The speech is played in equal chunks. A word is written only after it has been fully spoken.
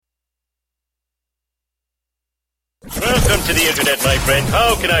Welcome to the internet, my friend.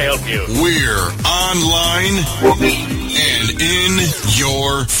 How can I help you? We're online and in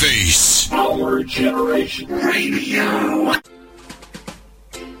your face. Our Generation Radio.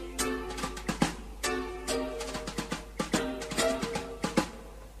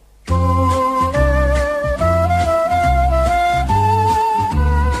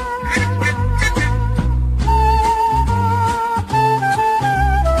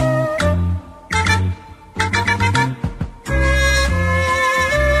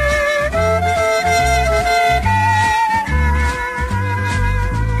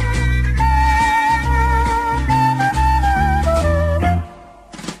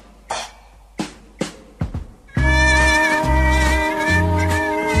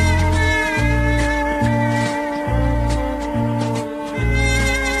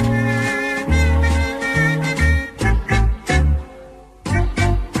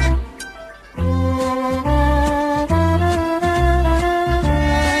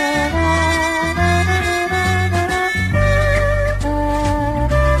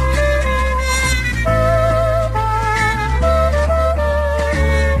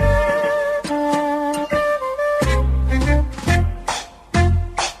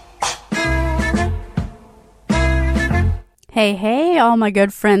 Hey, all my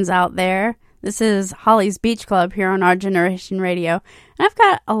good friends out there. This is Holly's Beach Club here on Our Generation Radio, and I've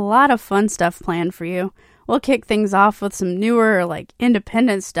got a lot of fun stuff planned for you. We'll kick things off with some newer,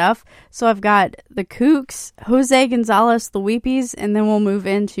 independent stuff. So I've got the Kooks, Jose Gonzalez, the Weepies, and then we'll move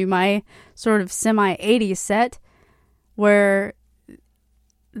into my sort of semi-80s set, where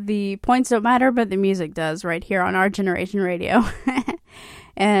the points don't matter, but the music does, right here on Our Generation Radio.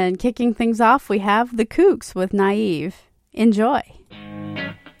 And kicking things off, we have the Kooks with Naive. Enjoy.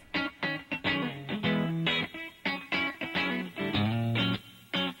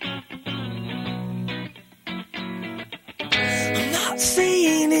 I'm not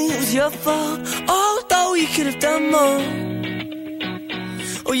saying it was your fault, although you could have done more.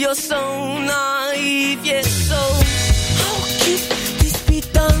 Oh, you're so naive, yeah, so how could this be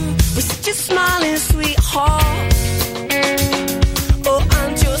done with such a smiling sweetheart? Oh,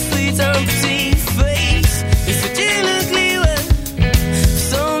 and your sweet and pretty face is such an ugly word for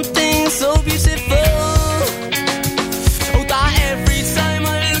something so beautiful. Oh, that every time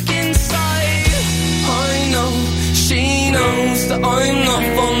I look inside, I know she knows that I'm not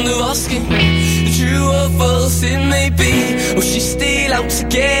fond of asking. True or false it may be, oh, she's still out to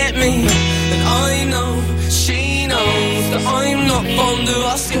get me. And I know she knows that I'm not fond of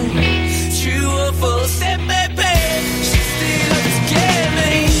asking. True or false it may be, she's still out to get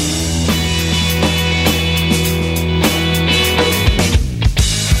me.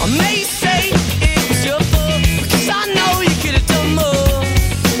 I may say it was your fault, because I know you could have done more.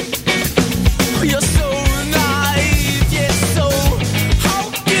 Oh, you're so naive, yeah, so how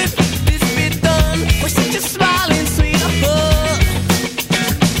could this be done with such a smiling sweetheart?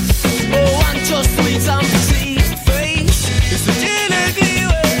 Oh, and your sweet and pretty face is such an ugly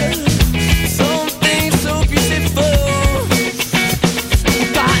word, something so beautiful.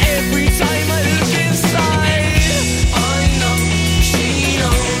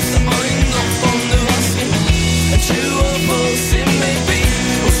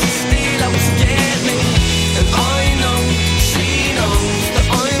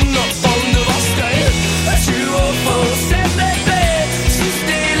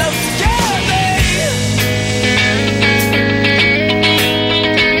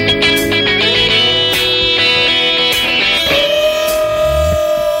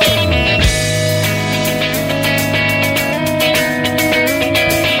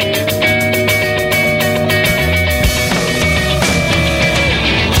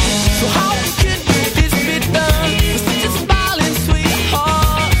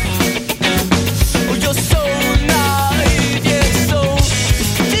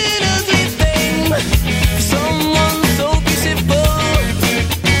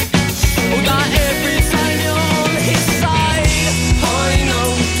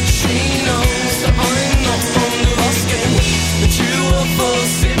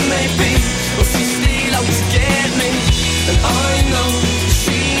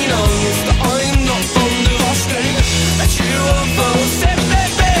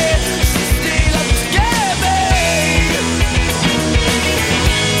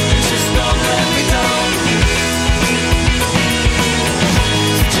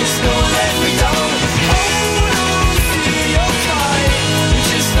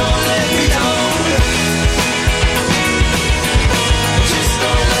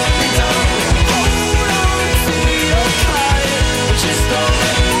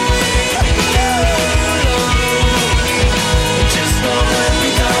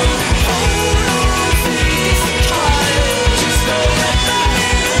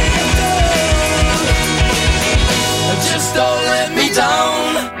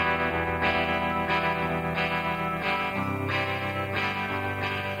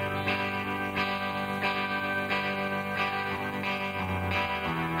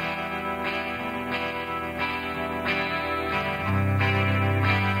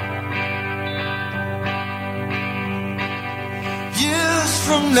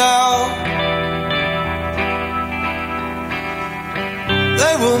 from now,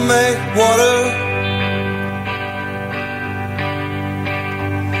 they will make water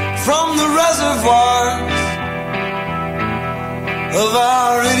from the reservoirs of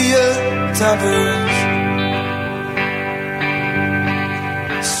our idiot tempers.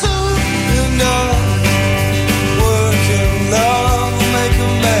 Soon enough, work and love will make a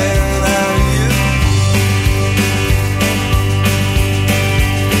man out of you.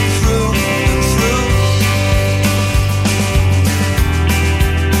 Through and through.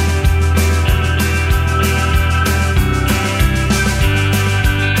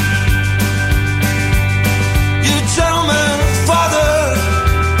 Your gentleman father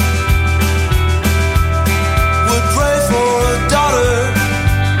would pray for a daughter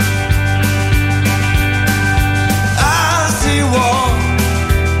as he walked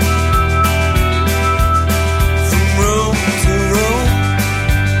from room to room,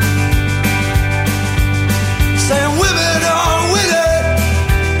 saying women are wicked,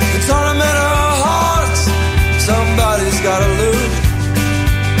 the tournament of hearts, somebody's gotta lose.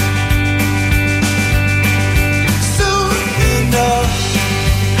 Soon enough,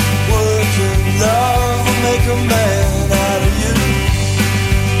 work and love will make a man out of you.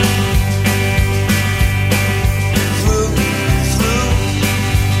 Through, through,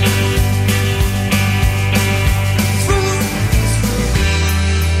 through.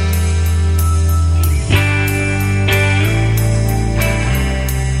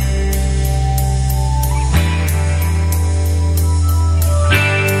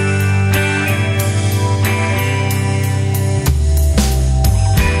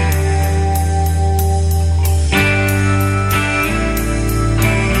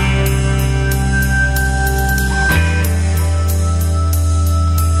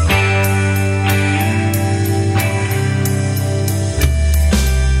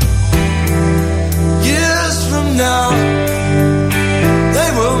 Years from now, they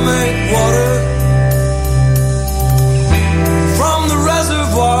will make water from the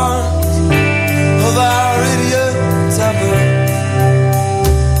reservoirs of our idiot temper.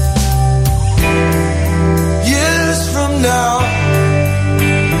 Years from now,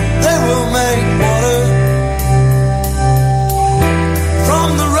 they will make water from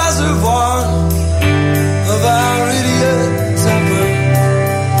the reservoir of our idiot temper.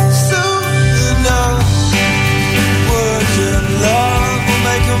 Soon enough, work and love will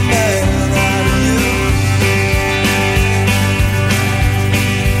make a man out of you.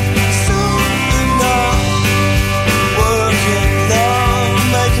 Soon enough, work and love will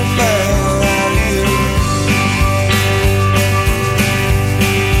make a man out of you.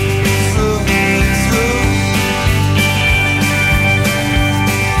 Through and through.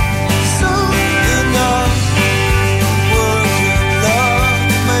 Soon enough, work and love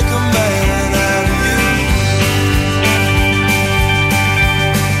will make a man out of you.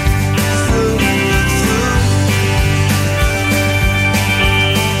 Through and through.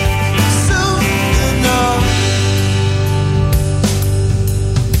 Soon enough.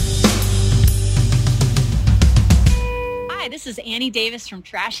 Hi, this is Annie Davis from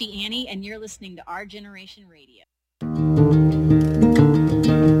Trashy Annie, and you're listening to Our Generation Radio.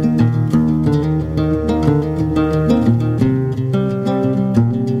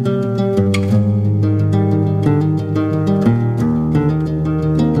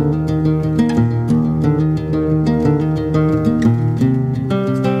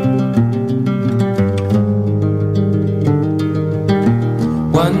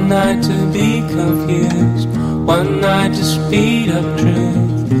 One night to be confused, one night to speed up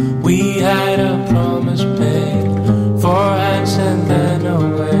truth. We had a promise made, 4 hands and then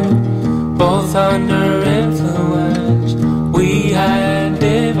away. Both under influence, we had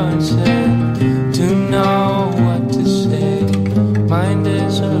divine sense to know what to say. Mind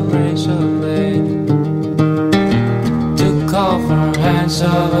is a razor blade to call for hands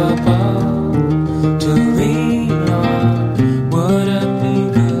of above, to lean on. Would it be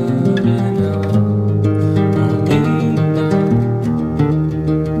good enough for me now?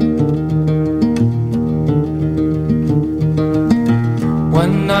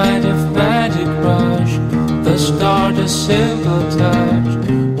 One night of magic rush, the start a simple touch.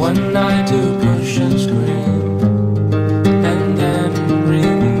 One night to push and scream, and then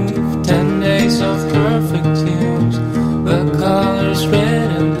relief. 10 days of perfect tunes, the colors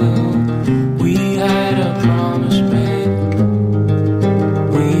red and blue. We had a promise made,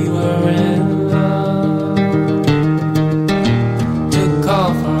 we were in love. To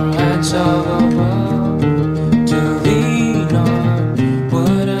call for hands of above, to lean on.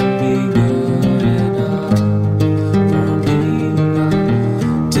 Wouldn't be good enough for me now.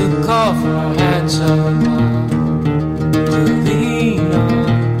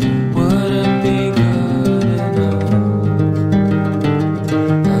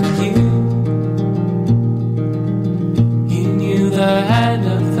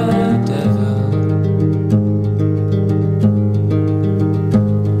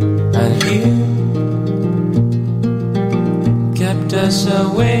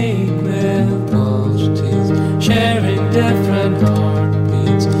 snake with wolf's teeth, sharing different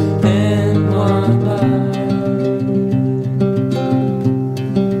heartbeats in one life.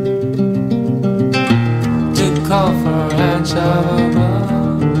 To call for hands of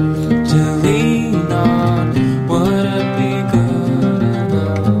above, to lean on, would it be good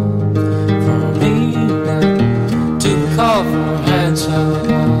enough for me now? To call for hands of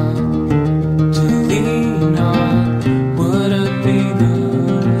above, to lean on, would it be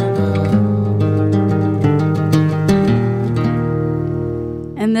good enough?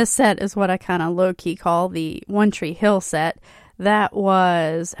 And this set is what I kind of low-key call the One Tree Hill set. That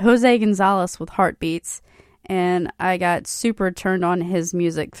was Jose Gonzalez with Heartbeats, and I got super turned on his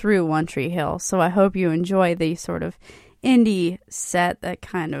music through One Tree Hill. So I hope you enjoy the sort of indie set that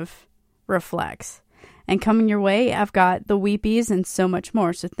kind of reflects. And coming your way, I've got the Weepies and so much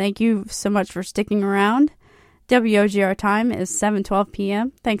more. So thank you so much for sticking around. WOGR time is 7:12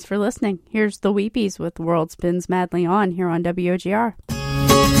 p.m. Thanks for listening. Here's the Weepies with World Spins Madly On here on WOGR.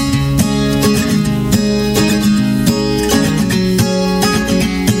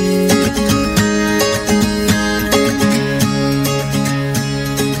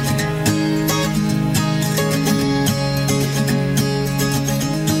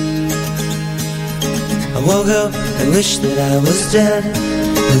 I woke up and wished that I was dead,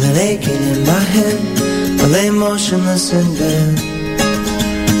 with an aching in my head. I lay motionless in bed.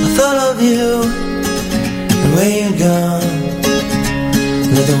 I thought of you and where you'd gone.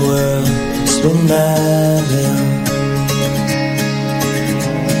 Let the world spin madly on.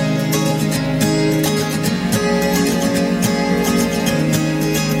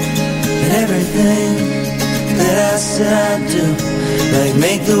 And everything that I said I'd do, like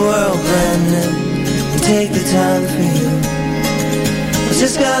make the world brand new, take the time for you. I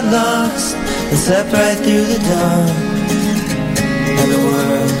just got lost and slept right through the dawn, and the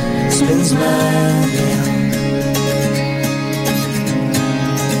world spins madly on.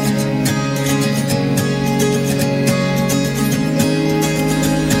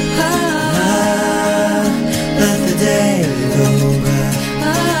 I let the day go by.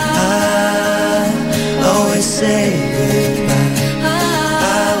 I always say goodbye. I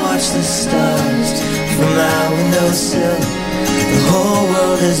watch the stars from my windowsill. The whole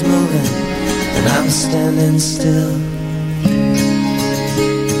world is moving and I'm standing still.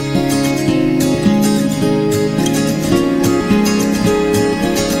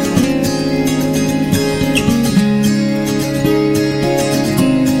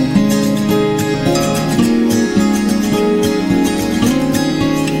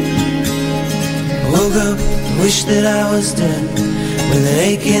 I woke up and wished that I was dead, with an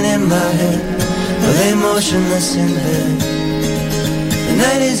aching in my head. I lay motionless in bed. The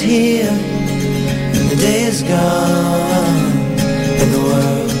night is here, and the day is gone, and the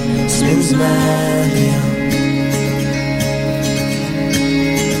world spins madly on.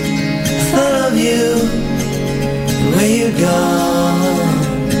 I thought of you, and where you're gone,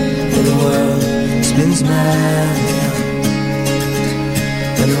 and the world spins madly on.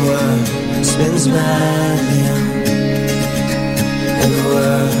 And the world spins madly on. And the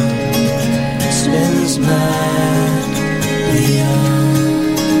world spins madly on.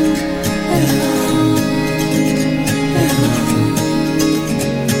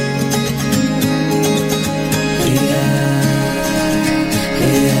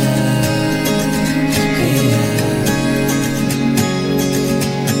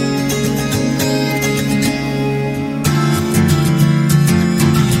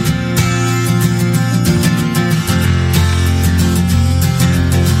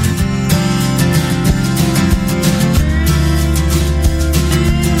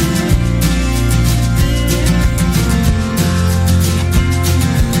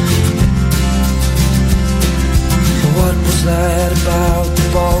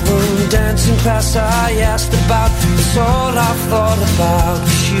 Class I asked about, it's all I thought about.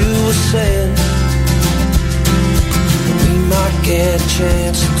 You were saying we might get a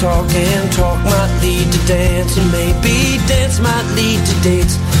chance to talk, and talk might lead to dance, and maybe dance might lead to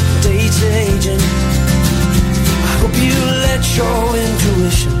dates, dates aging. I hope you let your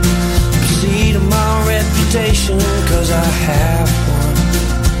intuition precede my reputation, 'cause I have one.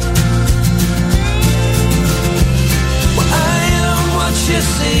 Well, I am what you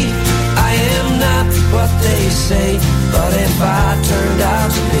see, I am not what they say, but if I turned out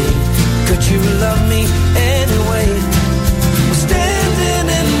to be, could you love me anyway? Standing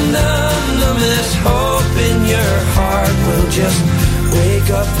in numbness, hoping your heart will just wake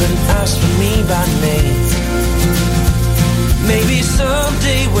up and ask for me by name. Maybe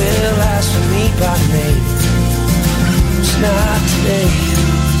someday will ask for me by name. It's not today.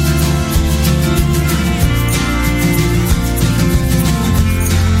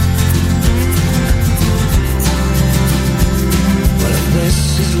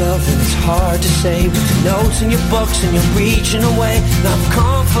 hard to say with the notes in your books and you're reaching away. Not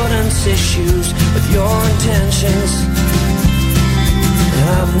confidence issues with your intentions. And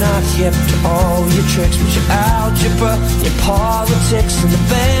I'm not hip to all your tricks, but your algebra, your politics, and the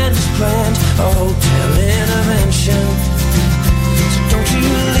band is planned a hotel intervention. So don't you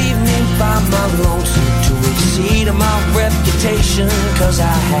leave me by my lonesome to exceed my reputation, 'cause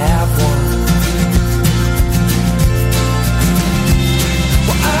I have one.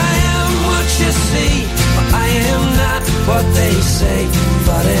 Well, I am what you see, I am not what they say.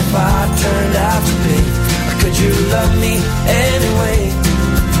 But if I turned out to be, could you love me anyway?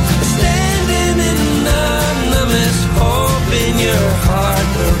 Standing in anonymous, hope in your heart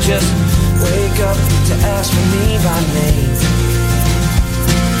will just wake up to ask for me by name.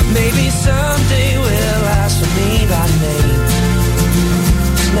 Maybe someday we'll ask for me by name.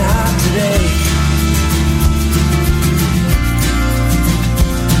 It's not today.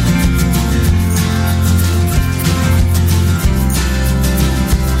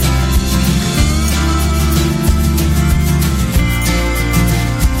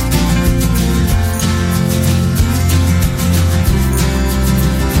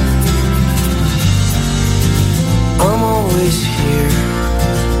 I'm always here.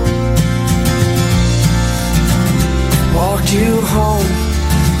 Walked you home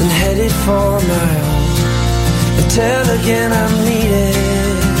and headed for my own. Until again I'm needed.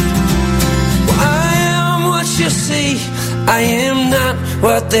 Well, I am what you see, I am not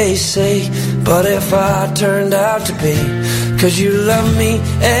what they say. But if I turned out to be, 'cause you love me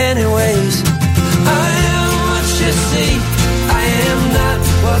anyways. I am what you see, I am not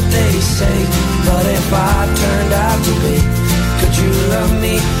what they say. But if I turned out to be, could you love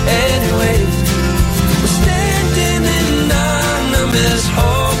me anyways? Standing anonymous,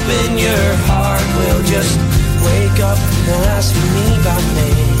 hope in your heart will just wake up and ask for me by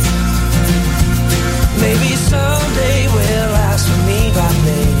name. Maybe someday we'll ask for me by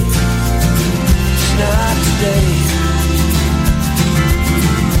name. It's not today.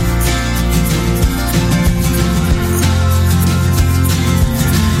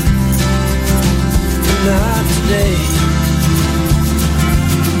 Not today.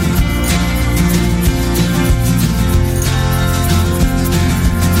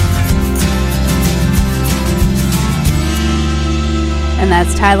 And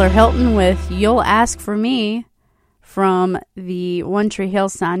that's Tyler Hilton with You'll Ask For Me from the One Tree Hill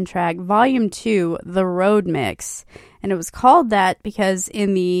soundtrack, Volume 2, The Road Mix. And it was called that because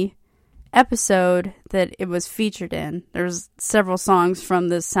in the episode that it was featured in, there's several songs from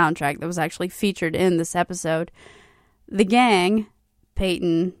this soundtrack that was actually featured in this episode. The gang,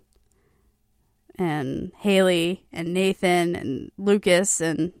 Peyton and Haley and Nathan and Lucas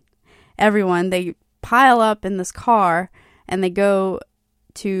and everyone, they pile up in this car and they go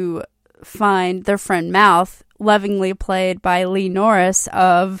to find their friend Mouth, lovingly played by Lee Norris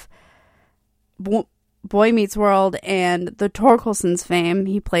of Boy Meets World and the Torkelsons fame.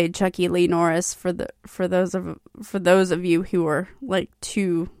 He played Chucky Lee Norris for those of you who are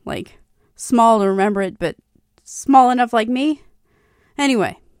too small to remember it, but small enough like me.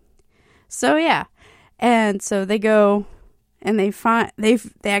 Anyway, so yeah, and so they go and they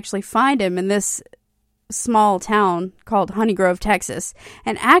actually find him in this small town called Honeygrove, Texas.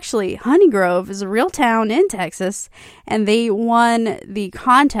 And actually, Honeygrove is a real town in Texas, and they won the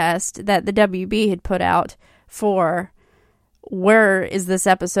contest that the WB had put out for where is this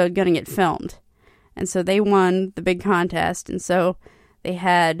episode going to get filmed. And so they won the big contest, and so they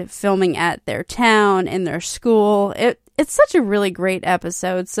had filming at their town, in their school. It's such a really great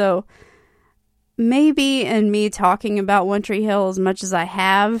episode, so maybe in me talking about One Tree Hill as much as I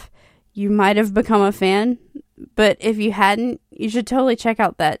have, you might have become a fan, but if you hadn't, you should totally check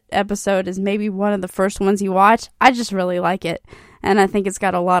out that episode as maybe one of the first ones you watch. I just really like it, and I think it's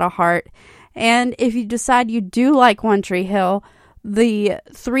got a lot of heart. And if you decide you do like One Tree Hill, the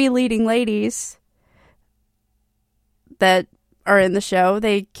three leading ladies that are in the show,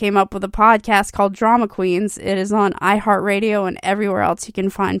 they came up with a podcast called Drama Queens. It is on iHeartRadio and everywhere else you can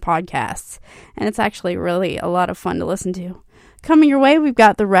find podcasts, and it's actually really a lot of fun to listen to. Coming your way, we've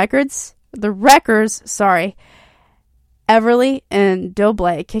got the Wreckers, Everly and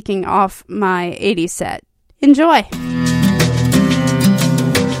Doble kicking off my 80s set. Enjoy! I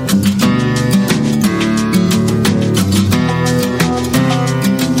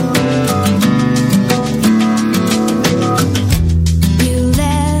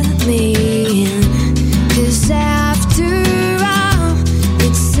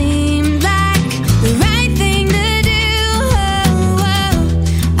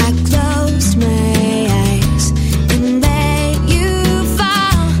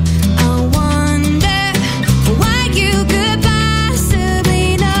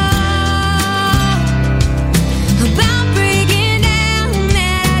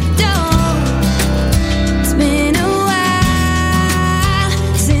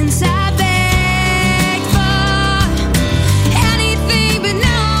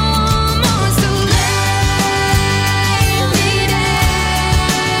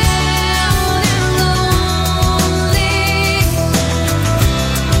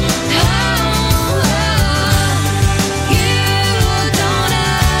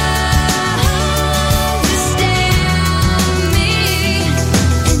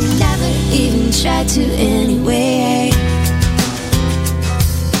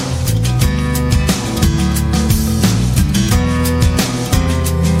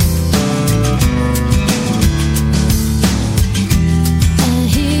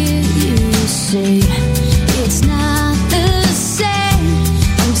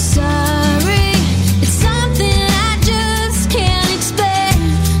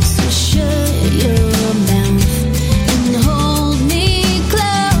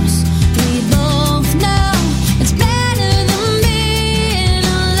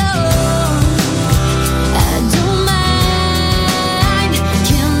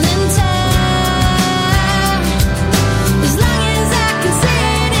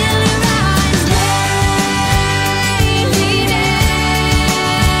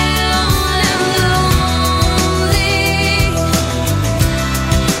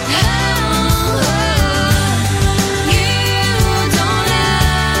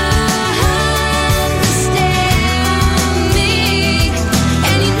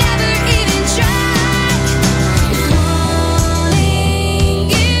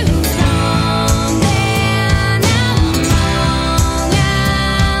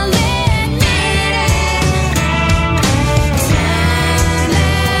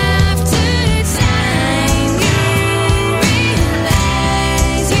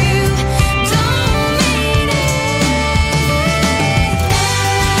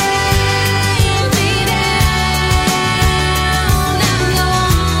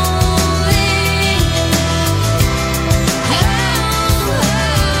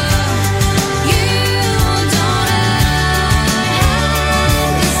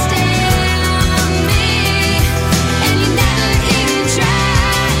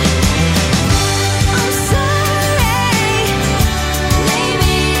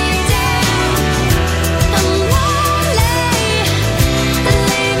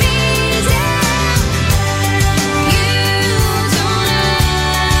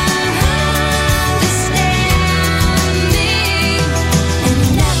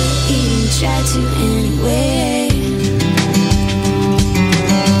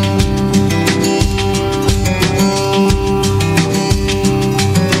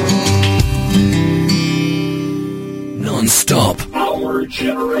Our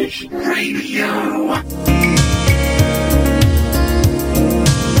Generation Radio.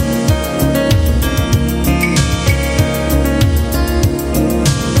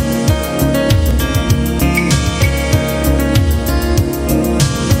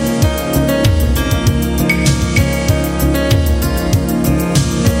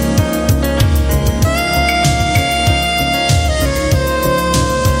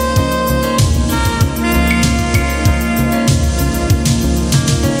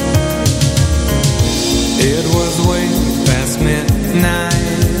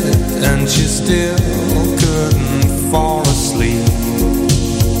 She still couldn't fall asleep.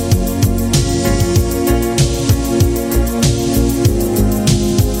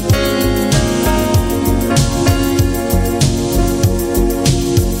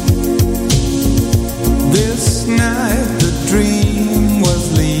 This night the dream was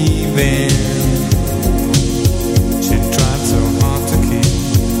leaving. She tried so hard to keep.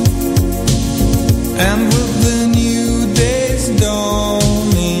 And with the new day's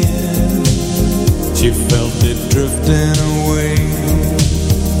dawning, she felt it drifting away.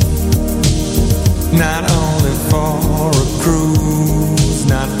 Not only for a cruise,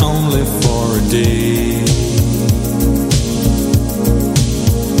 not only for a day.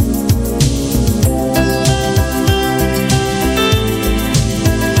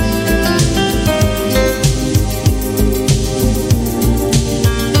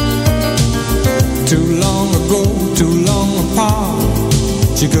 Too long ago, too long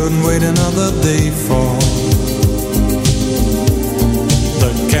apart, she couldn't wait another day for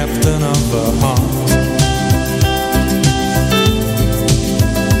the captain of her heart.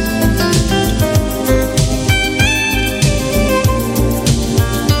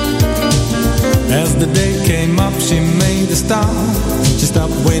 As the day came up, she made a start. She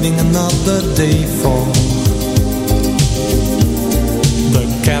stopped waiting another day for the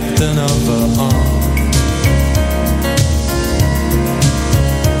captain of her heart.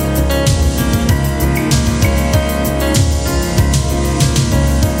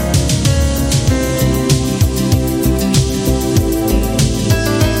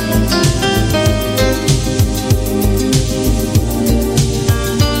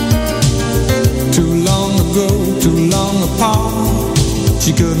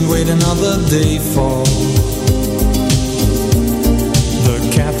 She couldn't wait another day for the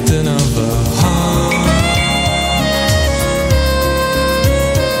captain of her heart.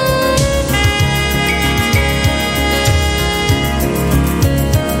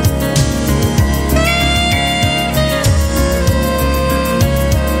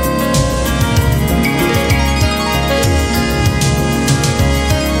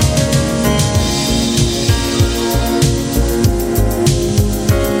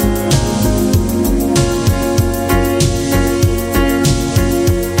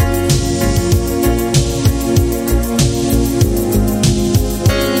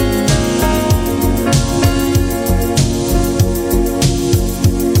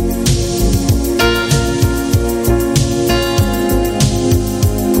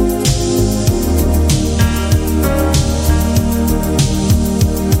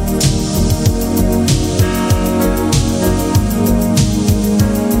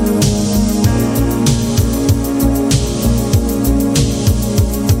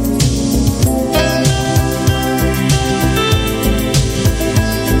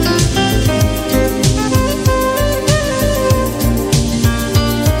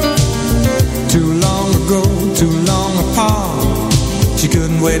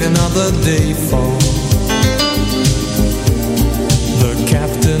 Wait another day for the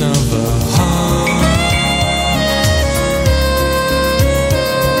captain of her heart.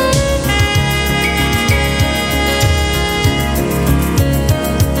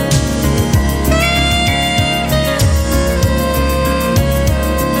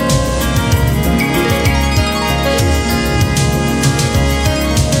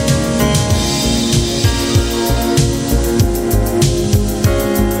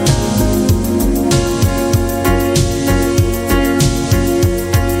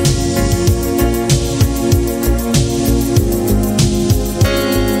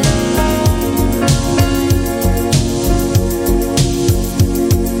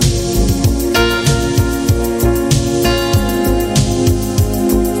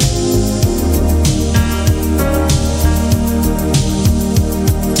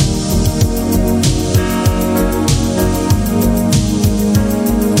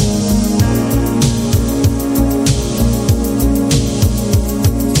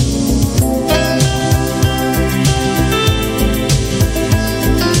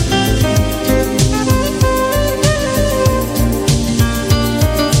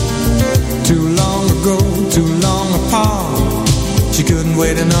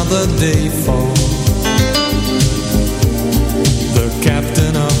 wait another day for the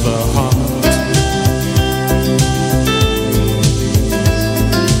captain of the heart.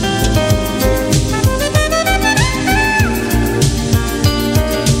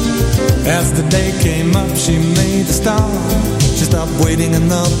 As the day came up, she made a start. She stopped waiting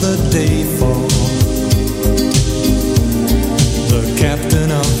another day for the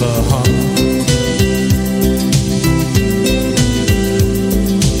captain of the heart.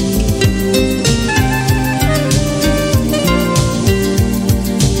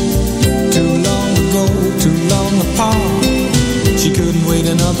 Too long apart, she couldn't wait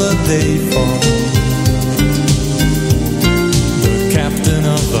another day for the captain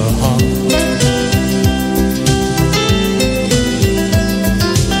of the heart.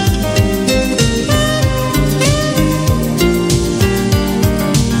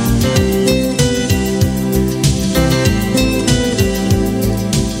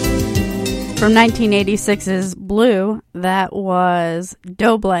 From 1986's Blue, that was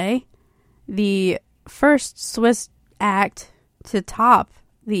Doble, the first Swiss act to top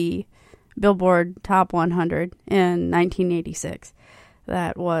the Billboard Top 100 in 1986.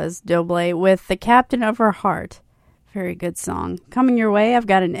 That was Doble with The Captain of Her Heart. Very good song. Coming your way, I've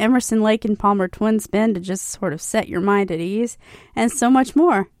got an Emerson, Lake and Palmer twin spin to just sort of set your mind at ease, and so much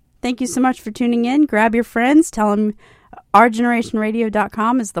more. Thank you so much for tuning in. Grab your friends, tell them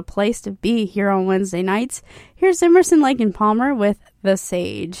OurGenerationRadio.com is the place to be here on Wednesday nights. Here's Emerson, Lake and Palmer with The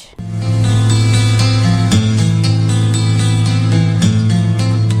Sage.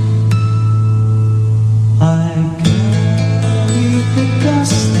 I carry the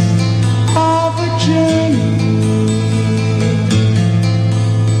dust of a journey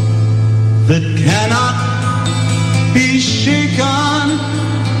that cannot be shaken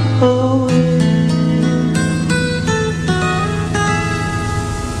away.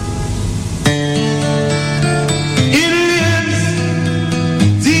 It lives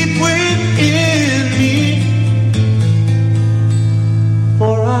deep within me,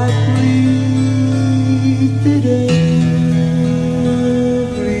 for I breathe it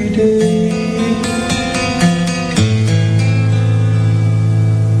every day.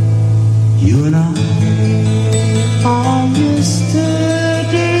 You and I are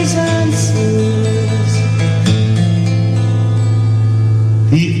yesterday's answers.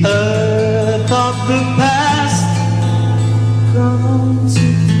 The earth of the past come to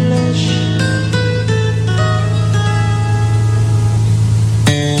flesh.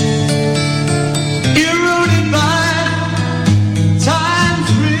 Eroded by time's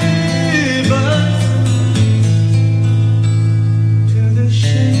rivers to the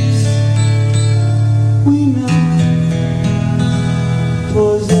shapes we now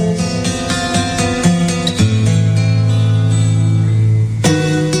possess.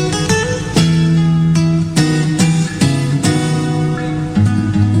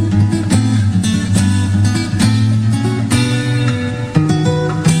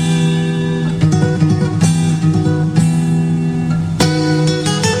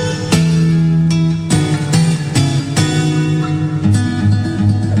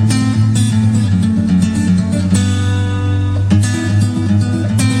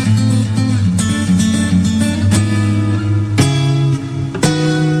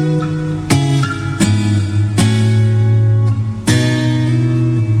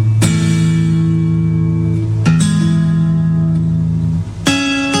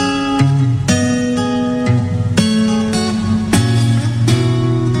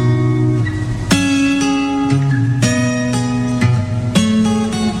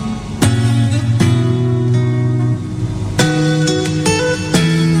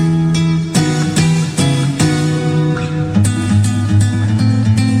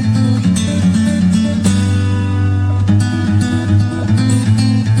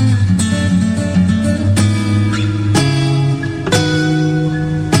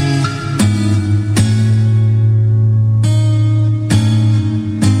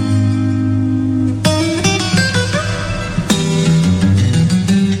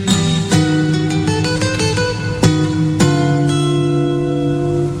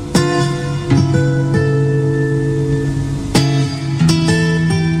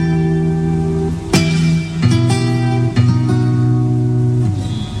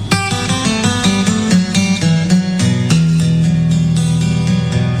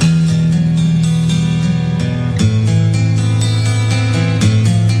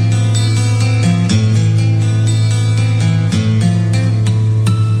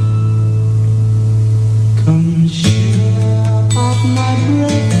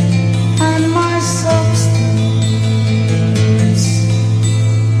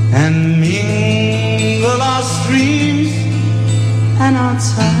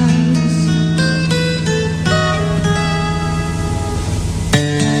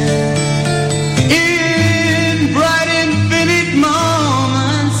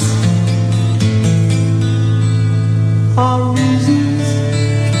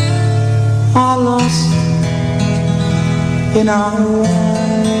 been alright.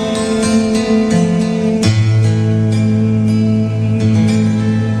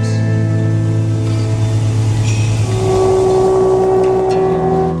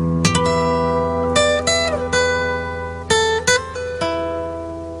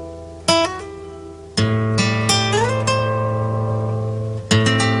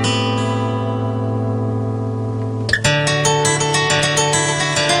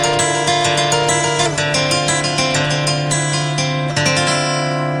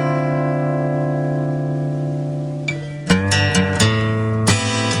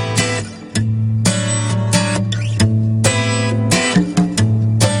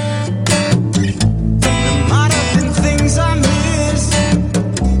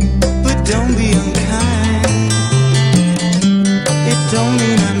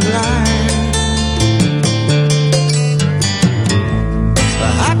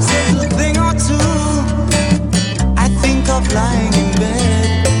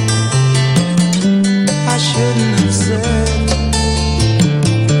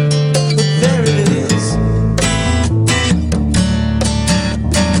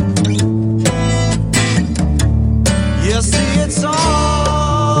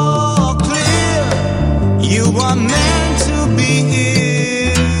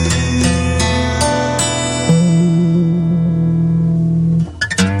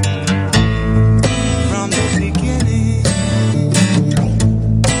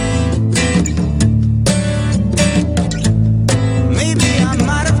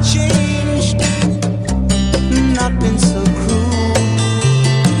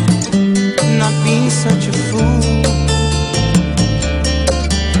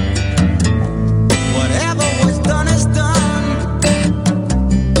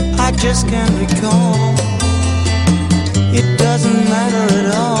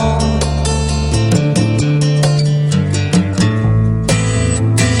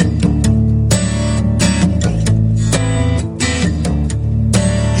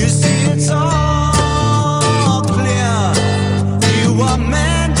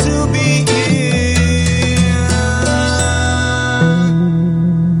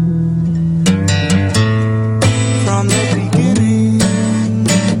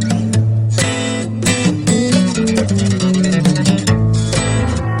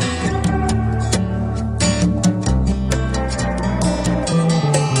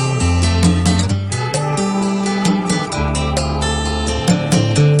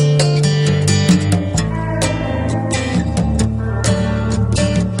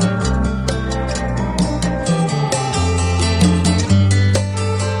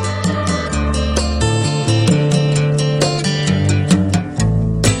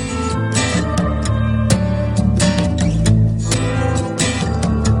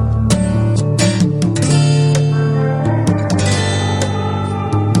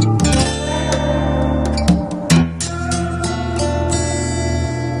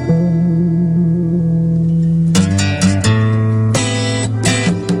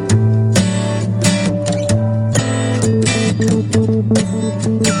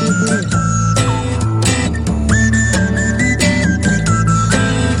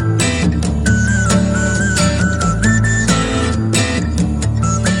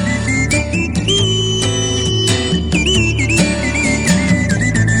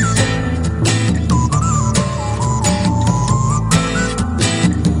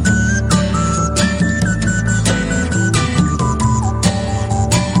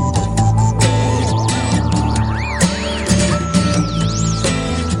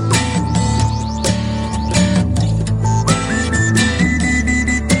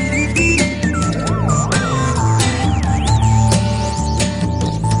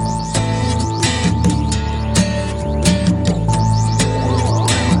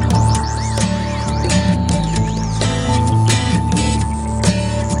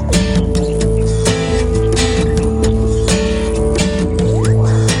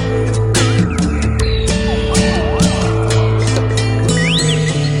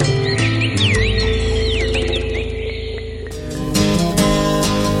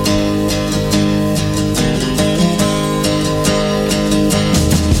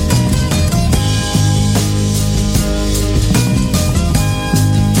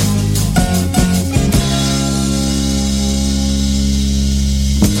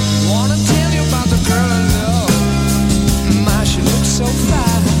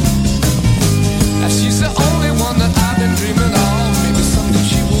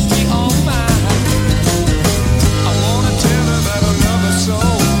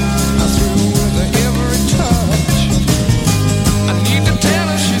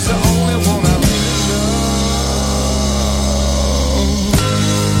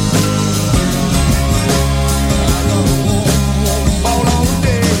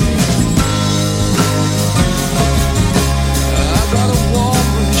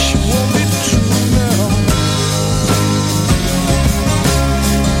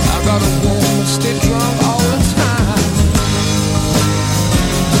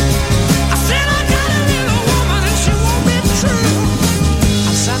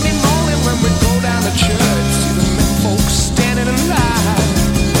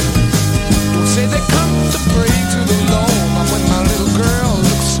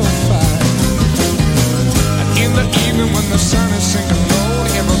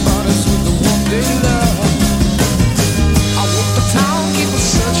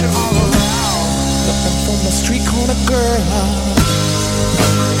 searching all around, looking for my street corner girl.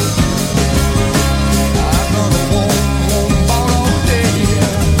 I'm gonna walk home all day.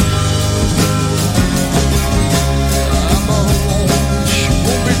 I'm gonna walk, she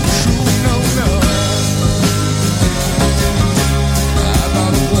won't be true, no, no. I'm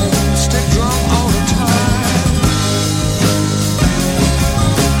gonna walk, stay drunk all the time.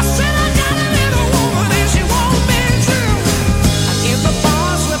 I said I got a little woman and she won't be true. I in the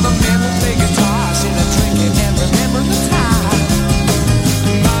bars with the men who play guitar, sit and drinking and remember the time.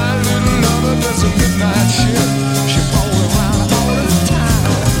 My little lover does a midnight shift. She falls around all the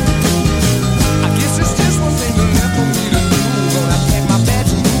time. I guess it's just one thing left for me to do. Gonna pack my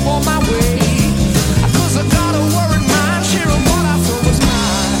bags and move on my way. 'Cause I got a worried mind, sharing what I thought was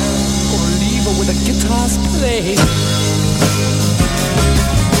mine. Gonna leave her with the guitars play.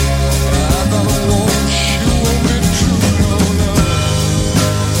 I gotta walk, she won't be true, no, no.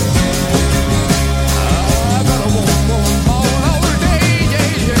 I gotta walk all the day, yeah,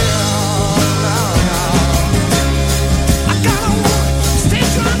 yeah. I gotta walk, stay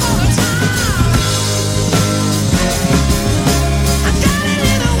drunk all the time. I got a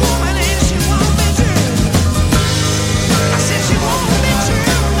little woman and she won't be true. I said she won't be true,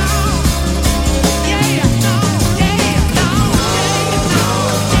 no. Yeah, no, yeah, no, yeah,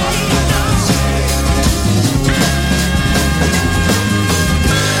 no, yeah, no.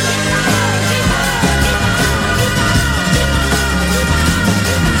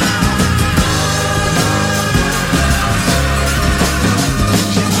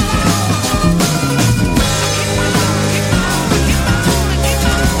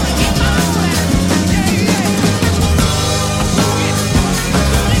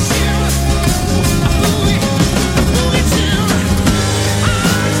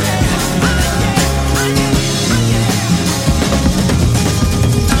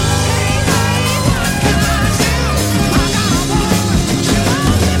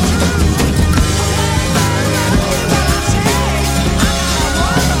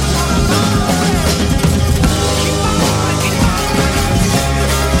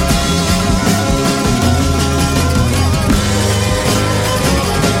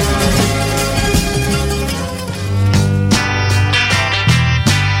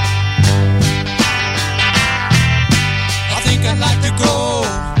 I think I'd like to go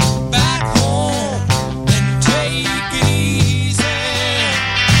back home and take it easy.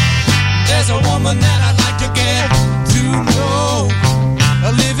 There's a woman that I'd like to get to know,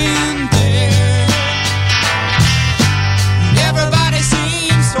 living there. Everybody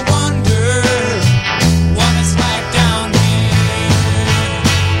seems to wonder what it's like down there.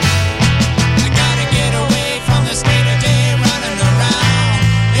 I gotta get away from the state of day running around.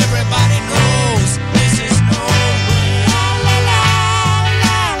 Everybody knows this is nowhere.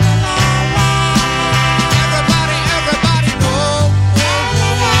 Everybody knows.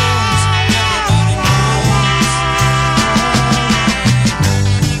 Everybody knows.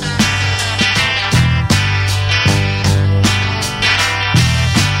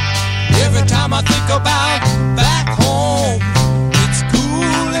 Every time I think about back home, it's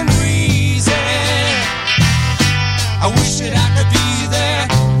cool and breezy. I wish that I could be there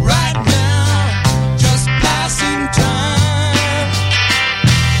right now, just passing time.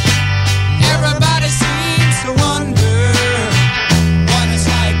 Everybody seems to wonder what it's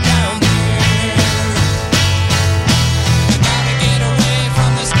like down there. I gotta get away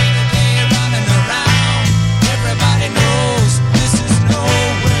from the state of day running around. Everybody knows this is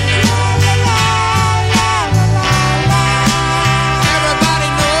nowhere. Everybody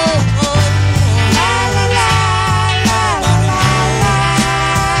knows. Everybody knows.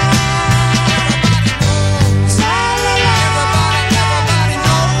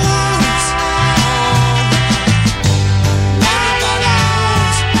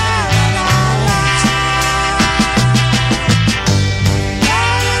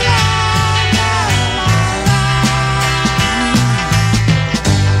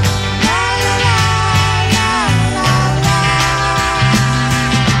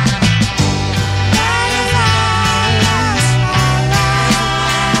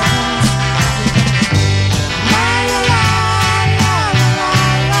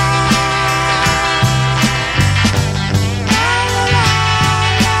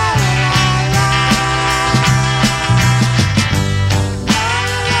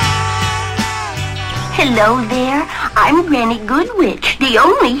 Hello there. I'm Granny Goodwitch, the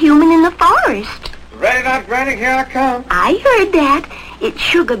only human in the forest. Ready, not Granny, here I come. I heard that. It's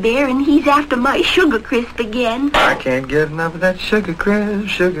Sugar Bear, and he's after my Sugar Crisp again. I can't get enough of that Sugar Crisp,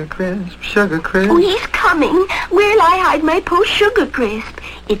 Sugar Crisp, Sugar Crisp. Oh, he's coming. Where'll I hide my post-Sugar Crisp?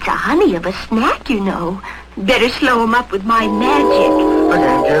 It's a honey of a snack, you know. Better slow him up with my magic. I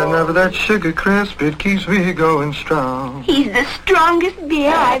can't get enough of that Sugar Crisp. It keeps me going strong. He's the strongest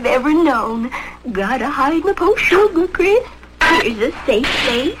bear I've ever known. Gotta hide my post-Sugar Crisp. Here's a safe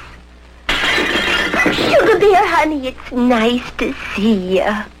place. Sugar Bear, honey, it's nice to see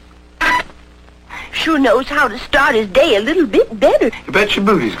ya. Sure knows how to start his day a little bit better. You bet your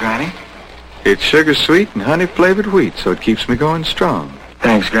booties, Granny. It's sugar sweet and honey-flavored wheat, so it keeps me going strong.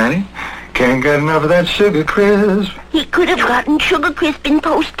 Thanks, Granny. Can't get enough of that Sugar Crisp. He could have gotten Sugar Crisp in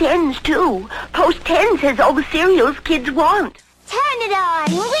Post 10s, too. Post 10s has all the cereals kids want. Turn it on,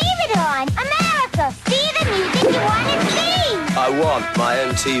 leave it on. America, see the music you want to see. I want my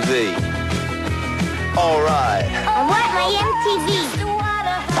MTV. All right. I want my MTV.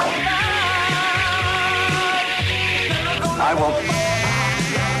 I want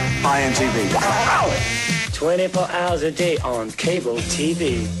my MTV. 24 hours a day on cable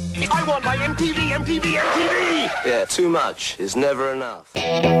TV. I want my MTV. Yeah, too much is never enough.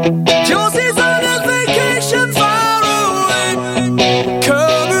 Josie's on his vacation far away.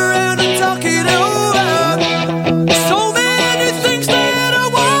 Come around and talk it over. So many things that I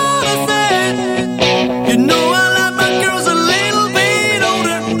wanna say. You know I like my girls a little bit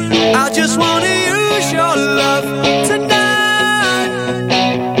older. I just wanna use your love tonight.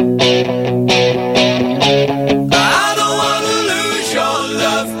 I don't wanna lose your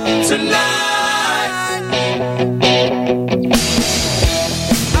love tonight.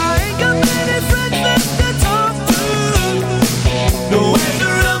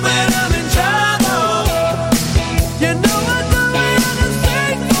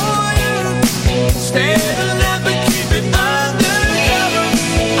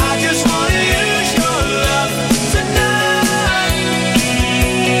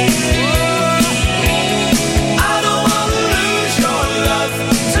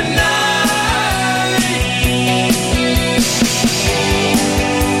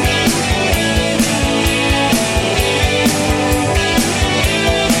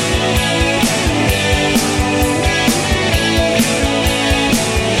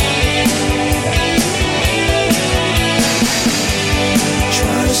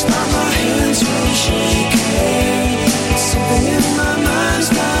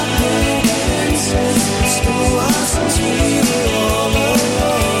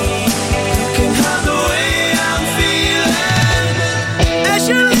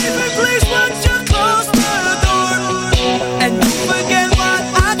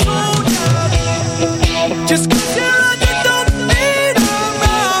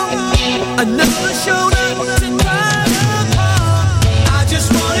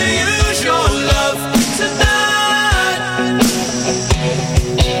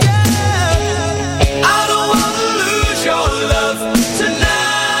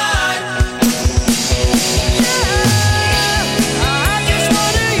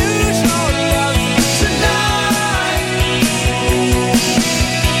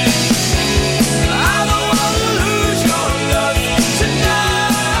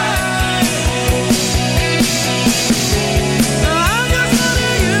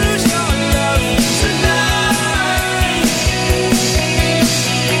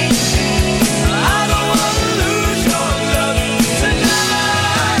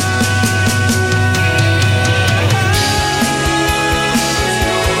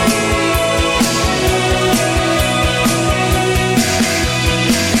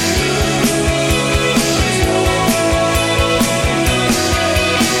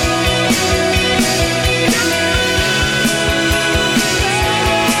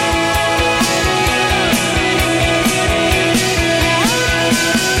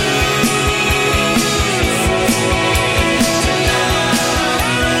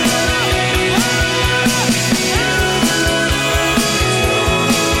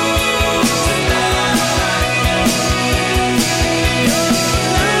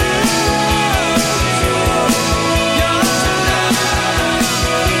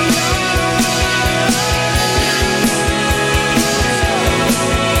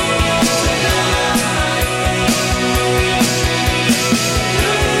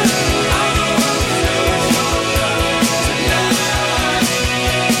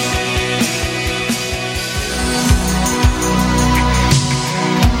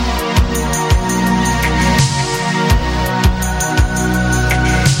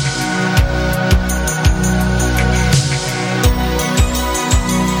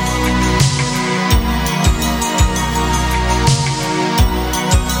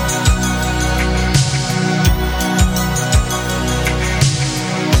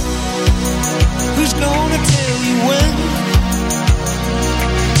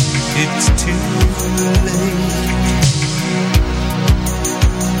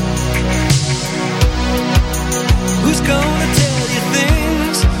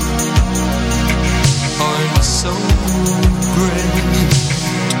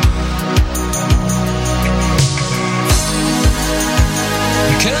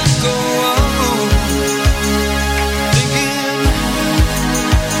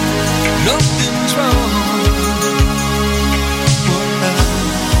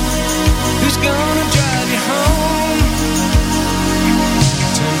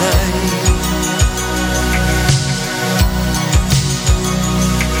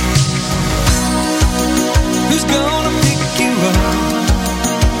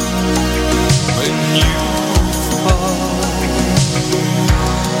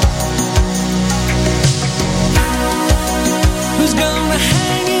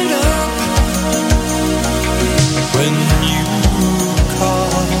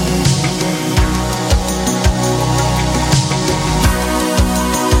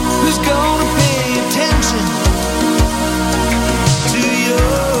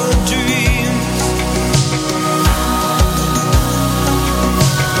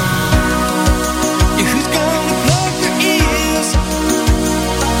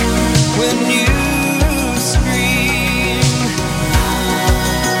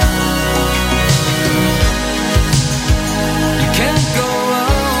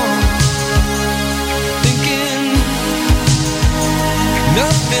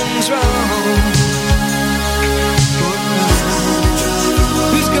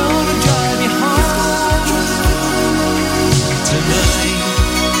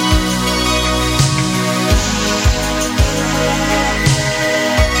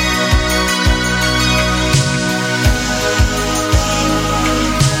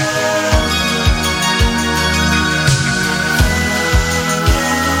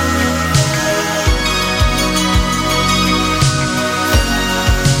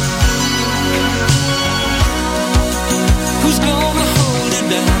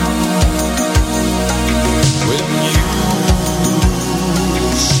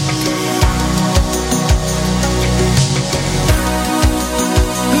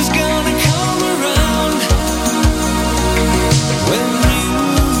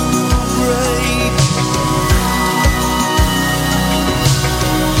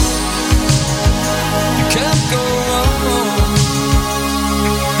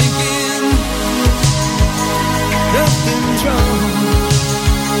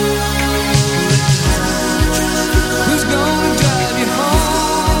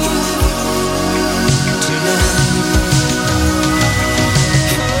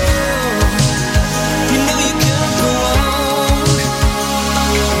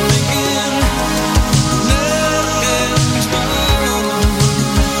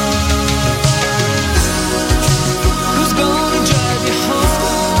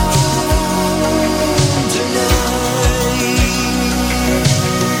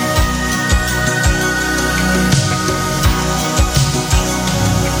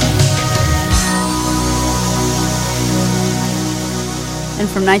 And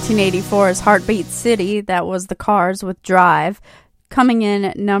from 1984's Heartbeat City, that was The Cars with Drive, coming in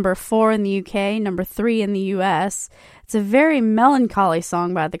at number 4 in the UK, number 3 in the US. It's a very melancholy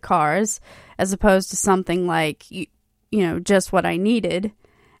song by The Cars, as opposed to something like, Just What I Needed.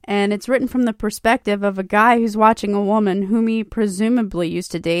 And it's written from the perspective of a guy who's watching a woman whom he presumably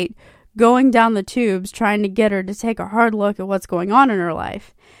used to date, going down the tubes trying to get her to take a hard look at what's going on in her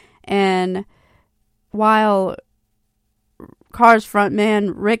life. And while Cars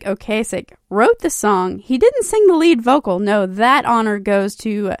frontman Rick Ocasek wrote the song, he didn't sing the lead vocal. No, that honor goes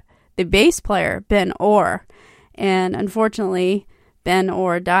to the bass player, Ben Orr. And unfortunately, Ben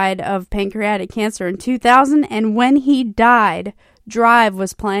Orr died of pancreatic cancer in 2000, and when he died, Drive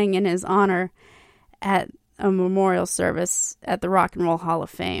was playing in his honor at a memorial service at the Rock and Roll Hall of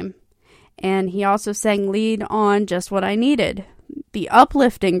Fame. And he also sang lead on Just What I Needed, the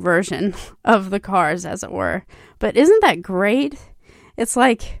uplifting version of The Cars, as it were. But isn't that great? It's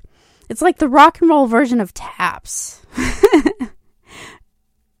like the rock and roll version of Taps.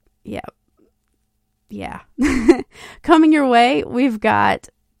 Yeah. Coming your way, we've got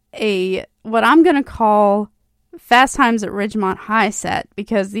what I'm going to call Fast Times at Ridgemont High set,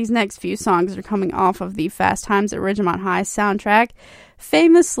 because these next few songs are coming off of the Fast Times at Ridgemont High soundtrack,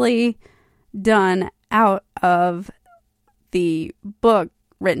 famously done out of the book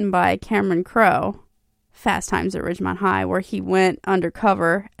written by Cameron Crowe, Fast Times at Ridgemont High, where he went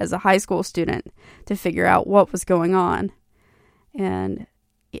undercover as a high school student to figure out what was going on. And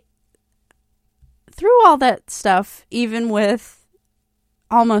through all that stuff, even with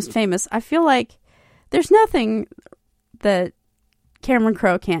Almost Famous, I feel like there's nothing that Cameron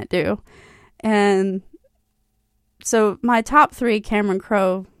Crowe can't do. And so my top 3 Cameron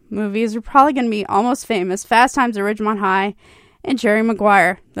Crowe movies are probably going to be Almost Famous, Fast Times at Ridgemont High, and Jerry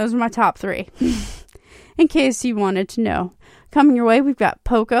Maguire. Those are my top 3. In case you wanted to know. Coming your way, we've got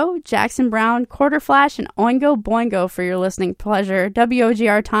Poco, Jackson Browne, Quarter Flash, and Oingo Boingo for your listening pleasure.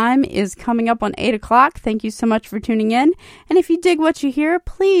 WOGR time is coming up on 8 o'clock. Thank you so much for tuning in. And if you dig what you hear,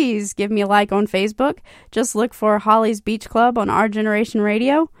 please give me a like on Facebook. Just look for Holly's Beach Club on Our Generation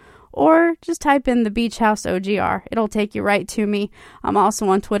Radio, or just type in the Beach House OGR. It'll take you right to me. I'm also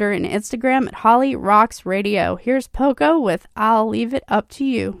on Twitter and Instagram at Holly Rocks Radio. Here's Poco with I'll Leave It Up to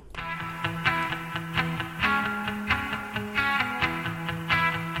You.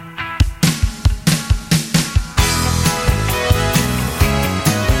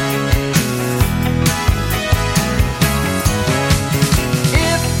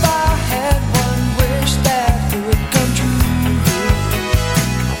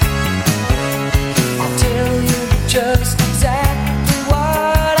 Just exactly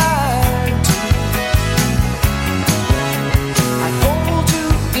what I do. I hold you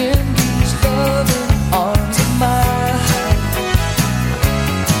in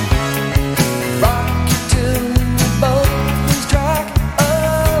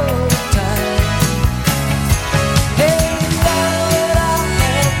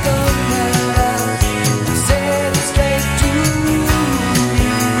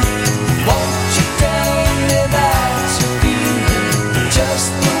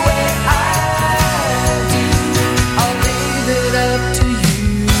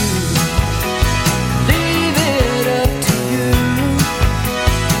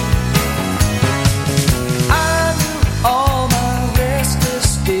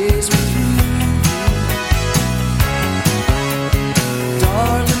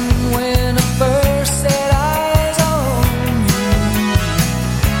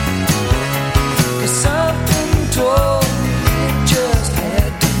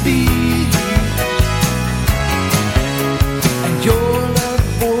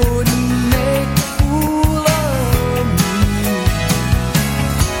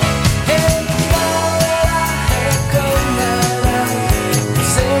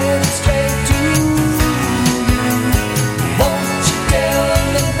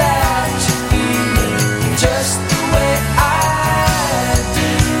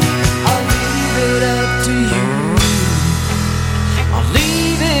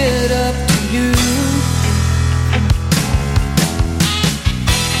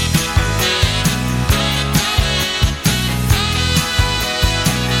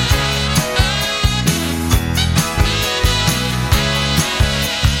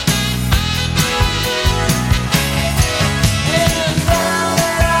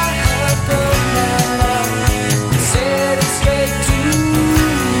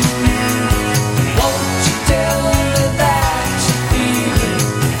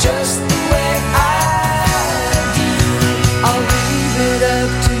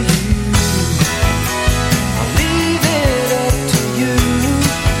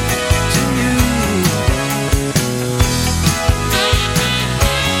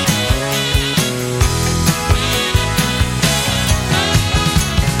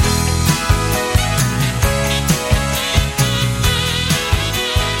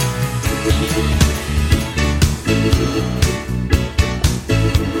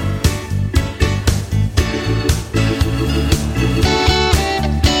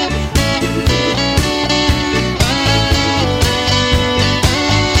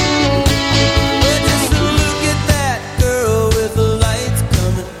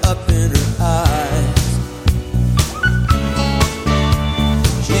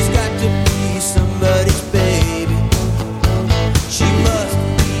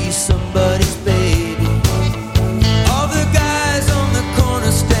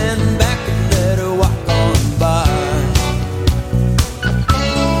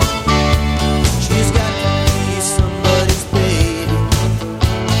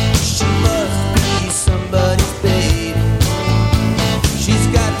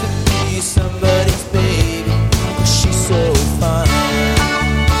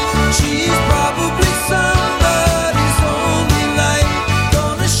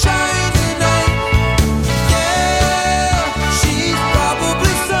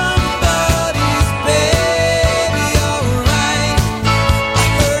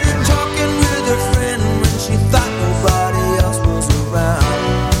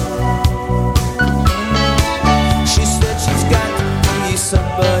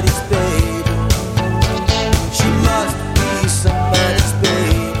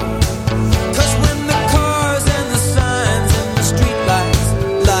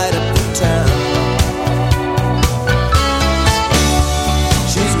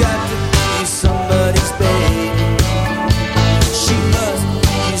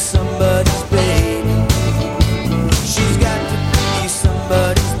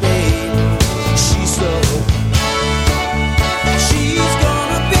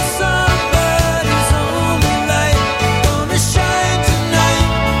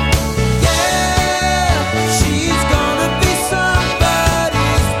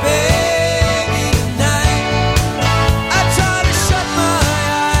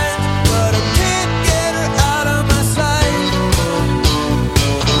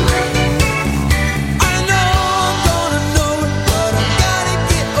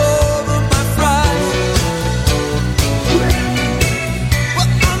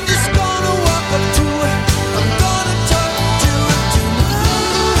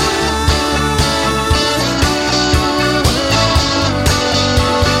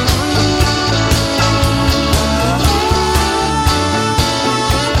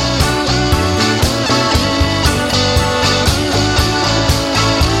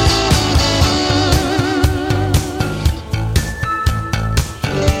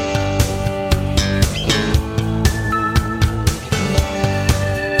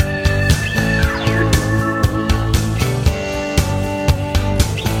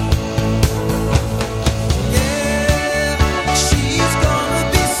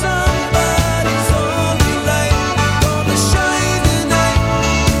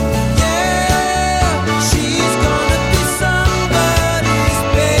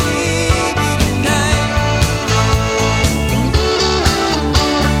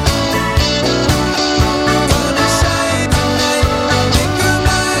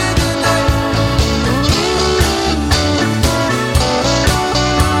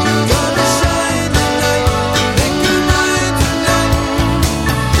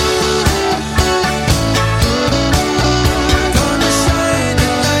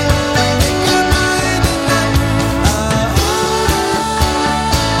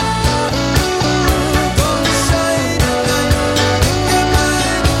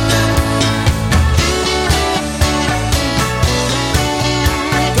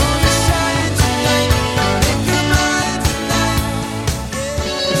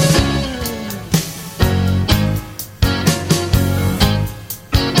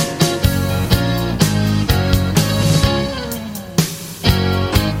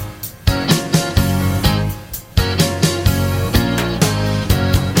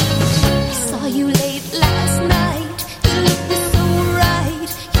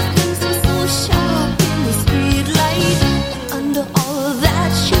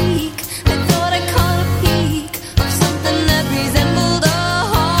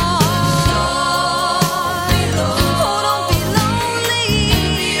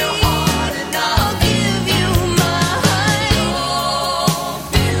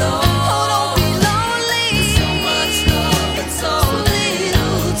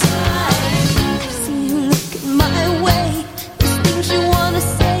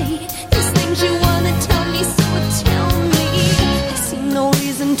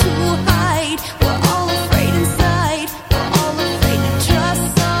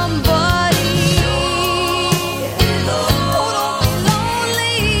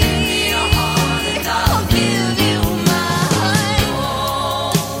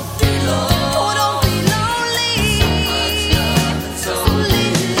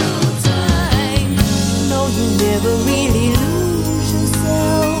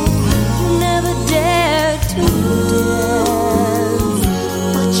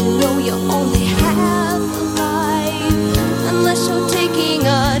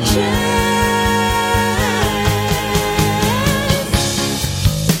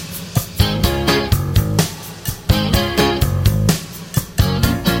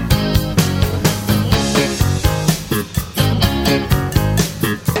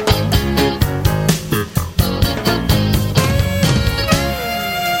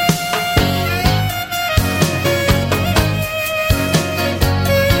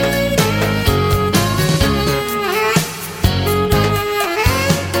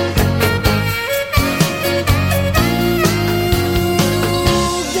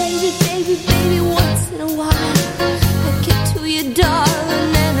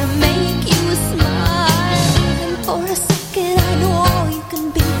can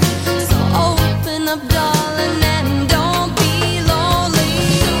be. So open up, darling, and don't be lonely.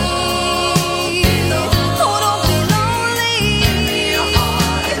 Oh, don't be lonely.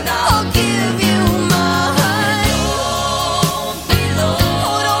 I'll give you my heart. Don't be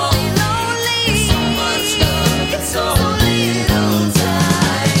lonely. So much love, so little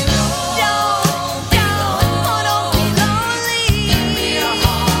time. Don't be lonely. Give me your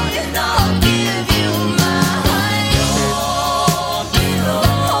heart and I'll give you my heart. Don't be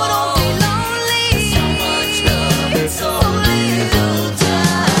lonely. So much love, so little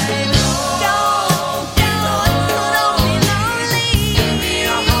time. Don't be lonely. Give me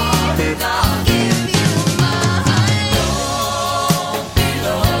your heart and I'll give you my heart. Don't be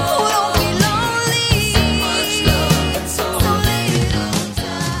lonely. So much love, so little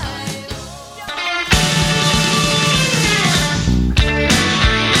time.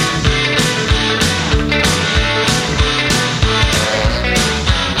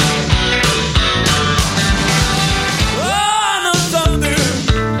 I know something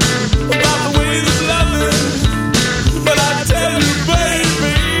about the ways of loving, but I tell you,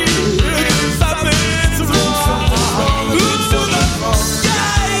 baby, something's wrong. Ooh, the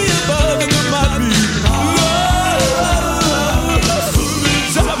sky above it might be love.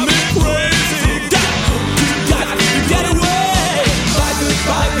 Drive me crazy. Got to get away. Bye,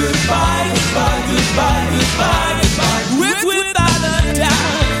 goodbye, goodbye, goodbye, goodbye, goodbye, goodbye. Without a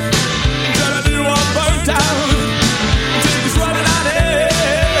doubt, gonna be one burnt out. It's running out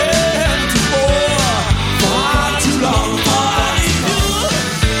empty for far too long, far too long.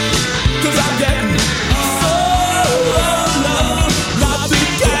 'Cause I'm getting so low. Nothing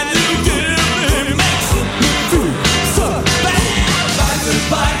can you give me makes me feel so bad. Bye,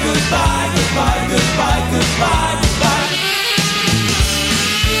 goodbye, goodbye, goodbye, goodbye, goodbye, goodbye.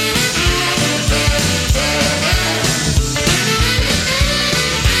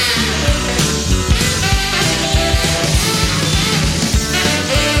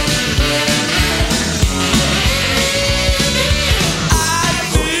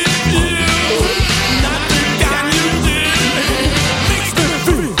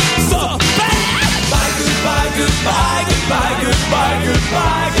 Goodbye, goodbye, goodbye,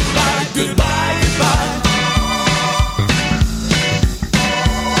 goodbye, goodbye, goodbye, goodbye.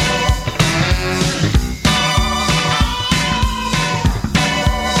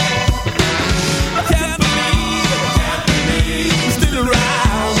 I can't believe you're still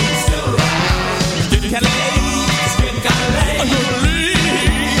around. It's getting kinda late. I'm gonna leave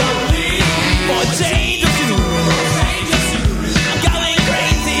for a change of scenery. I'm going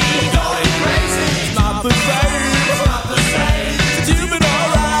crazy. It's not the same. You've been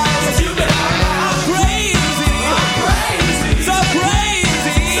alright. I'm crazy. So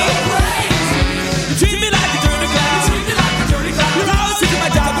crazy. You treat me like a dirty clown. You're always taking my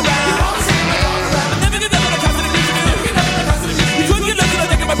dog around. I'm never gonna come to the kitchen. You couldn't get nothing, I'm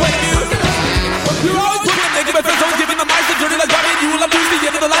taking my point of view. You're always putting up naked, my friends always giving my mind so dirty like Bobby and you. I'm losing the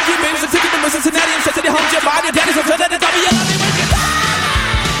end of the line, you baby. I'm taking them to Cincinnati. I'm setting you home to your body. Your daddy's so that it's Bobby.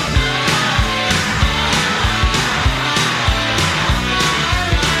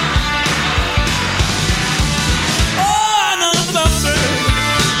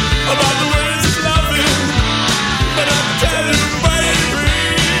 About the ways of loving, but I tell you, baby,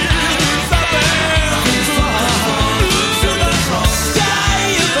 something's wrong. Sky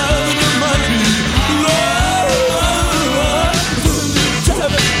above it might be low.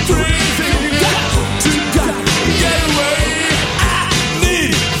 Drive me crazy. Got to get away. I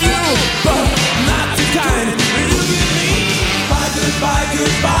need you, but not the kind you give me. Bye, goodbye,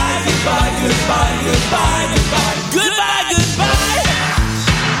 goodbye, goodbye, goodbye, goodbye, goodbye, goodbye, goodbye.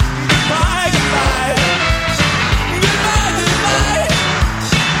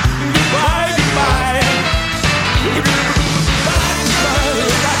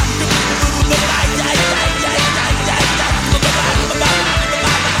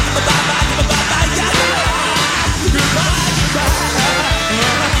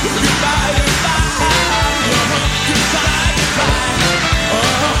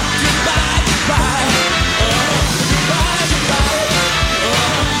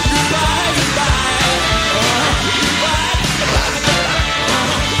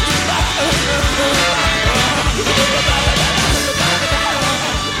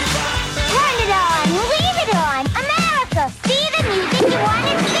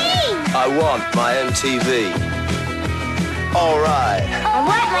 I want my MTV. All right. I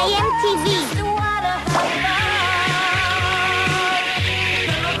want my MTV.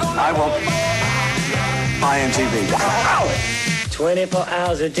 I want my MTV. 24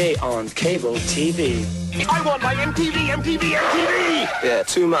 hours a day on cable TV. I want my MTV. Yeah,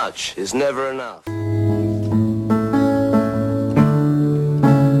 too much is never enough.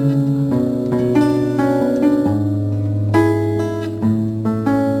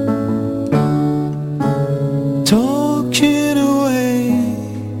 Talking away,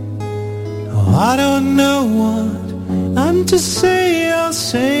 oh, I don't know what I'm to say, I'll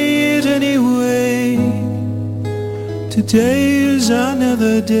say it anyway. Today is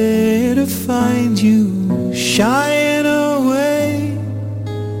another day to find you shying away.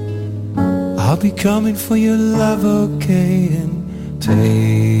 I'll be coming for your love, okay, and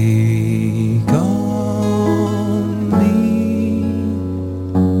take on me.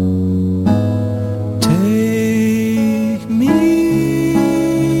 Take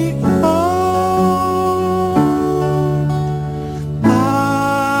me on.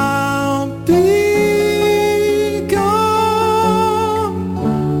 I'll be gone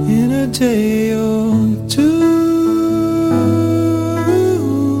in a day or two.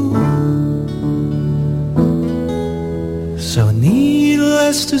 So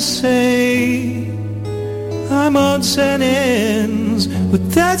needless to say, I'm odds and ends,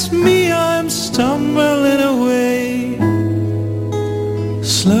 but that's me, I'm stumbling away,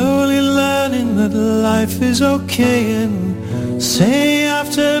 slowly learning that life is okay, and say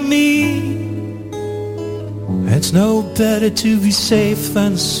after me, it's no better to be safe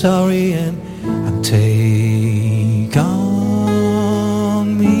than sorry, and take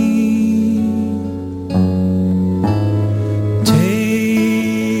on me.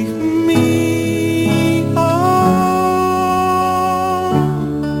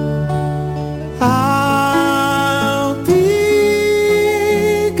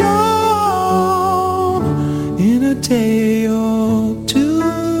 Day or two.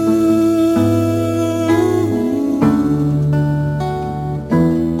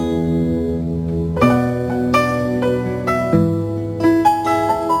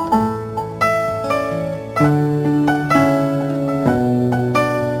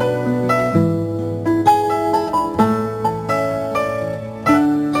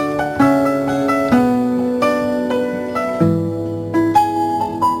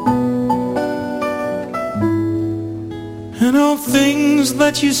 And all things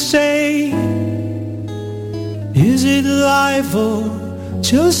that you say, is it life or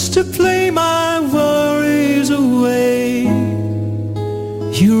just to play my worries away?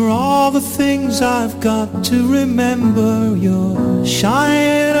 You're all the things I've got to remember, you're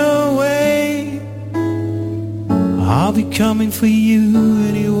shying away. I'll be coming for you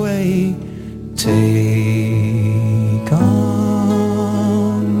anyway. Take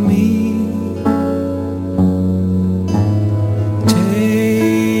on me.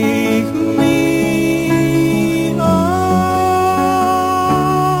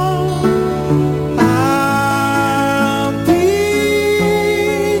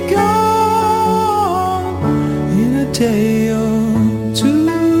 Day or two.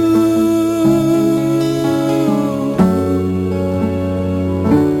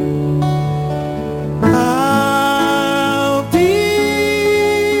 I'll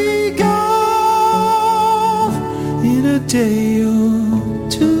be gone in a day or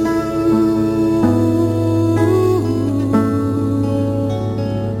two.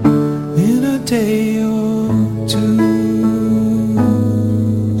 In a day or two.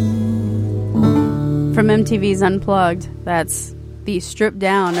 From MTV's Unplugged, that's the stripped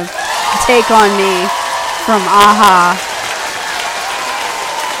down of Take On Me from a-ha.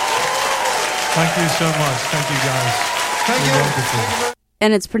 Thank you so much. Thank you, guys. Thank you. Wonderful.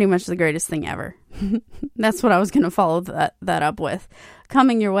 And it's pretty much the greatest thing ever. That's what I was going to follow that up with.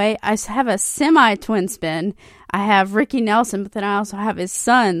 Coming your way, I have a semi-twin spin. I have Ricky Nelson, but then I also have his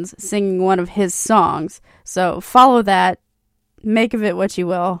sons singing one of his songs. So follow that. Make of it what you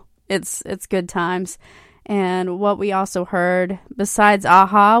will. It's good times. And what we also heard, besides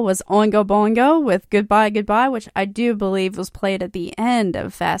a-ha, was Oingo Boingo with Goodbye, Goodbye, which I do believe was played at the end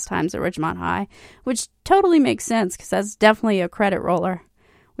of Fast Times at Ridgemont High, which totally makes sense because that's definitely a credit roller.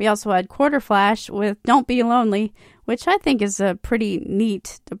 We also had Quarter Flash with Don't Be Lonely, which I think is a pretty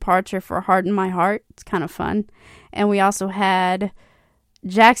neat departure for Harden My Heart. It's kind of fun. And we also had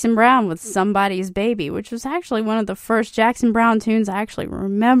Jackson Browne with Somebody's Baby, which was actually one of the first Jackson Browne tunes I actually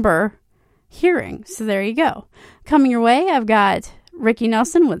remember hearing. So there you go. Coming your way, I've got Ricky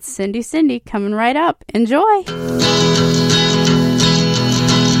Nelson with Cindy Cindy coming right up. Enjoy.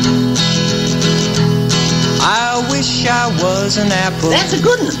 I wish I was an apple. That's a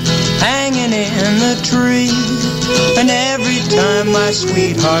good one. Hanging in the tree. And every time my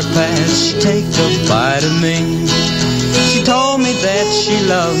sweetheart passed, she'd take a bite of me. She told me that she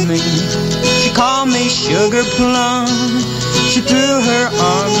loved me. She called me Sugar Plum. she threw her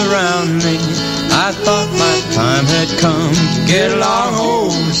arms around me. I thought my time had come. Get along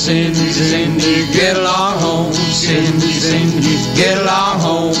home, Cindy, Cindy. Get along home, Cindy, Cindy. Get along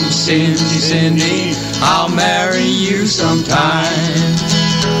home, Cindy, Cindy. I'll marry you sometime.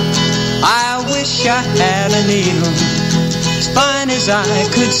 I wish I had a needle as fine as I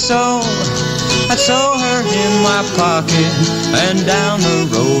could sew. I'd sew her in my pocket and down the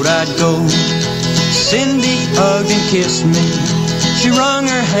road I'd go. Cindy hugged and kissed me. She wrung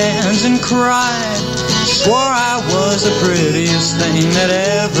her hands and cried. She swore I was the prettiest thing that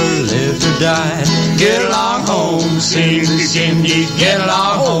ever lived or died. Get along home, Cindy, Cindy. Get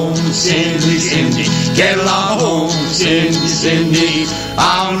along home, Cindy, Cindy. Get along home, Cindy, Cindy.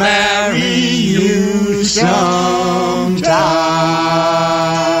 I'll marry you sometime.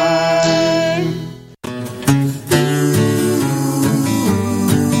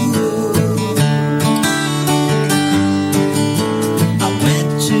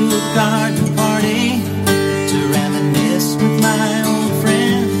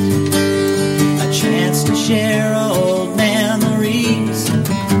 Share old memories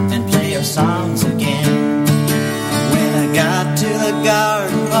and play our songs again. When I got to the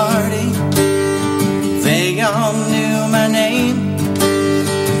garden party, they all knew my name.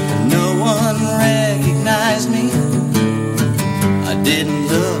 No one recognized me. I didn't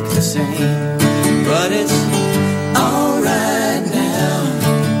look the same, but it's alright now.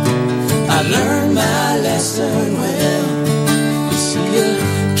 I learned my lesson well. You see, you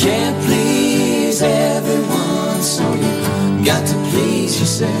can't please everyone, so you got to please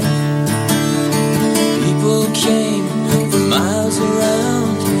yourself. People came from miles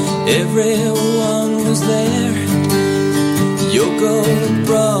around, everyone was there. Yoko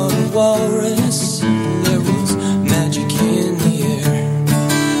brought a walrus, there was magic in the air.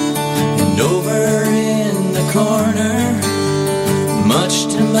 And over in the corner, much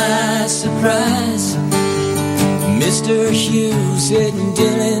to my surprise, Mr. Hughes in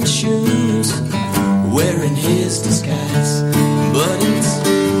Dylan's shoes, wearing his disguise. But it's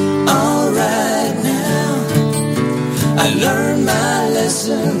alright now, I learned my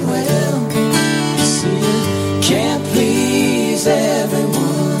lesson well. You see, you can't please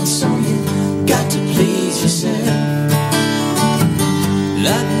everyone, so you got to please yourself.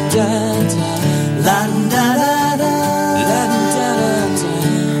 La-da-da-da, la-da-da-da, la-da-da-da.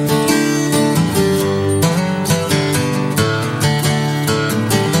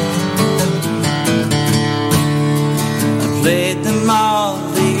 Played them all,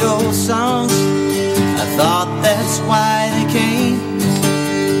 the old songs. I thought that's why they came.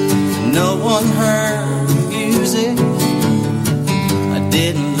 No one heard the music. I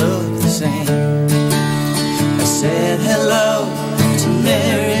didn't look the same. I said hello to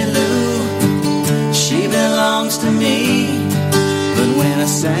Mary Lou. She belongs to me. But when I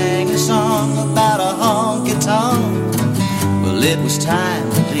sang a song about a honky-tonk, well, it was time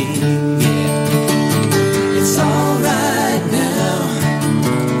to leave, yeah. It's alright now,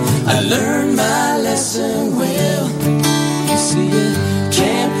 I learned my lesson well. You see, you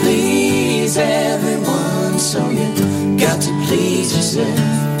can't please everyone, so you got to please yourself.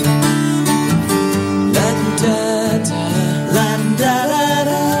 La-da-da-da,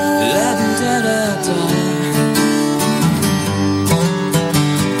 la-da-da-da, la-da-da-da.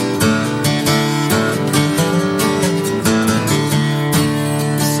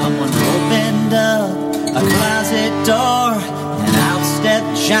 Someone opened up a closet door, and out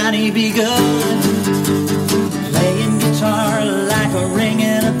stepped Johnny B. Good, playing guitar like a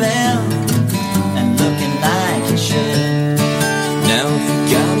ringing a bell, and looking like he should. Now if you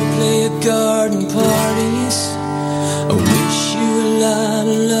gotta play at garden parties, I wish you a lot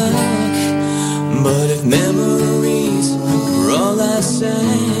of luck. But if memories were all I say,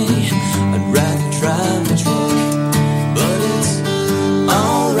 I'd rather drive the truck. But it's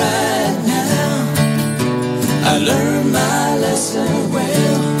alright now, I learned my lesson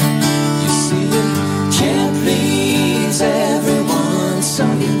well. You see, you can't please everyone, so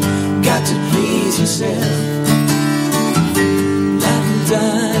you got to please yourself.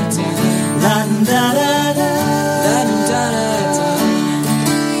 La-da-da-da, la-da-da-da, la-da-da-da.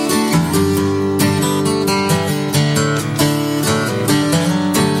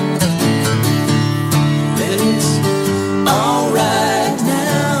 It's alright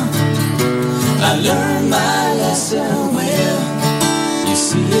now, I learned my lesson well. You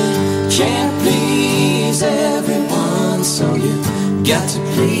see, you can't please everyone, so you got to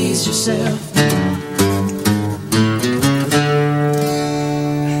please yourself.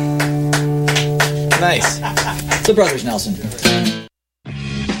 Nice. The Brothers Nelson.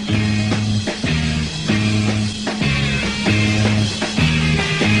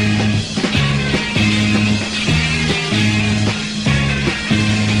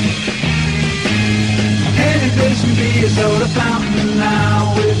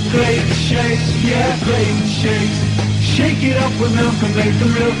 make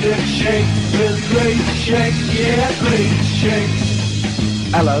them real big shake with Great Shake, yeah, Great Shake.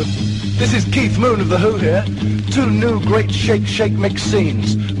 Hello, this is Keith Moon of The Who here. 2 new Great Shake Shake Mix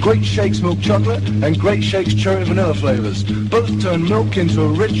scenes. Great Shakes milk chocolate and Great Shakes cherry vanilla flavors. Both turn milk into a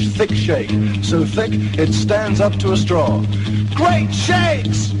rich, thick shake. So thick, it stands up to a straw. Great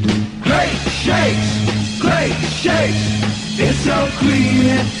Shakes! Great Shakes! Great Shakes! It's so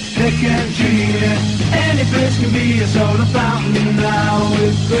creamy, thick and dreamy. Any place can be a soda fountain now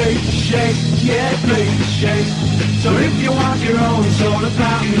with Great Shake, yeah, Great Shake. So if you want your own soda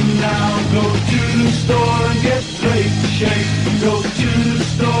fountain now, go to the store and get Great Shake. Go to the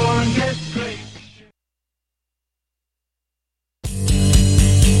store and get Great Shake.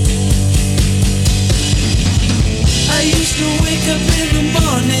 I used to wake up in the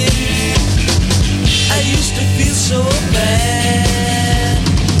morning, I used to feel so bad.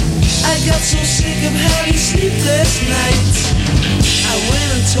 I got so sick of having sleepless nights, I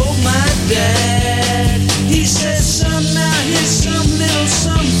went and told my dad. He says, son, now here's some little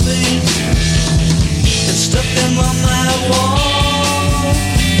something, and stuck them on my wall.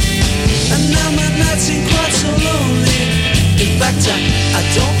 And now my nights ain't quite so lonely. In fact, I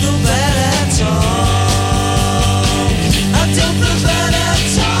don't feel bad at all. I don't feel bad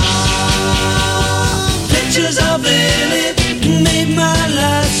at all. Pictures of Lily made my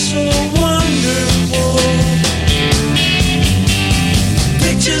life so wonderful.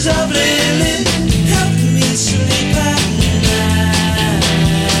 Pictures of Lily helped me sleep at night.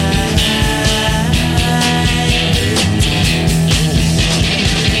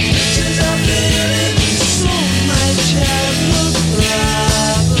 Pictures of Lily solved my childhood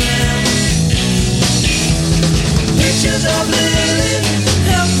problem. Pictures of Lily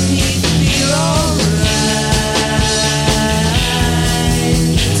helped me feel alright.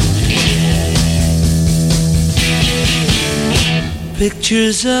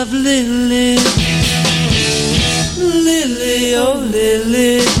 Pictures of Lily, Lily, oh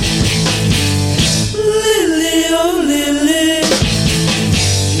Lily, Lily, oh Lily.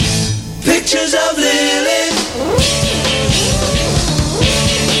 Pictures of Lily.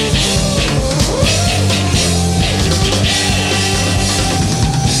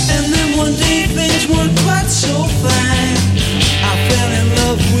 And then one day things weren't quite so fine. I fell in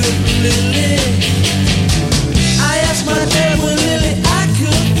love with Lily. I asked my dad when Lily I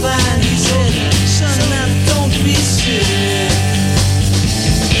could find. He said, son, now don't be silly.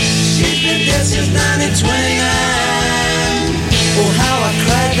 She's been dead since 1929. Oh, how I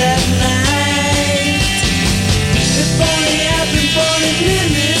cried that night. If only I'd been born in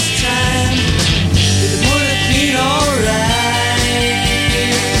Lily's time, it would have been alright.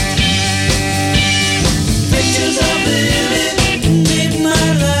 Pictures of Lily made my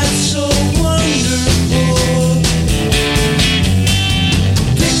life so wonderful.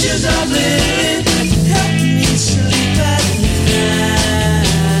 Pictures of Lily helped me sleep at night.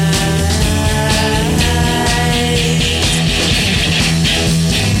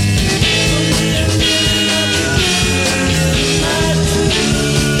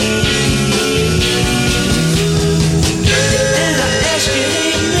 And I ask you,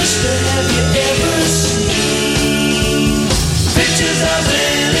 hey mister, have you ever seen pictures of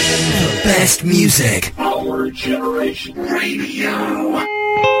Lily? The best music. Our Generation Radio.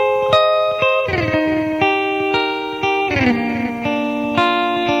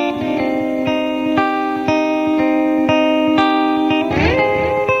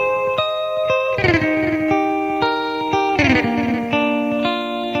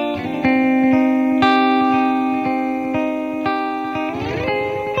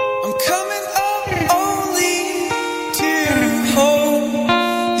 I'm coming up only to hold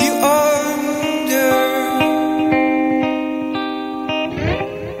you under.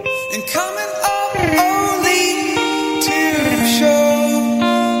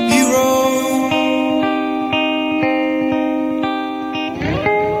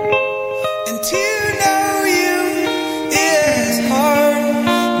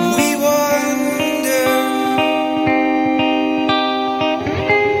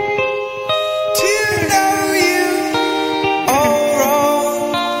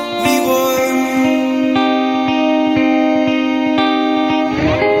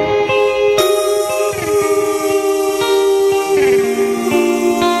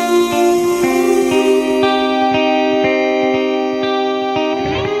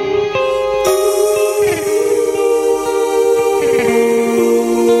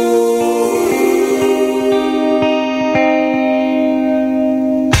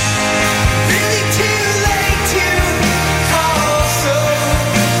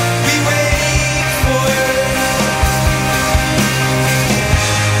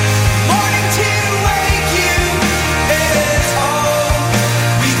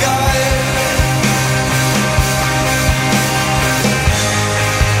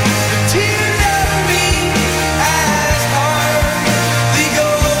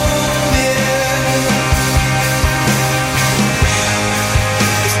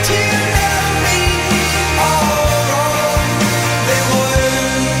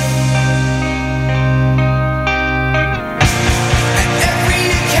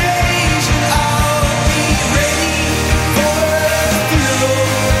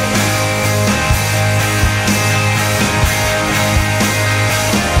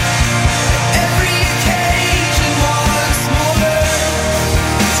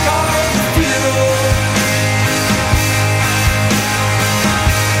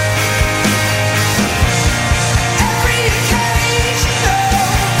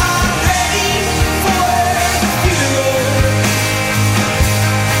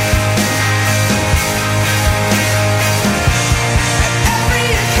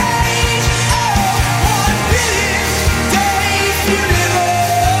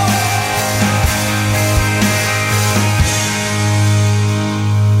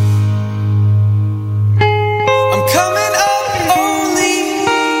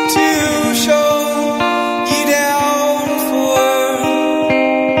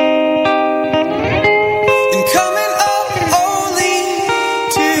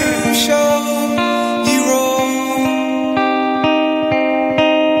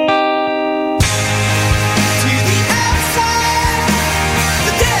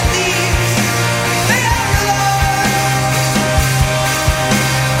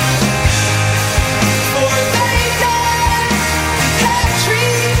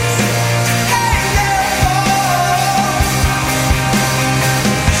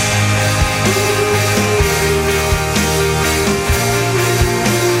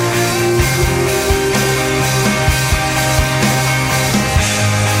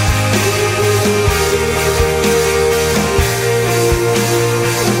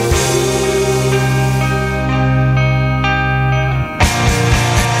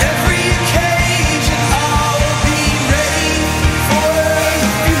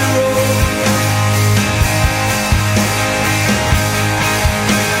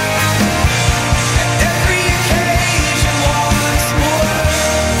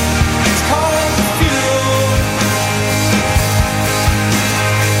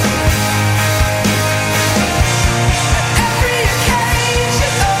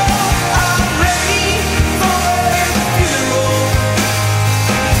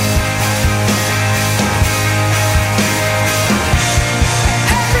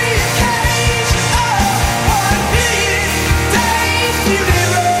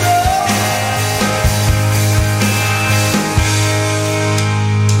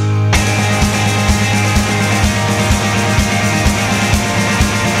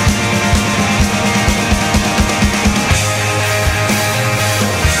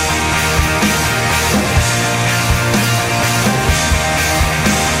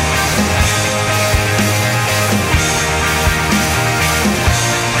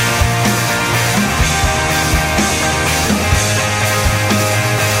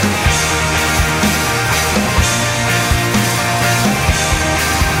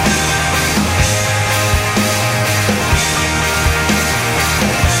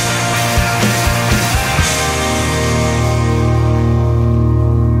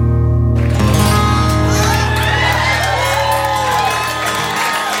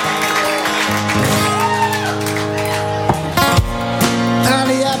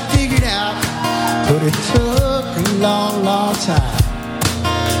 time.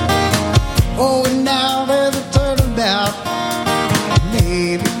 Oh, and now there's a turnabout.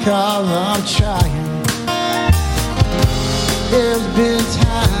 Maybe because I'm trying. There's been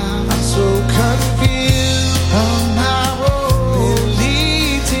time I'm so confused on my road that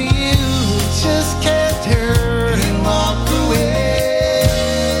lead to you. Just can't turn and walk away.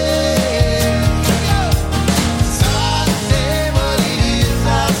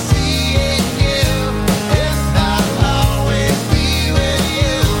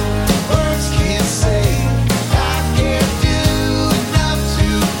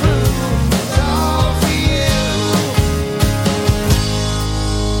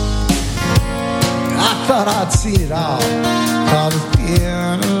 Thought I'd seen it all, 'cause it's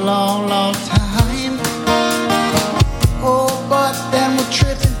been a long, long time. Oh, but then we'll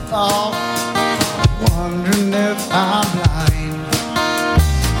trip and fall, wondering if I'm blind.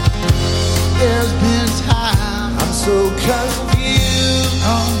 There's been time I'm so confused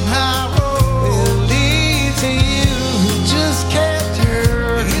on my road that leads to you. Just can't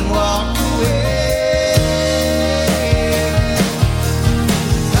turn and walk away.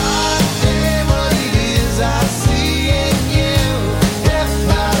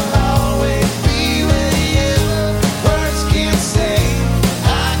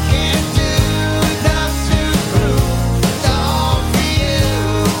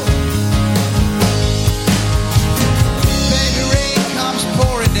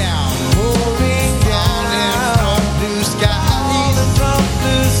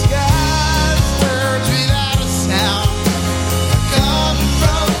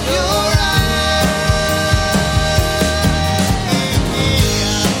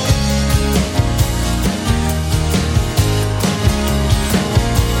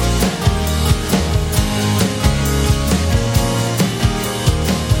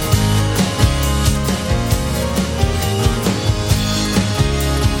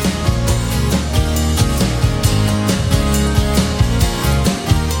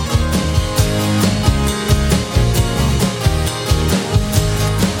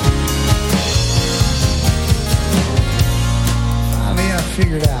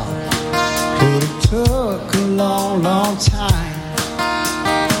 Figured out, but it took a long, long time.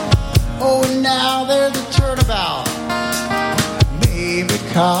 Oh, and now there's a turnabout. Maybe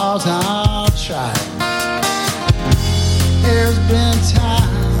 'cause I'm trying. There's been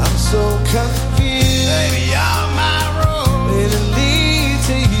time I'm so confused. Baby, on my road it'll lead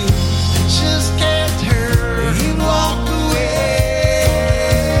to you. Just can't turn and walk away.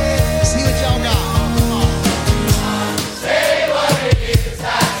 See what y'all got.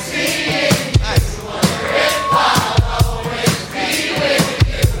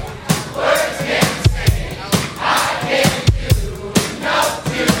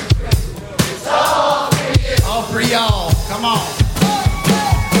 Y'all, come on.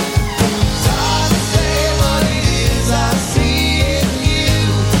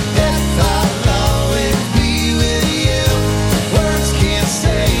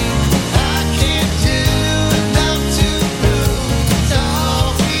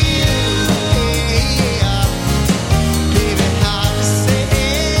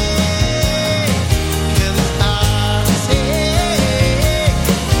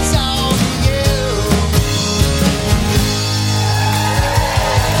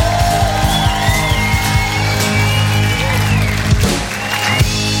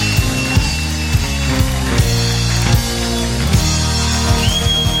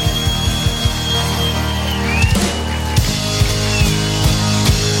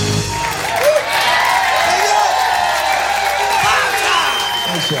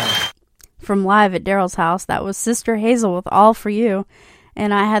 From live at Daryl's house, that was Sister Hazel with All For You,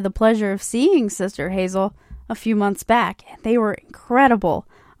 and I had the pleasure of seeing Sister Hazel a few months back, and they were incredible.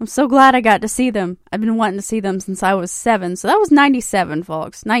 I'm so glad I got to see them. I've been wanting to see them since I was 7, so that was 97,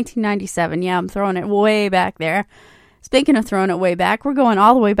 folks. 1997, yeah, I'm throwing it way back there. Speaking of throwing it way back, we're going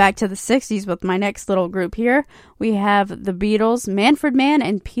all the way back to the 60s with my next little group here. We have the Beatles, Manfred Mann,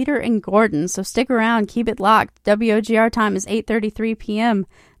 and Peter and Gordon. So stick around, keep it locked. WOGR time is 8:33 p.m.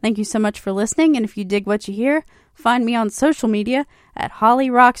 Thank you so much for listening, and if you dig what you hear, find me on social media at Holly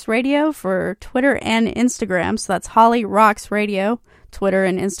Rocks Radio for Twitter and Instagram. So that's Holly Rocks Radio, Twitter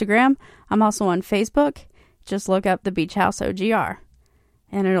and Instagram. I'm also on Facebook. Just look up the Beach House OGR.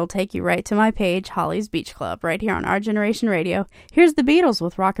 And it'll take you right to my page, Holly's Beach Club, right here on Our Generation Radio. Here's the Beatles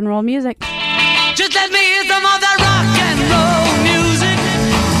with rock and roll music. Just let me hear some of that rock and roll music.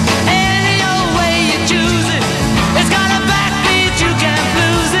 Any old way you choose it. It's got a backbeat, you can't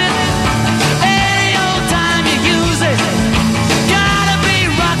lose it. Any old time you use it. Gotta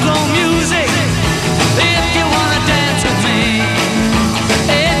be rock and roll music. If you wanna dance with me.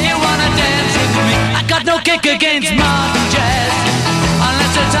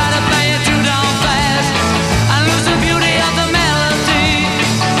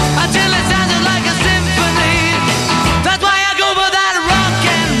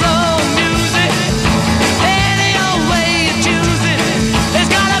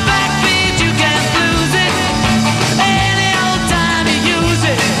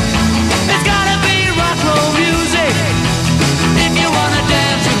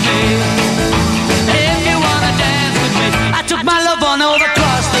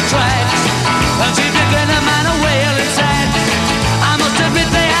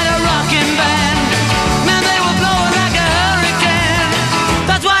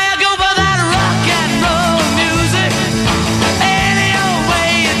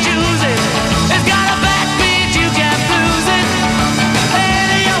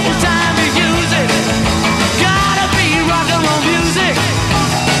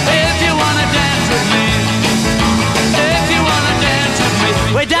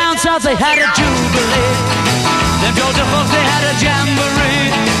 South, they had a jubilee. Them Georgia folks, they had a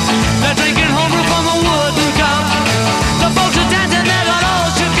jamboree. They're drinking homebrew from a wooden cup. The folks are dancing, they got all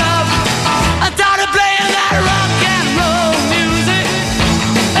shook up. I started playing that rock and roll music.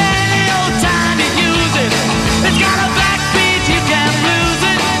 Any old time you use it. It's got a backbeat, you can't lose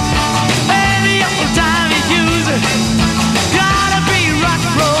it. Any old time you use it. Gotta be rock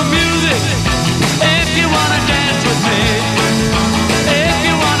and roll music. If you wanna dance with me. If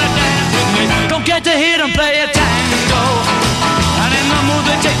you wanna dance with me. Don't get to hear them play a tango. And in the mood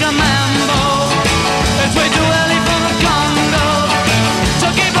they take a mambo. It's way too early for the Congo. So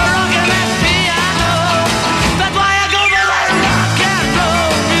keep a rockin' that piano. That's why I go for that rock and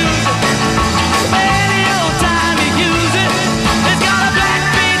roll music. Any old time you use it. It's got a black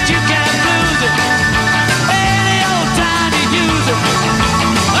beat, you can't lose it. Any old time you use it.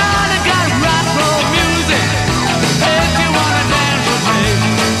 Oh, they got rock and roll music. If you wanna dance with me.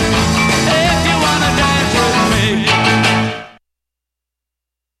 If you wanna dance with me.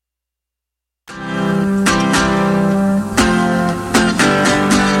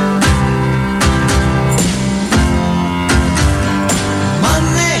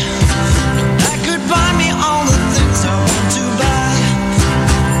 Money, that could buy me all the things I want to buy.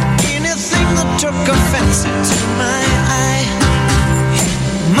 Anything that took offense to my eye.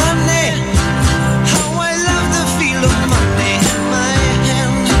 Money, how I love the feel of money in my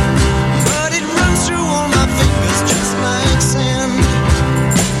hand. But it runs through all my fingers just like sand.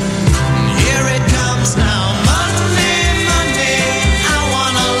 Here it comes now. Money, money, I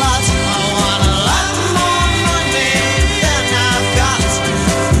want a lot more money than I've got.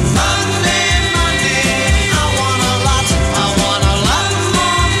 Money, money, I want a lot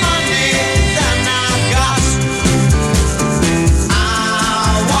more money than I've got. I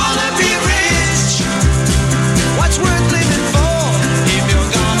wanna be rich. What's worth living for if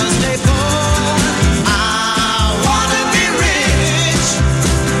you're gonna stay poor? I wanna be rich.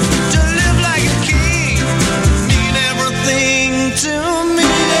 To live like a king, mean everything to me.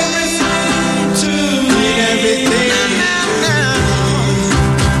 Everything.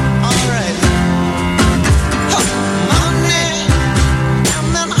 Alright. Money, and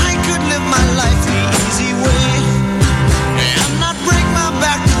then I could live my life the easy way. And not break my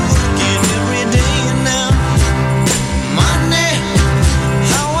back working every day now. Money,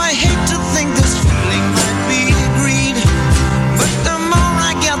 how I hate to think this feeling might be greed. But the more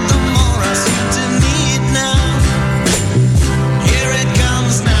I get, the more I seem to need now. Here it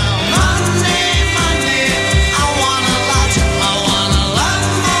comes now. Money, money, I want a lot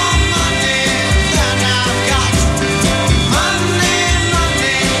more money than I've got. Money,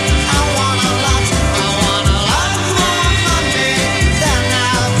 money, I want a lot more money than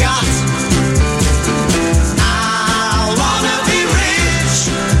I've got. I wanna be rich.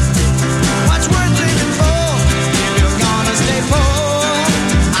 What's worth living for if you're gonna stay poor?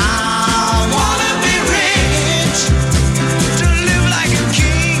 I wanna be rich. To live like a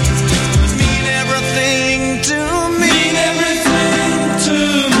king would mean everything to me.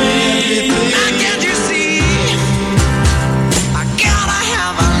 Now can't you see? I gotta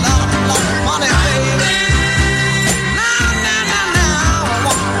have a lot more money, baby. Now, I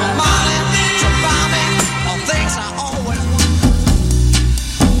want more money to buy me all things I always want.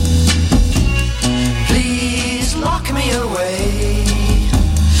 Please lock me away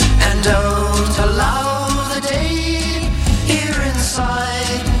and don't allow the day here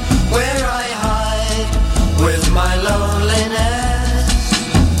inside where I hide with my loneliness.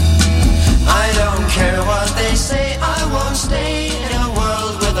 I don't care what they say, I won't stay in a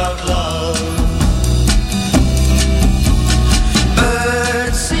world without love.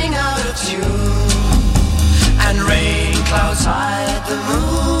 Birds sing out of tune and rain clouds hide the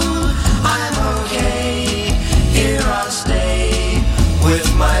moon. I'm okay, here I'll stay with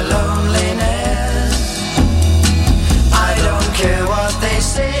my loneliness. I don't care what they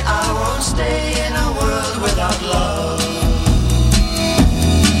say, I won't stay in a world without love.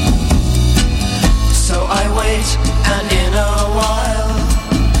 So I wait, and in a while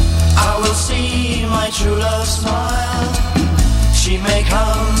I will see my true love smile. She may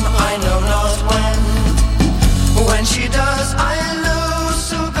come, I know not when. When she does, I'll know.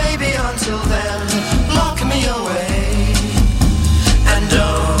 So baby, until then, lock me away and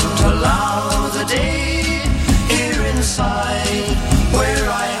don't allow the day here inside where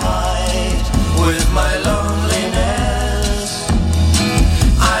I hide with my loneliness.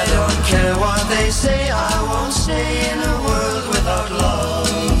 I don't care what they say, I won't stay in a world without love.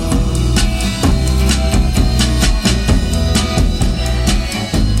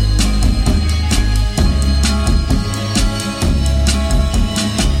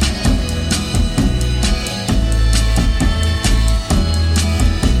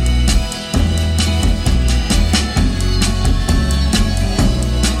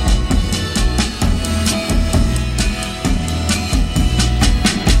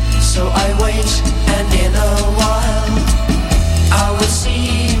 wait, and in a while I will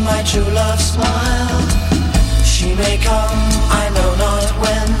see my true love smile. She may come, I know not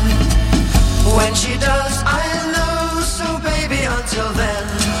when. When she does, I'll know. So baby, until then,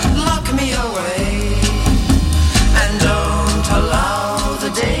 lock me away, and don't allow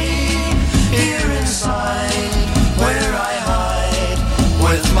the day here inside where I hide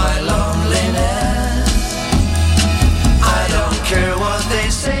with my loneliness. I don't care what they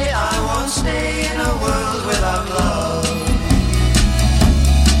say, I won't stay in a world without love.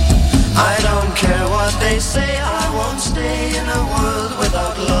 I don't care what they say, I won't stay in a world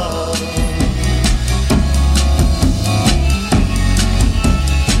without love.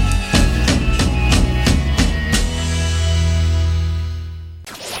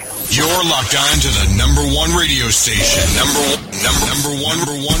 You're locked on to the number one radio station. Number one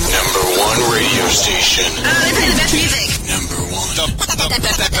radio station. They play the best music. Number one.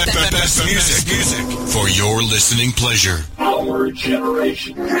 The best music for your listening pleasure. Our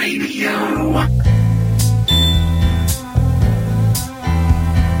Generation Radio.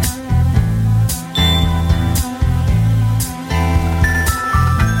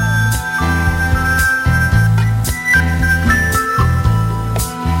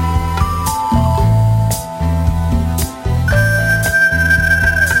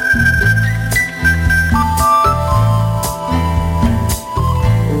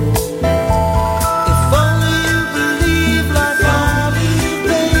 If only you believe like I believe,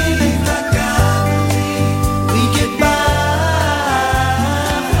 baby, like I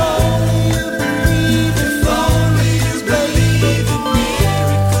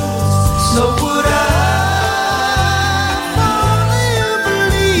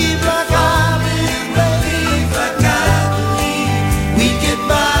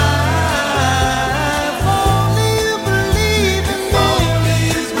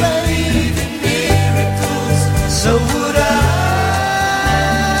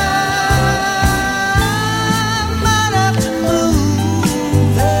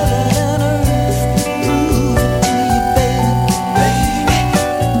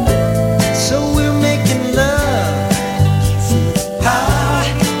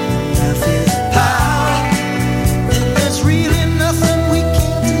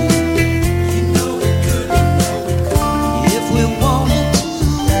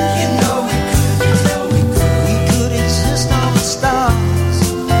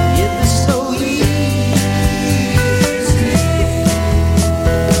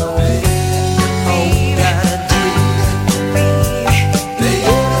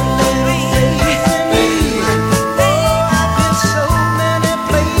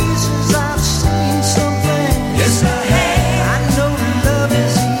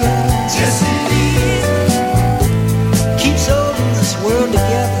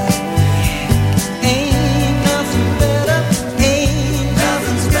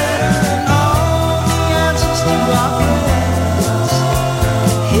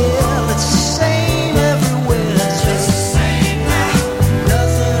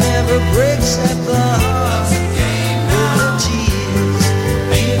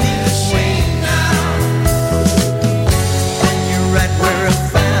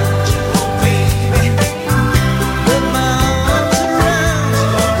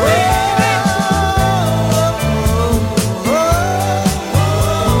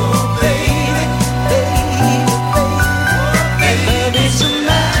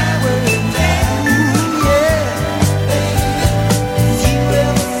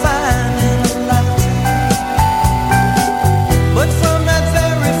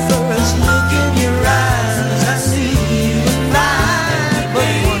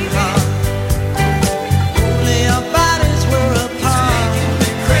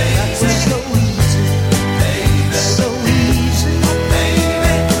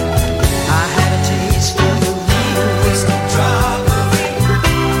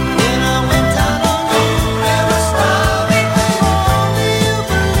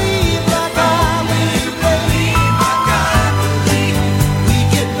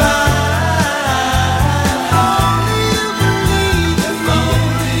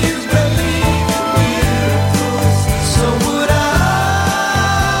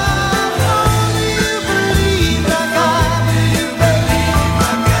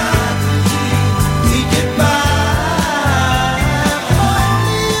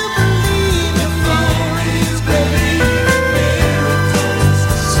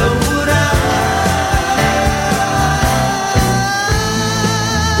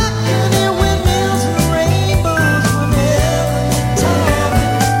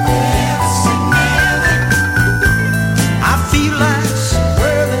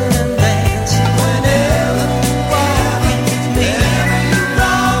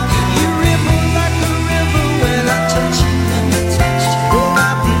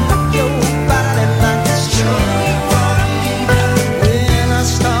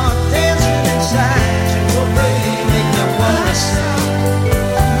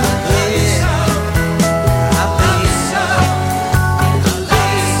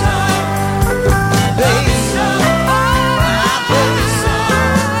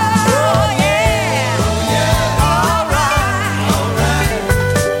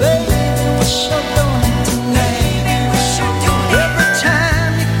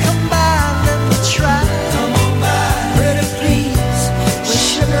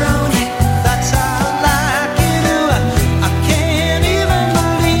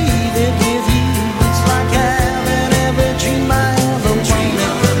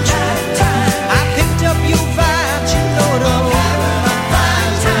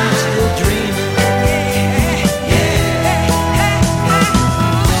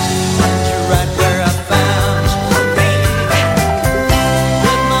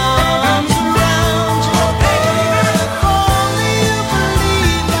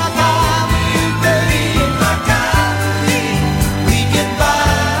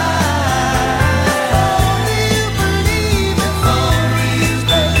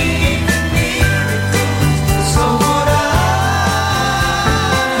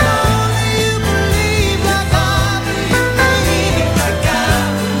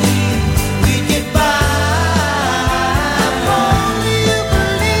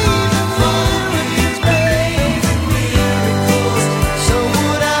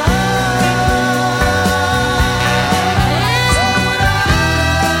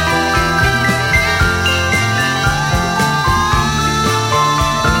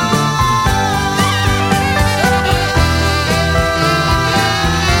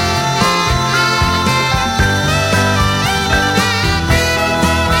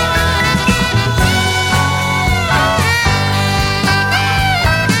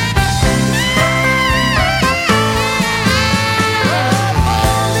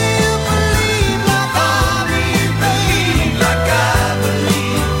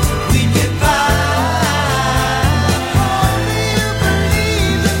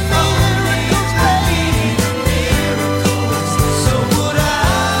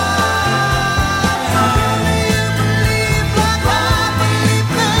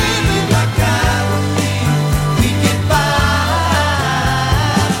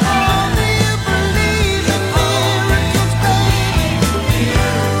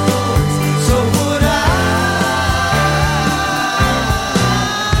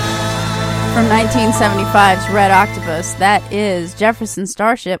 1975's Red Octopus. That is Jefferson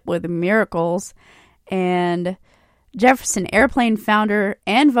Starship with Miracles. And Jefferson Airplane founder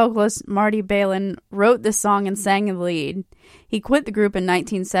and vocalist Marty Balin wrote this song and sang the lead. He quit the group in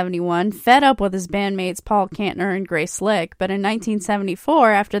 1971, fed up with his bandmates Paul Kantner and Grace Slick, but in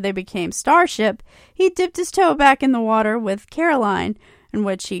 1974, after they became Starship, he dipped his toe back in the water with Caroline, in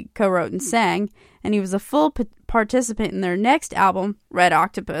which he co-wrote and sang, and he was a full participant in their next album, Red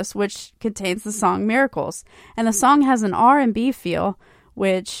Octopus, which contains the song Miracles. And the song has an R&B feel,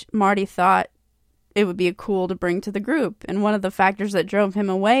 which Marty thought it would be cool to bring to the group. And one of the factors that drove him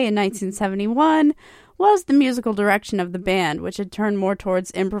away in 1971 was the musical direction of the band, which had turned more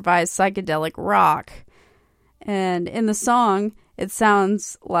towards improvised psychedelic rock. And in the song, it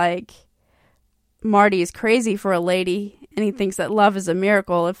sounds like Marty is crazy for a lady, and he thinks that love is a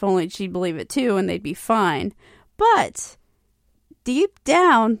miracle, if only she'd believe it too, and they'd be fine. But deep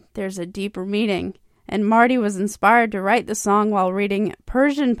down, there's a deeper meaning, and Marty was inspired to write the song while reading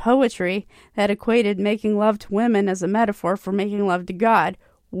Persian poetry that equated making love to women as a metaphor for making love to God.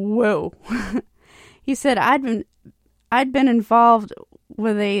 Whoa. He said, I'd been involved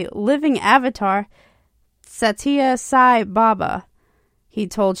with a living avatar, Satya Sai Baba, he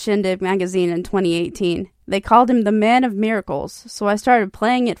told Shindig magazine in 2018. They called him the Man of Miracles, so I started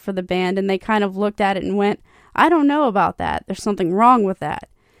playing it for the band, and they kind of looked at it and went, I don't know about that. There's something wrong with that.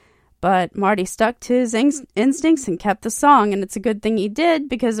 But Marty stuck to his instincts and kept the song, and it's a good thing he did,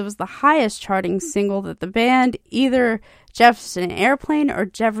 because it was the highest charting single that the band, either Jefferson Airplane or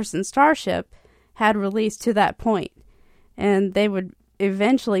Jefferson Starship, had released to that point. And they would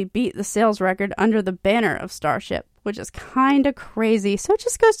eventually beat the sales record under the banner of Starship, which is kind of crazy. So it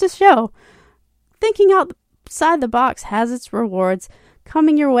just goes to show, thinking outside the box has its rewards.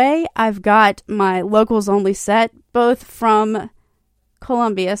 Coming your way, I've got my locals only set, both from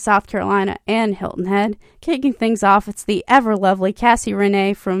Columbia, South Carolina, and Hilton Head. Kicking things off, it's the ever lovely Cassie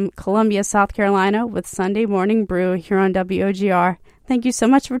Renee from Columbia, South Carolina, with Sunday Morning Brew here on WOGR. Thank you so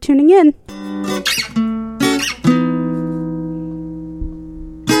much for tuning in.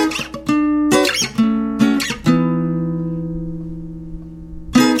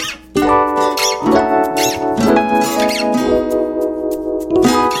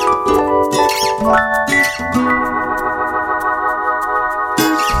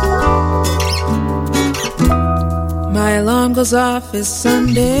 My alarm goes off, it's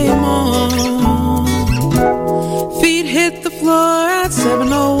Sunday morn. Feet hit the floor at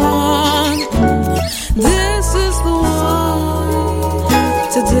 7:01. This is the one.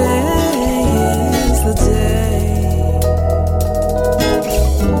 Today is the day.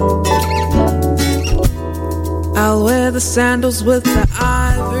 I'll wear the sandals with the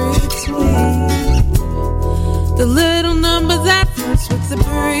ivory tweed, the little number that floats with the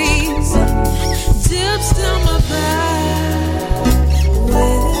breeze, dips down my back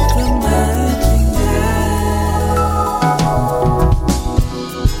with the matching bag.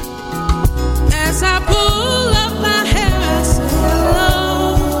 As I pull up my hair, I say hello,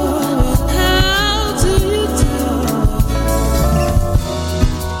 how do you do?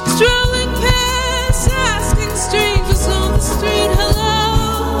 Strolling past, asking strangers on the street, hello,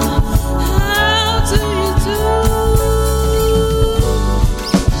 how do you do?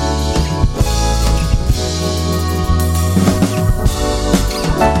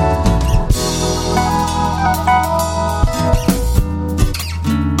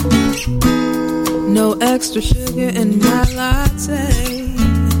 No extra sugar in my latte.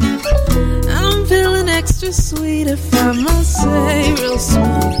 I'm feeling extra sweet, if I must say, real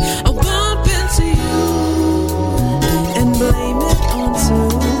smooth. I'll bump into you and blame it on two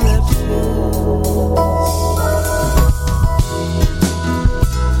left shoes.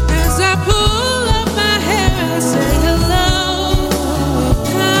 As I pull up my hair, I say hello,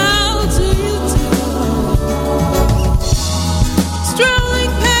 how do you do?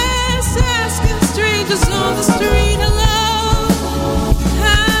 Strolling past, asking strangers on the street, hello,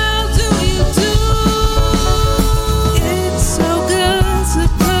 how do you do? It's so good to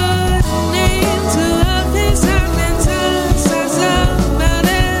put a name to a face I can tell, says about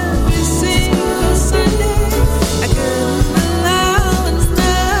every single Sunday. I couldn't allow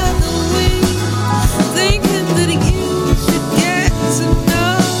another week, thinking that you should get to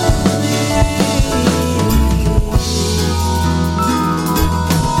know me.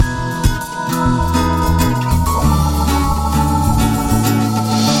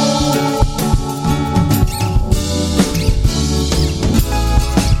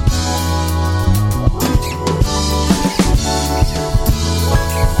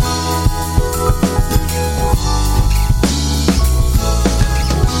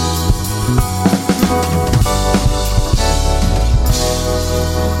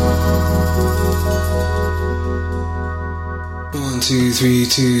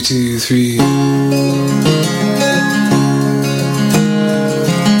 2, 2, 3.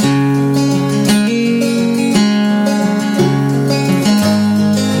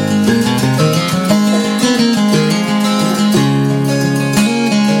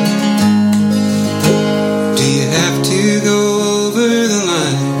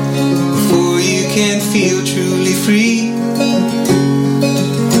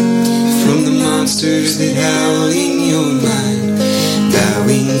 That howl in your mind,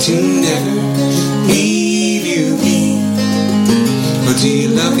 vowing to never leave you be. Or do you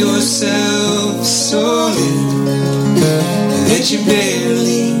love yourself so little that you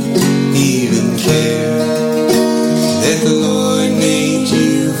barely even care that the Lord made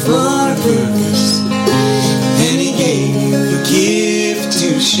you for a purpose and He gave you a gift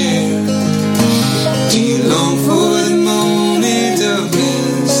to share? Do you long for the moment of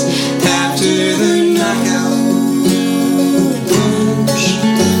bliss after the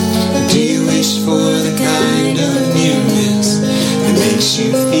for the kind of nearness that makes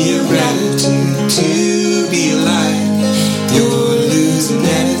you feel gratitude to be alive? You're losing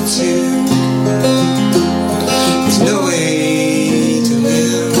attitude. There's no way to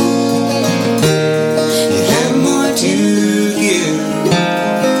live. You have more to give.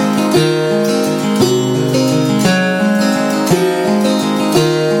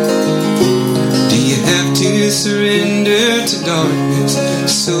 Do you have to surrender to darkness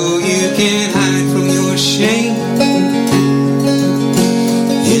so you can hide from your shame?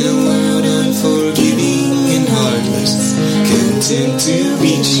 In a world unforgiving and heartless, content to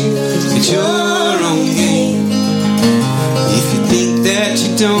beat you at your own game. If you think that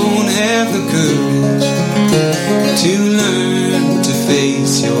you don't have the courage to learn to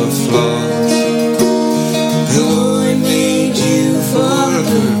face your flaws, the Lord made you for a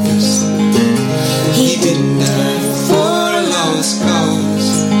purpose. He didn't die for a lost cause.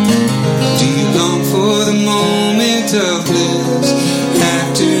 Do you long for the moment of bliss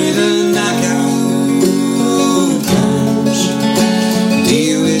after the knockout comes? Do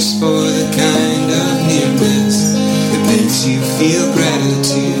you wish for the kind of nearness that makes you feel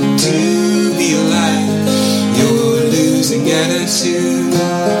gratitude to be alive? You're losing attitude.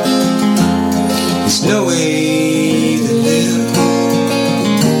 There's no way to live.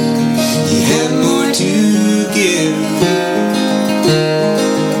 You have more to give.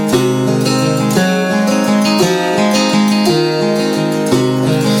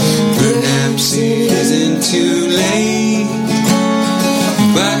 Too late,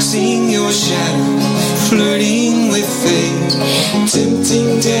 boxing your shadow, flirting with fate,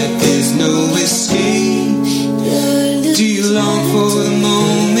 tempting death, there's no escape. Do you long for the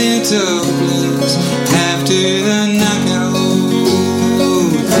moment of bliss after the knockout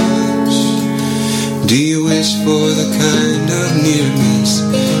punch? Do you wish for the kind of nearness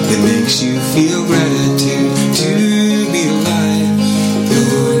that makes you feel gratitude to be alive?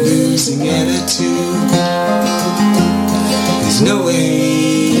 You're losing attitude. There's no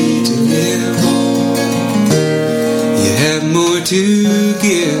way to live. You have more to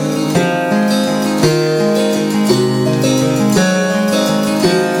give.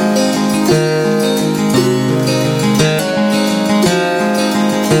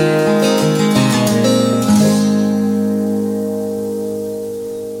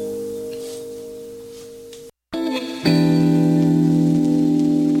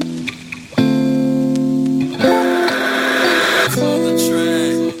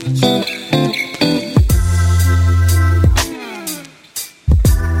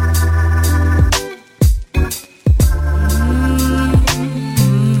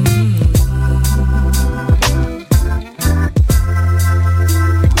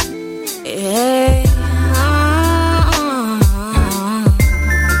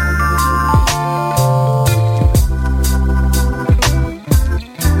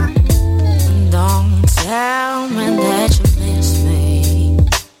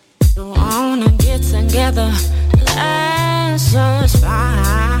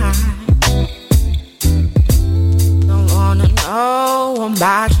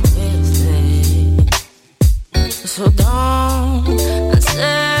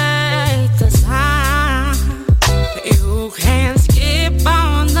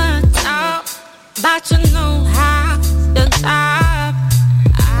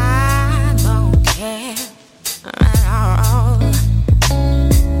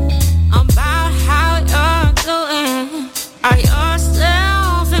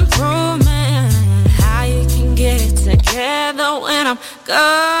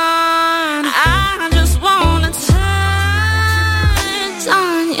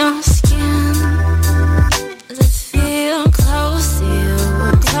 Your skin to feel close to you.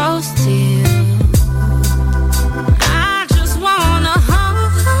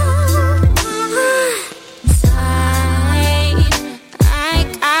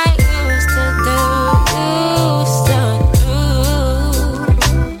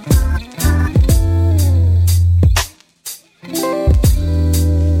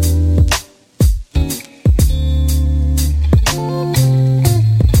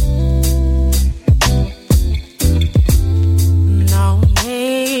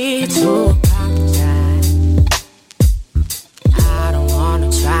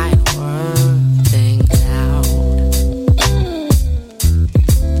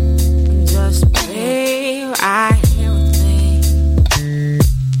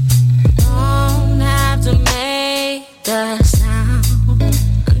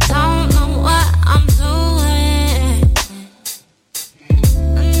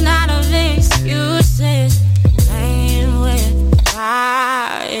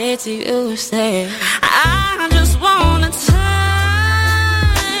 it's you say I just wanna touch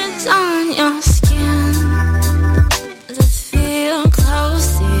on your skin to feel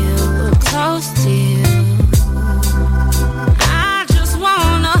close to you, close to you. I just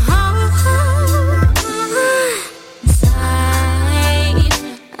wanna hold tight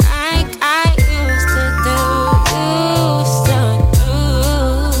like I used to do, used to do.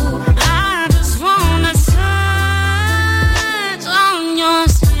 I just wanna touch on your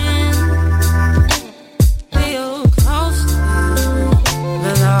skin, feel close to you,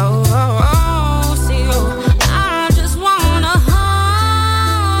 close to you. I just wanna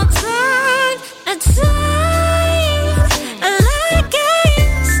hold tight and tight like I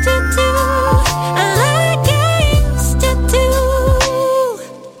used to do, like I used to do.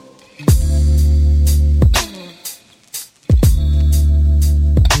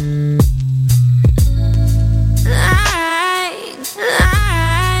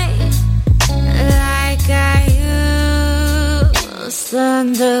 Like I used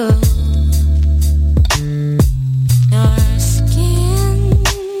to do. Your skin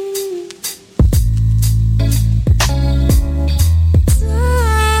touch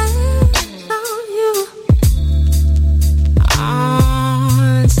on you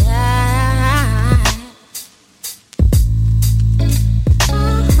on time.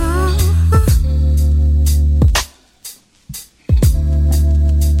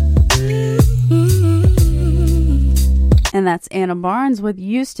 And that's Anna Barnes with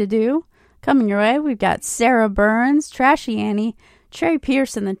Used to Do. Coming your way, we've got Sarah Burns, Trashy Annie, Trey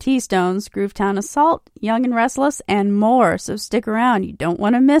Pierce and the T-Stones, Groovetown Assault, Young and Restless, and more. So stick around. You don't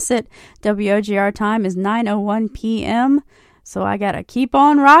want to miss it. WOGR time is 9:01 p.m. So I got to keep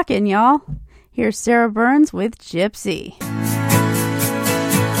on rocking, y'all. Here's Sarah Burns with Gypsy.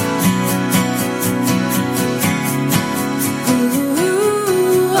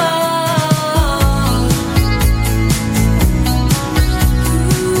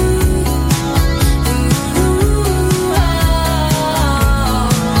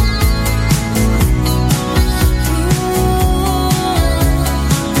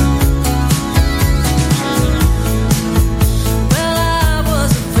 Well, I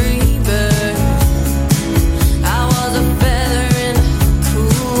was a free bird. I was a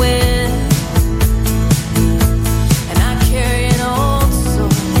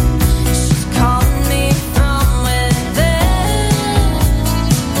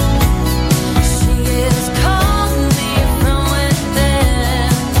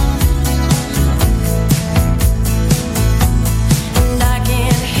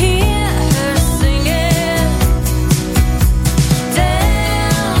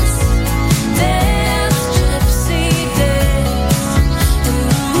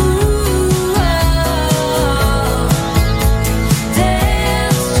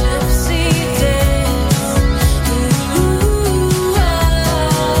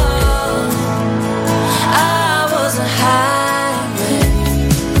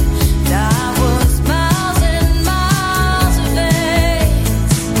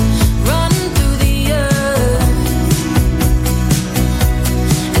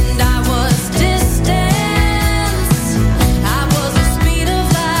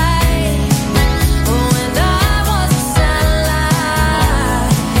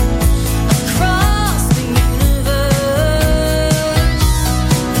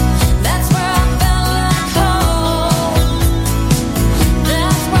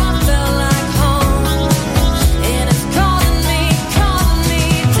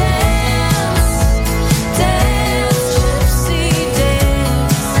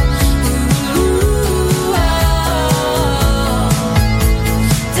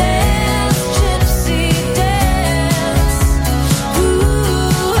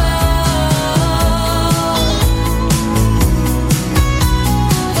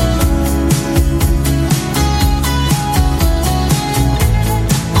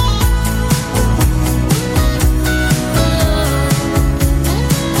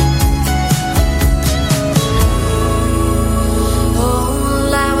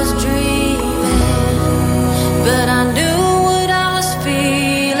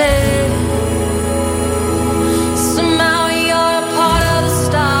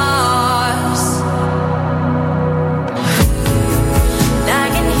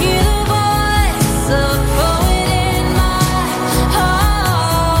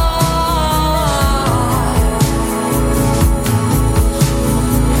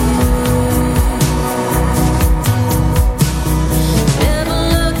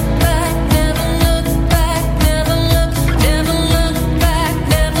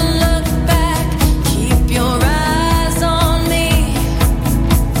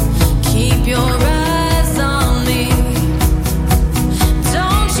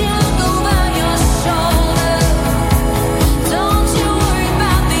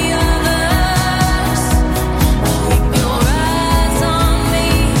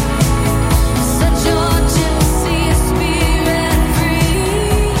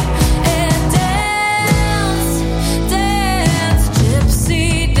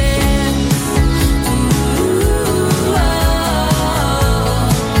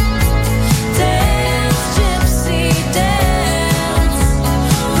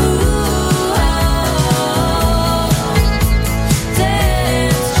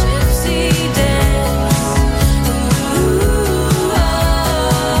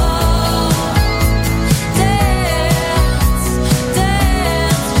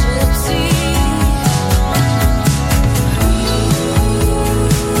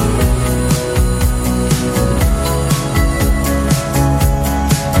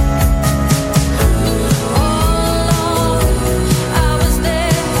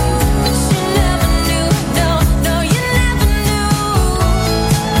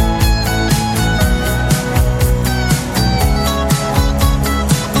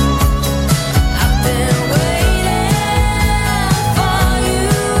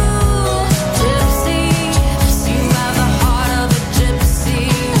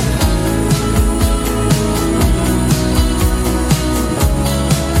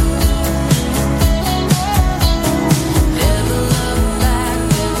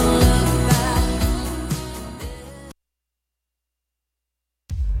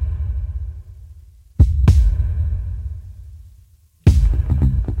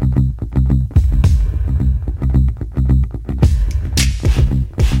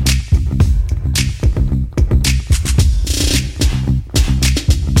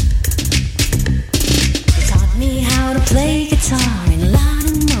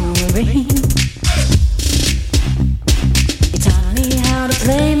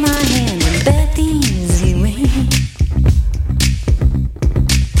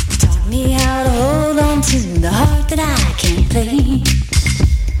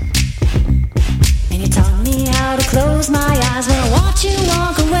close my eyes and watch you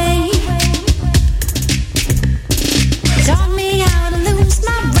walk away. Taught me how to lose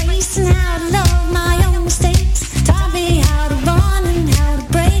my race and how to love my own mistakes. Taught me how to run and how to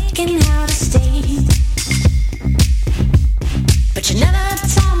break and how to stay. But you never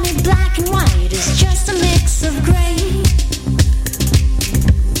taught me black and white is just a mix of gray.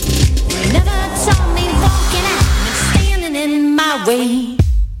 You never taught me walking out and standing in my way.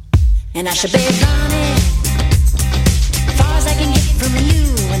 And I should be running far as I can get from you.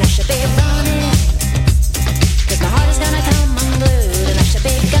 And I should be running 'cause my heart is gonna come unglued. And I should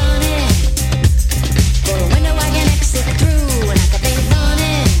be gunning for a window I can exit through. And I could be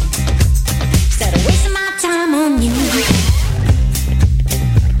running instead of wasting my time on you.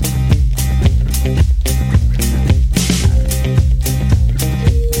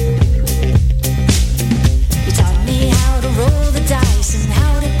 You taught me how to roll the dice and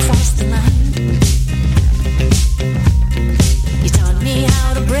how to cross the line. You taught me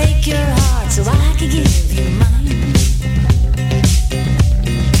how to break your heart so I could give you mine.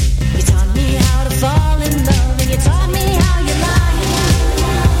 You taught me how to fall in love and you taught me how you lie.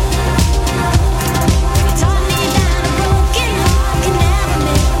 You taught me that a broken heart can never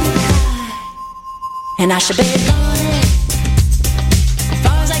make me cry. And I should be running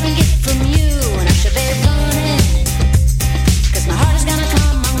far as I can get from you. And I should be running 'cause my heart is gonna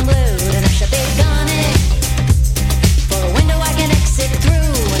come unglued. And I should be gunning for a window I can exit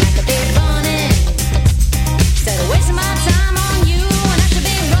through. And I could be running instead of wasting my time on you. And I should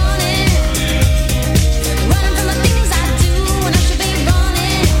be running from the things I do. And I should be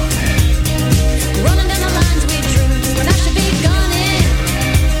running down the lines we drew. And I should be gunning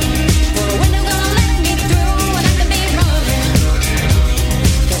for a window gonna let me through. And I could be running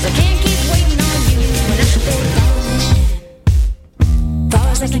 'cause I can't keep waiting on you. And I should be running far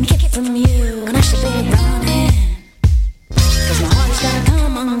as I can get from you. And I should be running 'cause my heart is gonna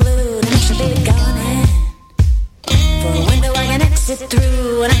come unglued. And I should be gunning for a window I can exit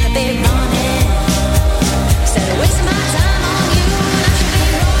through. And I could be running instead of wasting my time on you. And I should be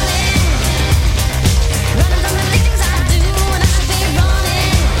running from the things I do. And I should be running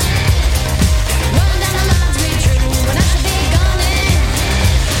down the lines we drew. And I should be gunning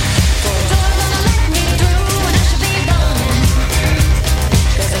for a door gonna let me through. And I should be running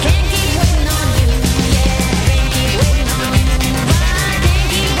 'cause I can't keep waiting on you. Yeah, I can't keep waiting on you. I can't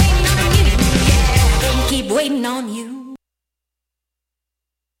keep waiting on you. Yeah, I can't keep waiting on you.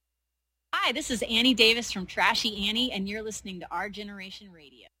 Hi, this is Annie Davis from Trashy Annie, and you're listening to Our Generation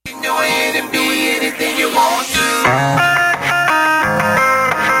Radio. Do it and be anything you want to.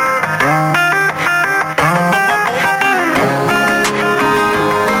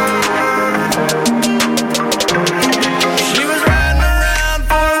 She was riding around,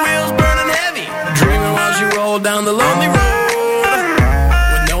 four wheels burning heavy, dreaming while she rolled down the lonely road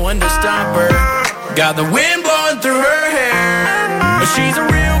with no one to stop her. Got the wind blowing through her hair, but she's a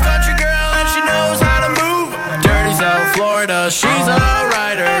real country girl and she knows how to move. Dirty South Florida, she's a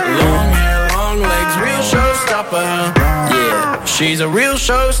rider. Long hair, long legs, real showstopper. Yeah, she's a real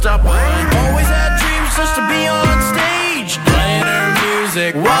showstopper. Always had dreams just to be on stage, playing her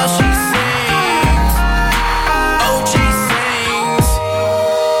music while she sings. Oh, she sings.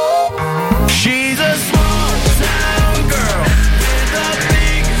 She's a small town girl with a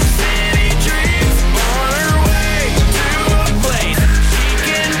big city dreams. On her way to a place she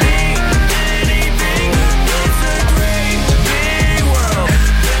can be anything. It's a great big world.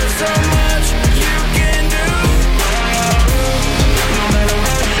 There's so much you can do. No matter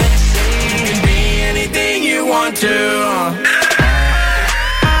what they say, you can be anything you want to.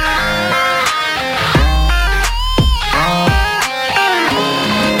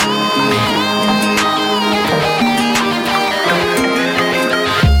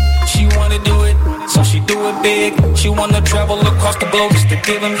 She wanna do it, so she do it big. She wanna travel across the globe just to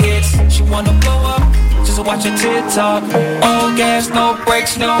give him hits. She wanna blow up, just to watch her TikTok. All gas, no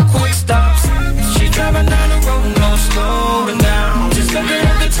brakes, no quick stops. She driving down the road, no slowing down. Just look at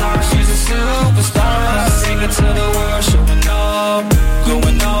her guitar, she's a superstar. Singing to the world, showing up,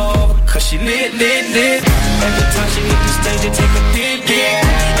 going over, 'cause she lit. Every time she hit the stage, they take a big hit.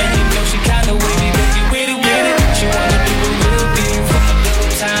 And you know she kinda wavy, baby, with it. She wanna do a real big from a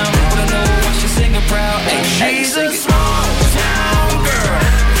little town. Wanna know why she's singing proud. Hey, she's a small town girl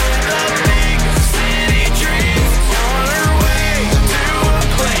with a big city dream. On her way to a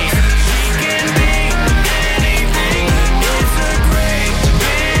place she can be anything. It's a great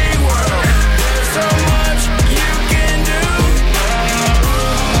big world. There's so much you can do.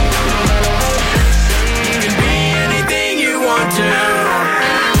 You can be anything you want to.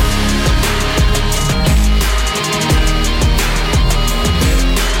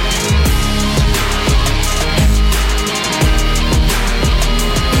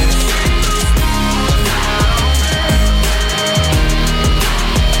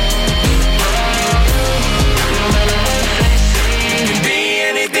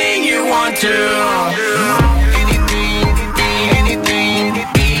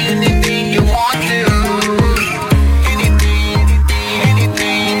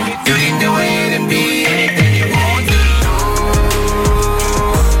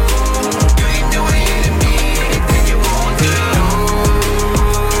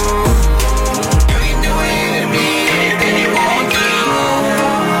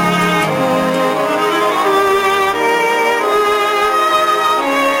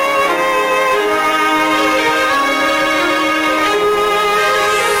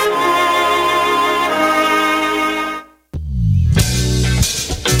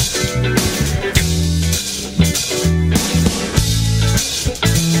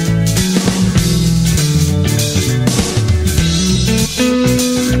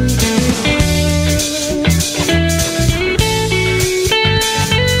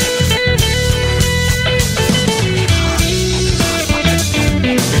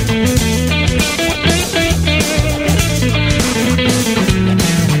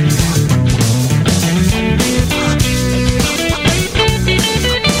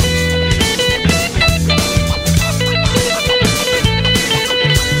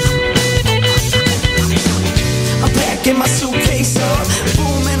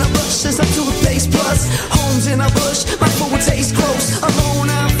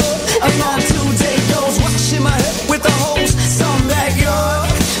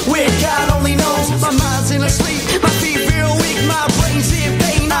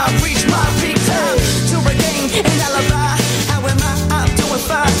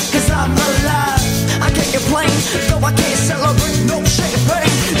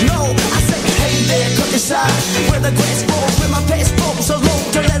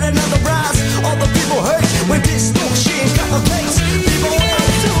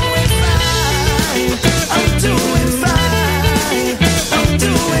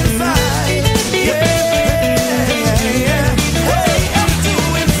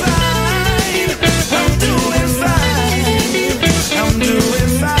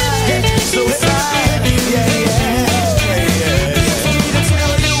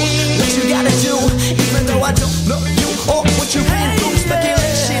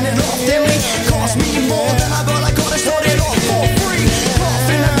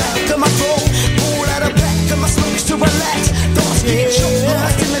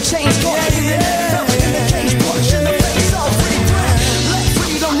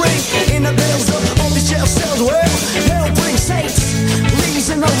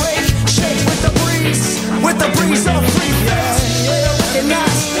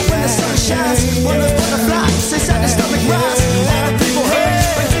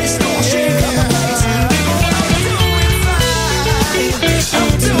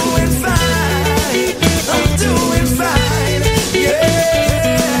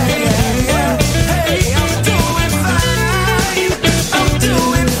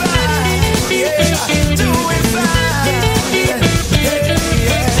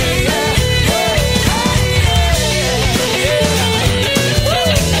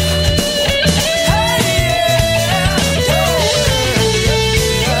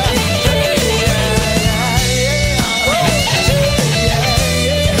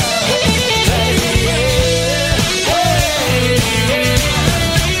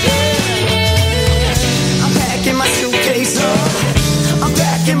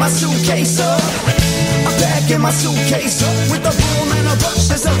 my suitcase up. I'm packing my suitcase up with a broom and a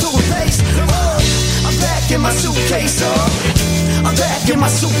brush and some toothpaste. I'm packing my suitcase up. I'm packing my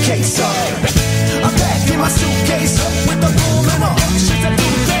suitcase up. I'm packing my suitcase up with a broom and a brush and some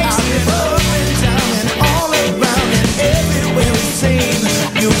toothpaste. I've been up and down and all around and everywhere it seems.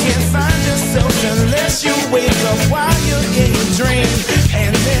 You can't find yourself unless you wake up while you're in your dream.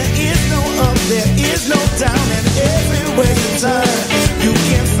 And there is no up, there is no down, and everywhere you turn, you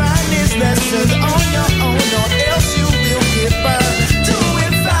can't find these lessons on your own, or else you will get burned.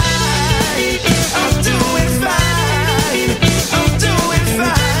 Doing fine, I'm doing fine, I'm doing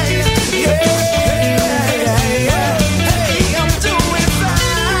fine, yeah, yeah, yeah. Hey, I'm doing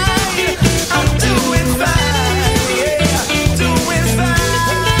fine, I'm doing fine, yeah, doing fine.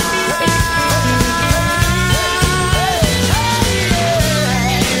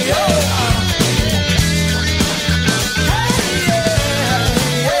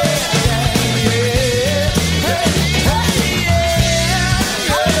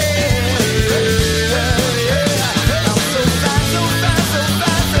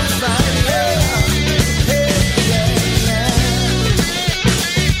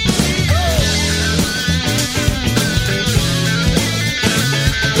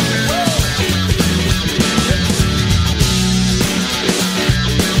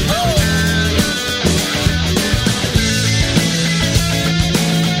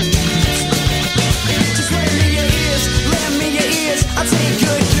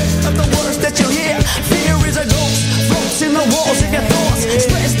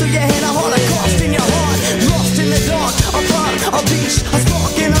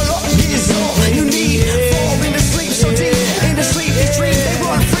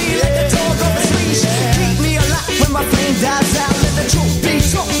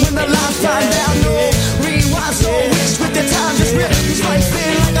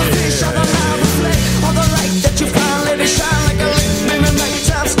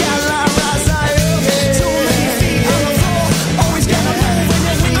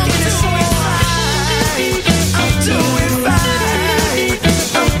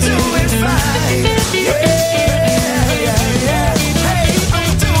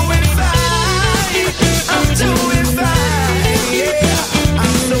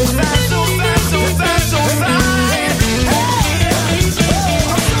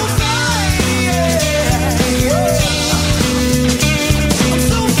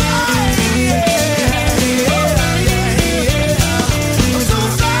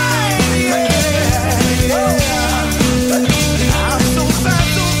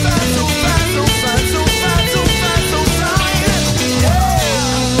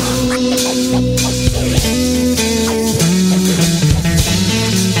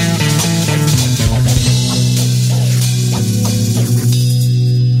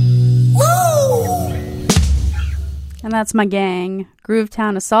 And that's my gang,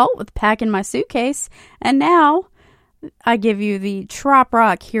 Groovetown Assault with Packing My Suitcase. And now I give you the trop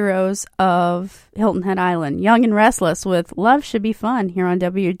rock heroes of Hilton Head Island, Young and Restless with Love Should Be Fun here on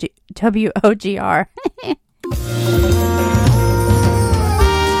WOGR.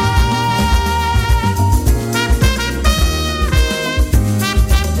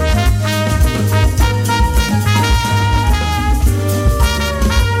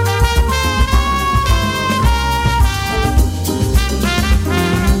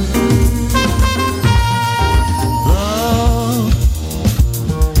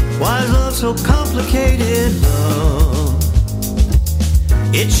 Why is love so complicated, love?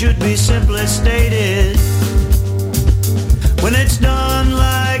 It should be simply stated. When it's done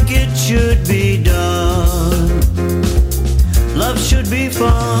like it should be done, love should be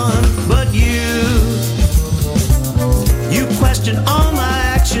fun. But you question all my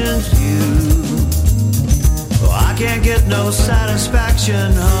actions, oh, I can't get no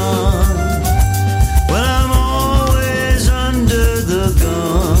satisfaction, hon, when I'm always under the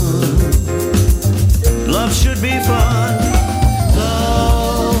gun. Love should be fun.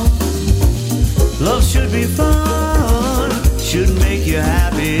 Love should be fun. Should make you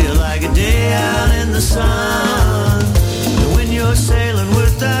happy like a day out in the sun. And when you're sailing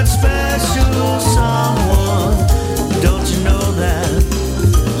with that special someone, don't you know that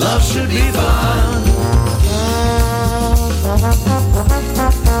love should be fun?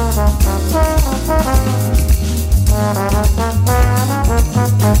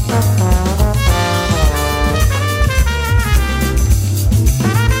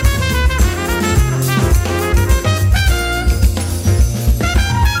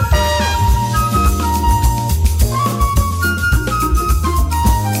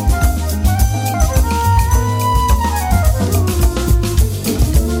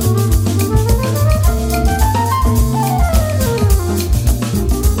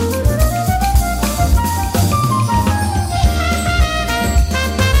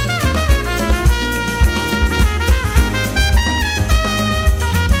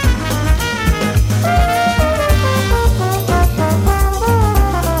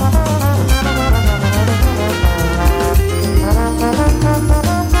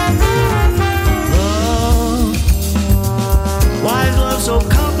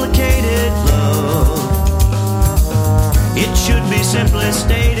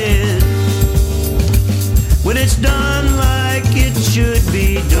 devastated when it's done like it should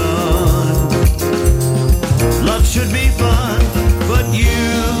be done. Love should be fun, but you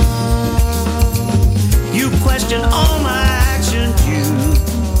question all my actions,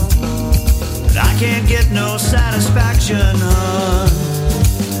 but I can't get no satisfaction, hon,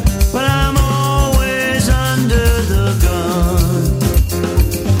 when I'm always under the gun.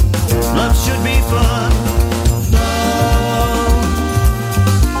 Love should be fun.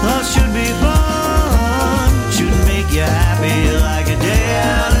 Love should be fun. Should make you happy like a day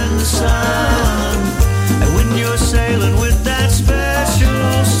out in the sun. And when you're sailing with that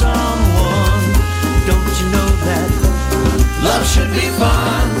special someone, don't you know that love should be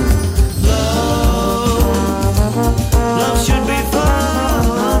fun? Love should be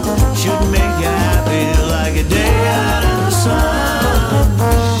fun. Should make you happy like a day out in the sun.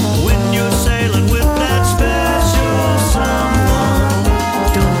 When you're sailing with that special someone,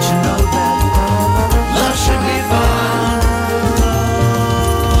 don't you know that love should be fun?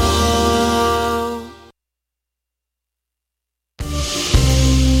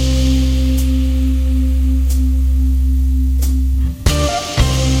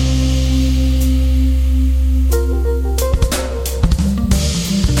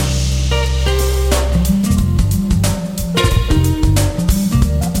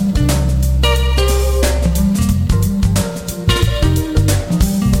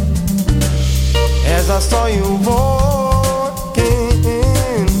 As I saw you walking,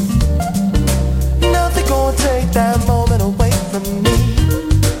 nothing gonna take that moment away from me.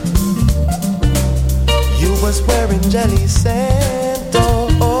 You was wearing jelly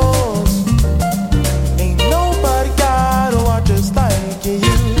sandals. Ain't nobody got a watch just like you.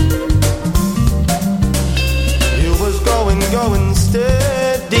 You was going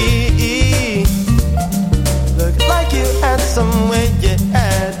steady. Looked like you had somewhere you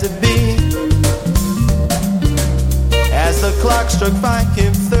had to be. As the clock struck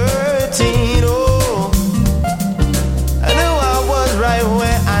 5:13, oh, I knew I was right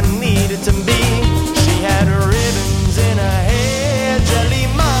where I needed to be. She had ribbons in her hair, jelly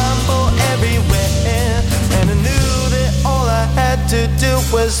mambo everywhere, and I knew that all I had to do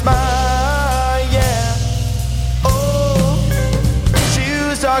was smile, yeah. Oh, she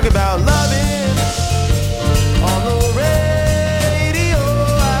was talking about loving on the radio.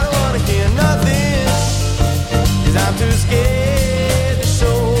 I don't wanna hear nothing, 'cause I'm too scared to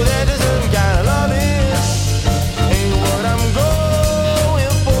show that there's some kind of loving ain't what I'm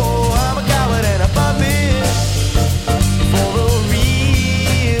going for. I'm a coward and a puppet for a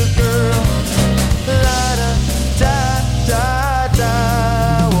real girl. La da da da da.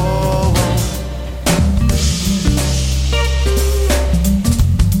 Whoa, whoa.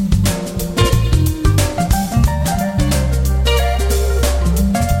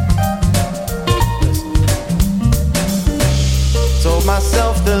 Told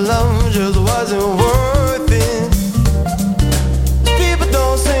myself that love just wasn't worth it. People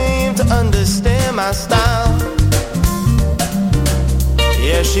don't seem to understand my style.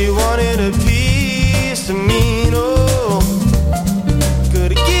 Yeah, she wanted a piece of me, no.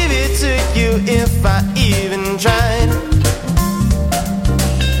 Could've give it to you if I even tried.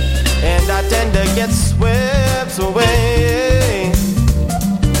 And I tend to get swept away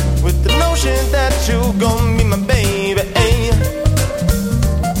with the notion that you gon' be my baby,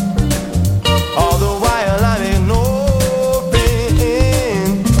 all the while I'm ignoring,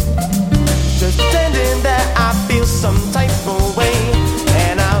 just pretending that I feel some type of way.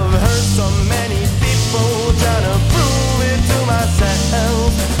 And I've heard so many people trying to prove it to myself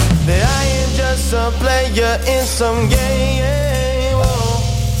that I ain't just a player in some game. Oh,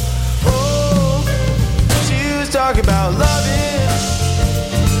 oh, she was talking about loving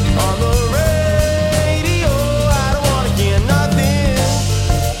on the radio. I don't wanna hear nothing,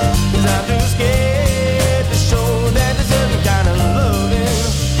 'cause I'm too scared to show that there's some kind of loving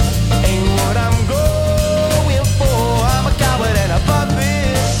ain't what I'm going for. I'm a coward and a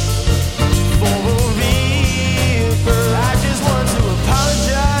puppet for a real girl. I just want to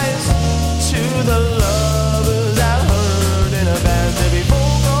apologize to the lovers I heard in a past. Every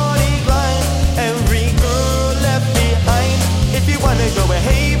phone call declined, every girl left behind. If you wanna go with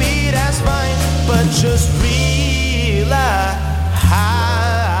hey me, that's fine, but just realize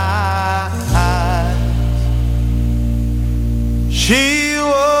she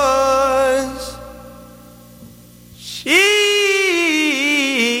was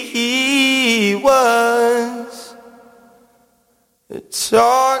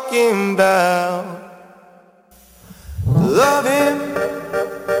talking about loving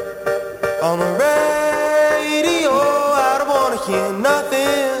on the radio. I don't wanna care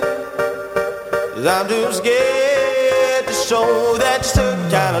nothing. 'Cause I'm too scared to show that you're still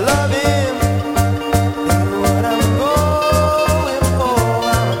kind of loving. And what I'm going for,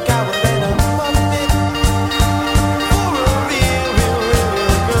 I'm a coward and a muppet. For a real, real, real,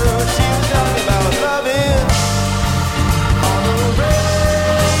 real girl, she was talking about loving. On the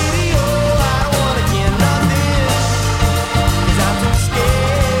radio, I don't wanna hear nothing. 'Cause I'm too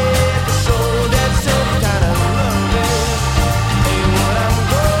scared to show that you're still kind of loving. And what I'm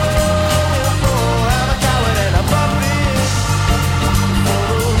going for, I'm a coward and a puppet.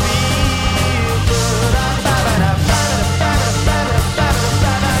 For a real good, I'm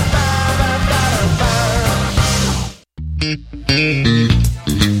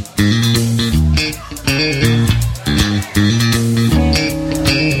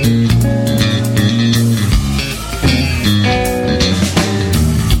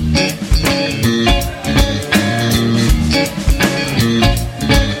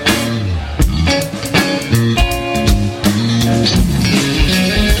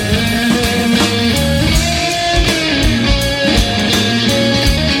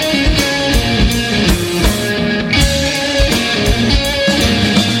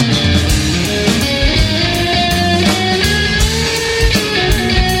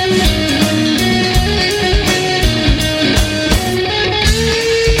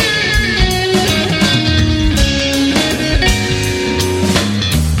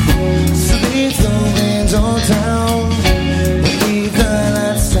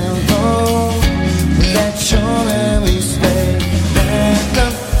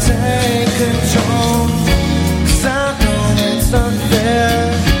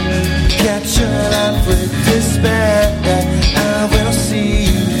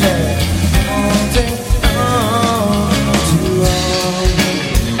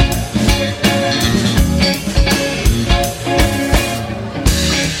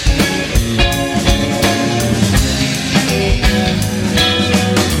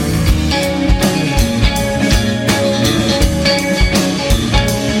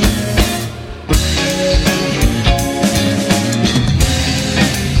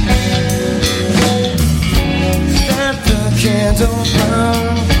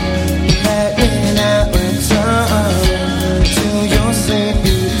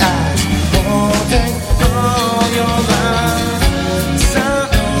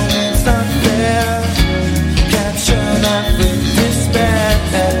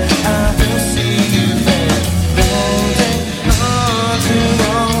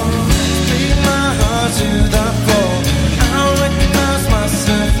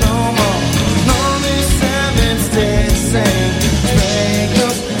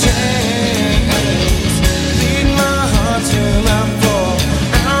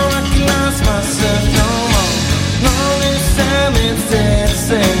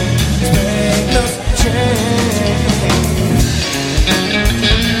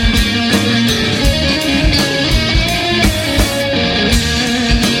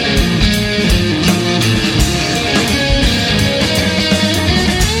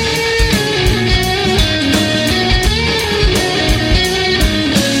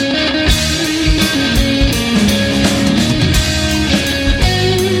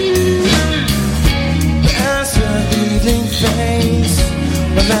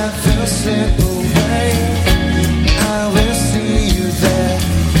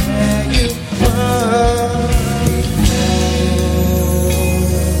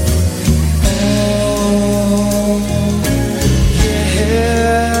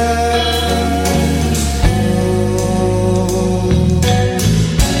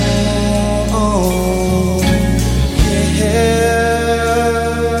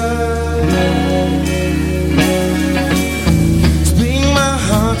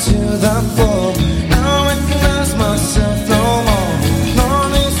to the floor.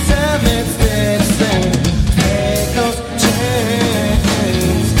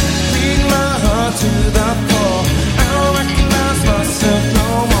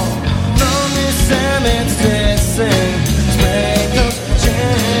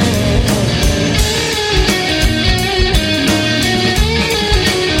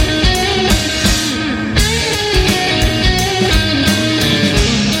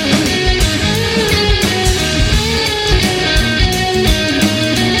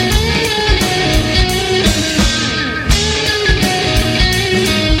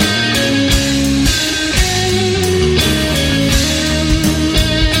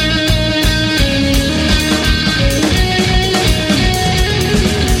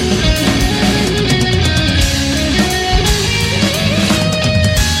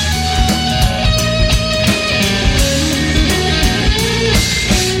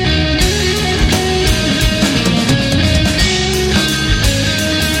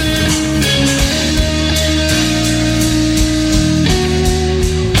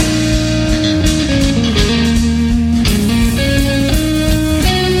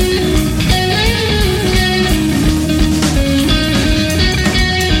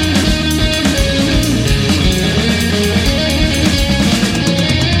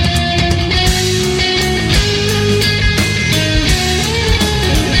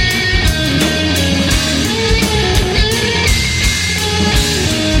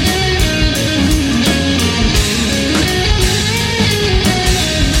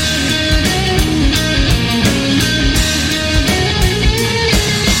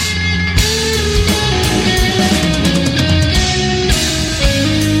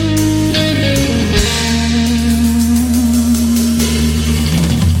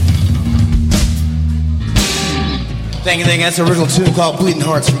 Thank you. That's an original tune called Bleeding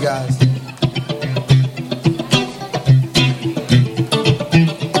Hearts for you guys.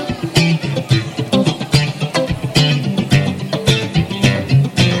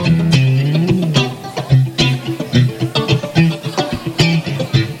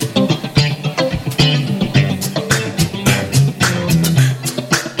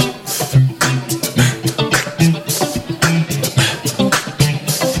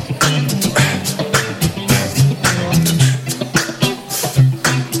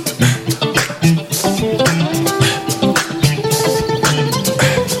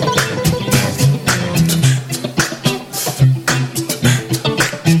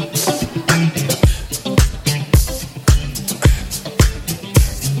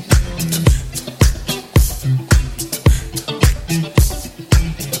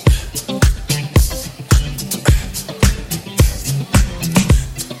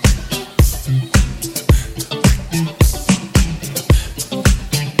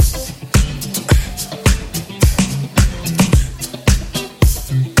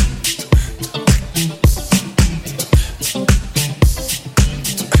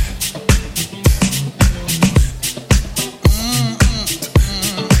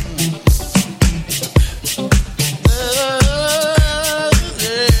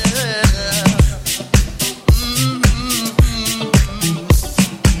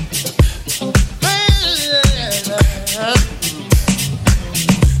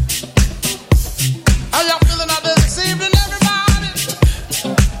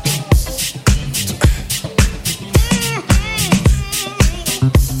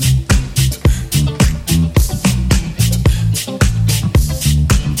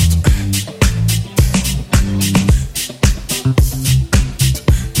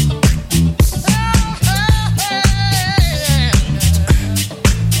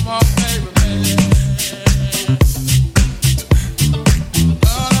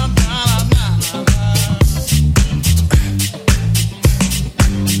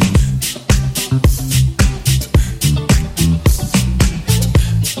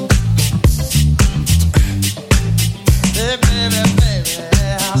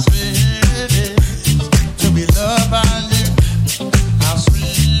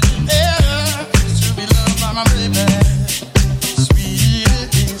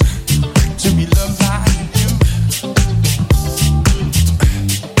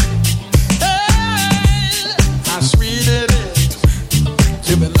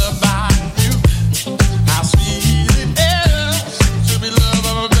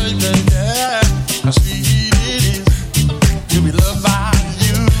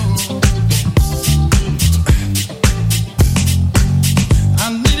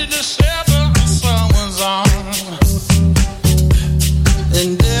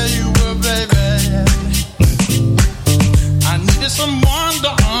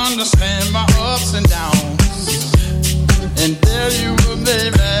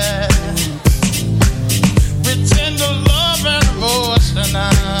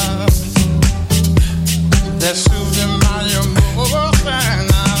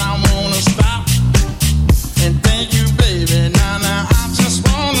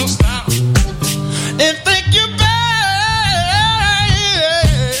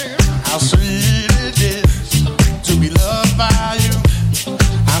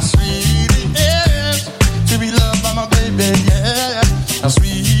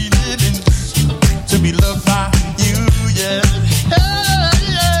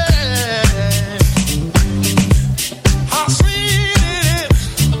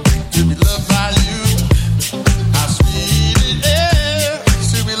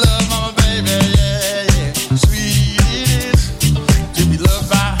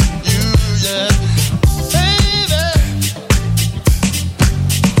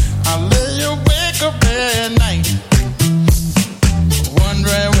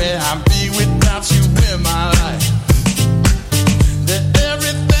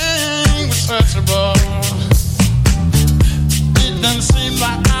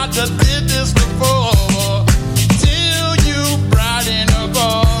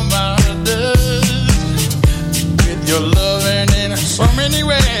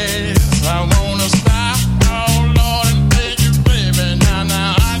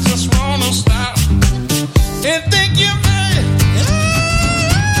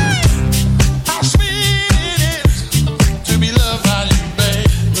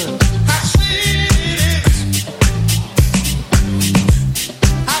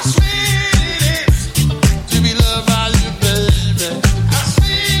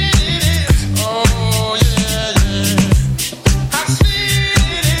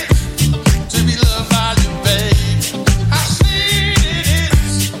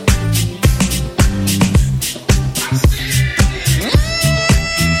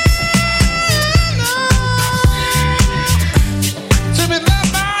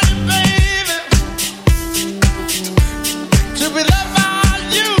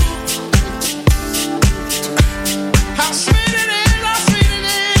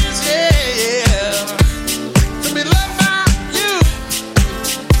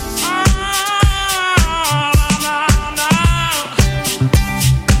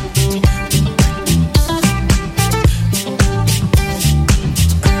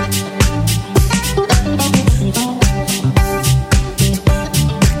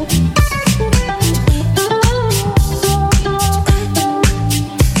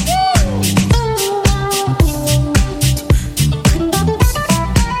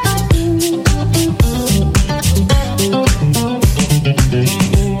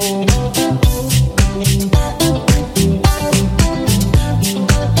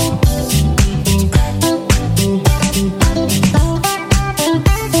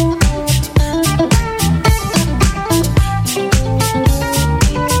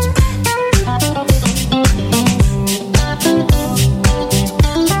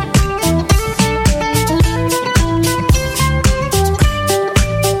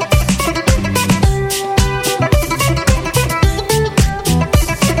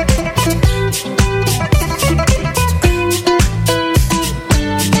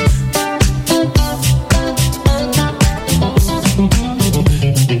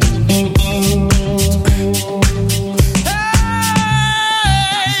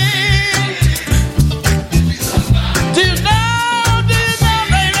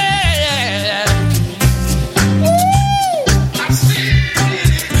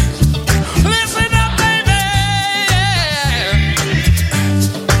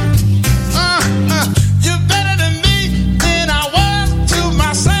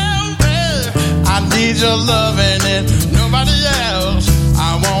 your loving and nobody else.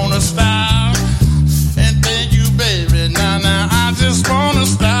 I wanna stop and thank you, baby. Now, I just wanna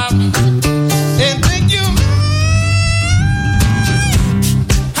stop and thank you.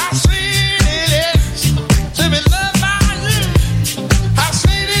 How sweet it is to be loved by you. How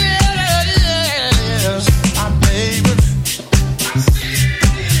sweet it is, my baby. How sweet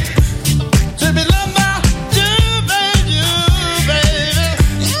it is to be loved by you, baby, baby.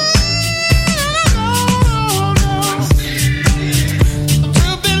 To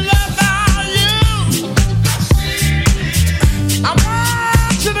be loved by you. I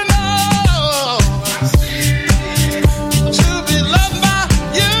want you to know. To be loved by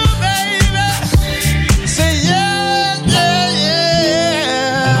you, baby. Say yeah, yeah, yeah.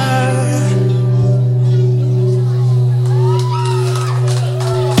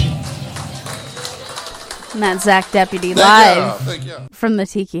 And that's Zach Deputy Thank live y'all, thank y'all. from the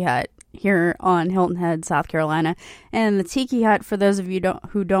Tiki Hut here on Hilton Head, South Carolina. And the Tiki Hut, for those of you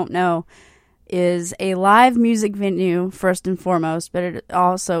who don't know, is a live music venue first and foremost, but it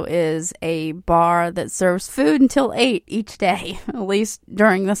also is a bar that serves food until 8 each day, at least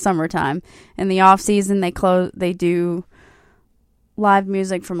during the summertime. In the off season, they do live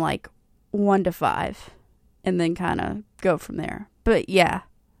music from like 1 to 5 and then kind of go from there. But yeah.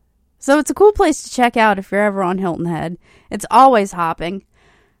 So it's a cool place to check out if you're ever on Hilton Head. It's always hopping.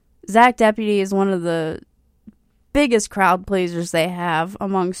 Zach Deputy is one of the biggest crowd pleasers they have,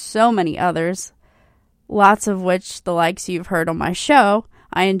 among so many others, lots of which the likes you've heard on my show.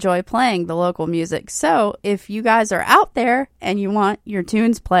 I enjoy playing the local music. So if you guys are out there and you want your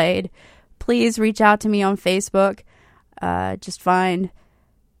tunes played, please reach out to me on Facebook. Just find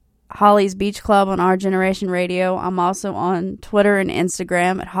Holly's Beach Club on Our Generation Radio. I'm also on Twitter and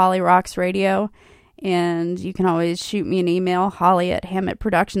Instagram at Holly Rocks Radio. And you can always shoot me an email,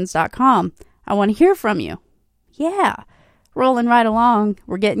 holly@hammettproductions.com. I want to hear from you. Yeah. Rolling right along.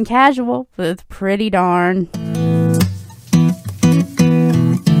 We're getting casual with Pretty Darn.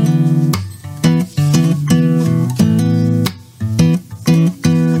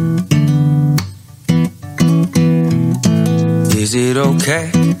 Is it okay?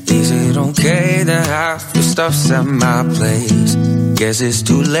 Is it okay that half your stuff's at my place? Guess it's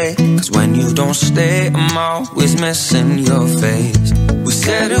too late, cause when you don't stay, I'm always missing your face. We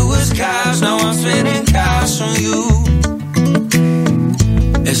said it was cash, now I'm spending cash on you.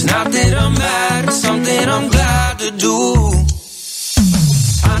 It's not that I'm mad, it's something I'm glad to do.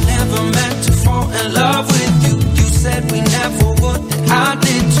 I never meant to fall in love with you. You said we never would, and I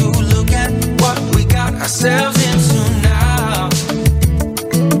did too. Look at what we got ourselves into now.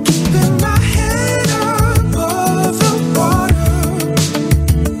 Keeping my head above the water.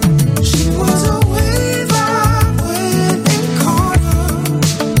 She was a wave, I went and caught her.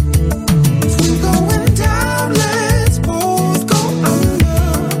 If we're going down, let's both go under.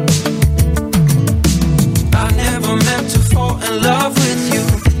 I never meant to fall in love with you.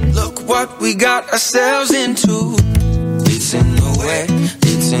 Look what we got ourselves into. It's in the way,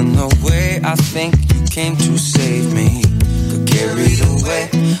 it's in the way. I think you came to save me. Got carried away,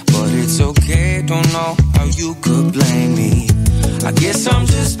 but it's okay. Don't know how you could blame me. I guess I'm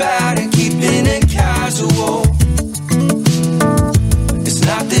just bad at keeping it casual. It's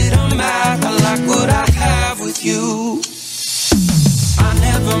not that I'm mad, I like what I have with you. I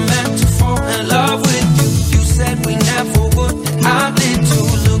never meant to fall in love with you. You said we never would, and I did too.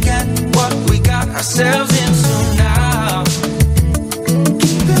 Look at what we got ourselves into now.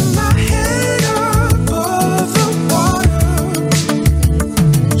 Keeping my head above the water.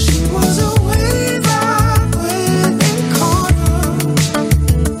 She was a wave, I went and caught her.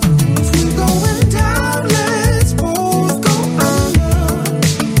 If we're going down, let's both go under.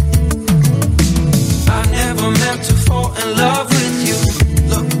 I never meant to fall in love with you.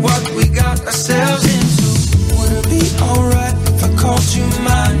 Look what we got ourselves into. Would it be alright if I called you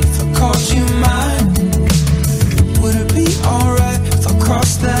mine? If I called you mine? Would it be alright if I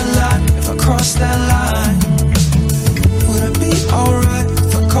crossed that line? If I crossed that line? Would it be alright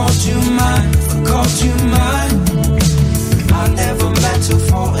if I called you mine? If I called you mine? I never meant to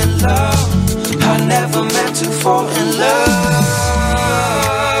fall in love. I never meant to fall in love.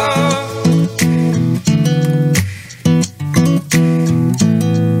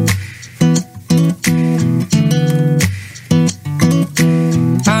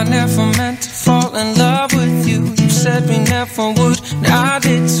 I never meant to fall in love with you. You said we never would, and I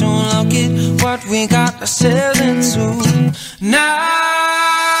did too. Look at what we got ourselves into now.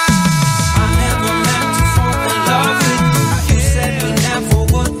 I never meant to fall in love with you. You said we never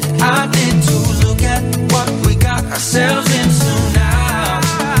would, and I did too. Look at what we got ourselves into now.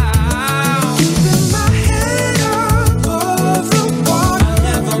 Keeping my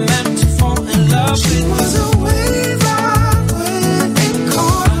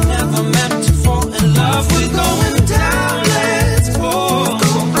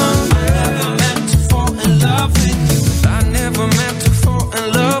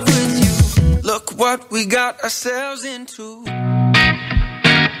what we got ourselves into.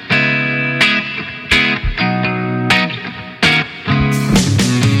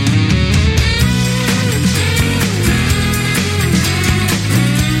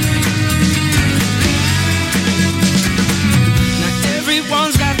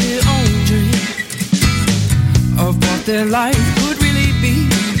 Everyone's got their own dream of what their life could really be.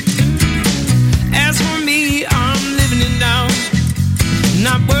 As for me, I'm living it now,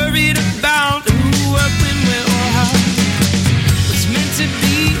 not worried about who, what, when, where, or how. What's meant to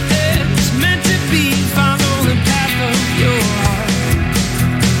be is meant to be. Follow the path of your heart.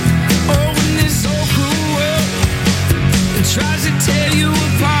 Oh, in this so cruel world, it tries to tear you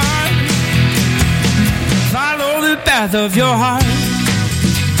apart. Follow the path of your heart.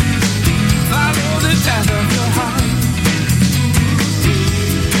 Follow the path of your heart.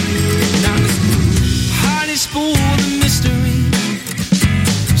 Now this heart is full of mystery,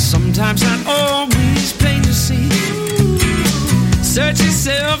 sometimes not always plain to see. Search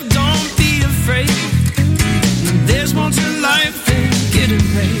yourself, don't be afraid. There's more to life than getting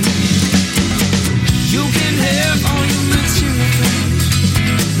paid. You can have all your materials,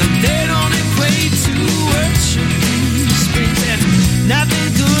 now they don't equate to what should be. And nothing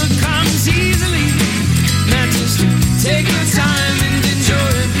good comes easily. Man, just take your time and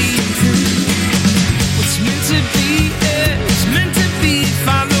enjoy being free. What's meant to be is meant to be.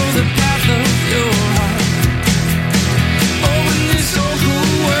 Follow the path of your heart. Oh, in this so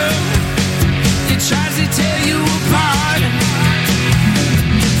cruel world, it tries to tear you apart.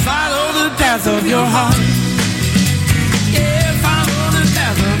 Follow the path of your heart. Yeah, follow the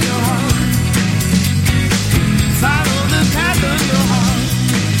path of your heart. Follow the path of your heart.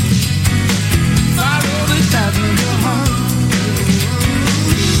 Follow the path of your heart.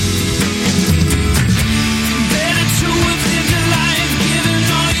 Better to have lived a life given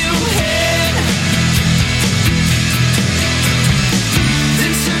all you had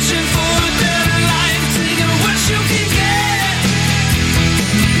than searching for a better life, taking what you can get.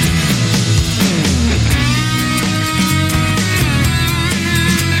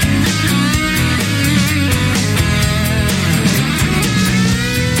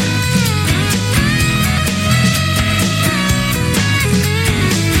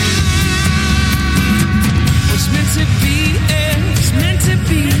 What's meant to be is meant to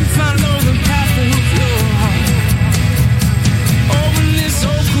be. Follow the path of your heart. Oh, in this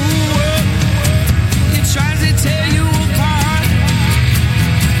so cruel world, it tries to tear you apart.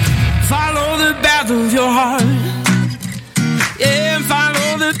 Follow the path of your heart. Yeah, follow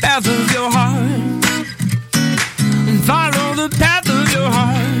the path of your heart. Follow the path of your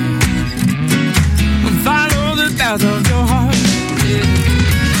heart. Follow the path of your heart. Yeah.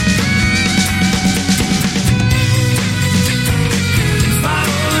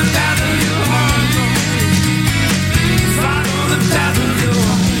 Follow the path of your heart. Follow the path of your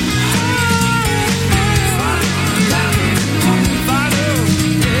heart. Follow the path of your heart. Follow,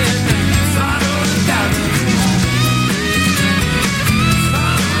 yeah. Follow the path of your heart. Follow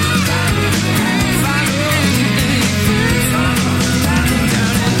the path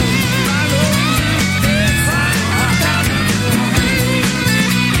of your heart. Follow, yeah. Follow the path of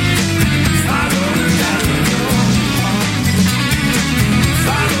your heart. Follow, yeah. Follow the path of your heart.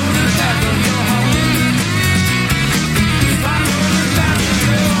 Follow the path of your heart. Follow the path of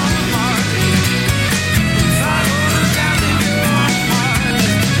your heart.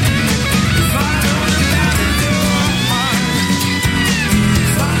 Follow the path of your heart. Follow the path of your heart.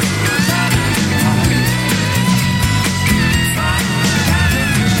 Follow the path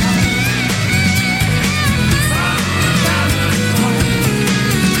of your heart. Follow the path of your heart.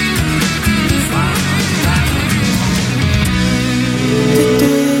 Follow the path of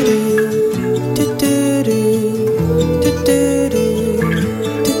your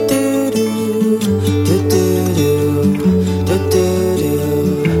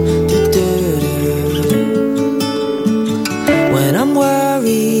When I'm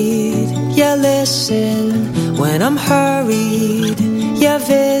worried, you listen. When I'm hurried, you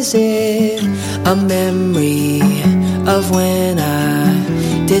visit. A memory of when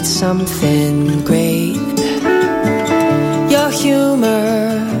I did something great. Your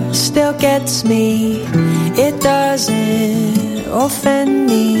humor still gets me. It doesn't offend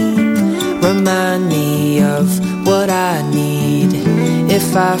me. Remind me of what I need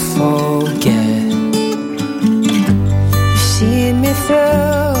if I forget. You've seen me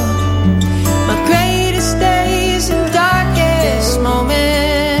through my greatest days and darkest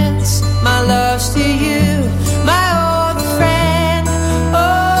moments. My love's to you, my old friend.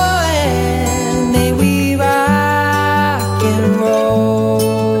 Oh, and may we rock and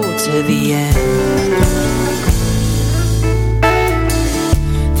roll to the end.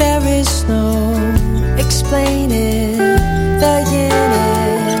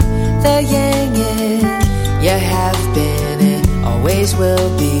 always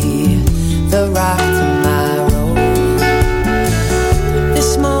will be the rock to my road.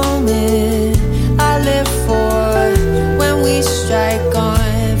 This moment I live for, when we strike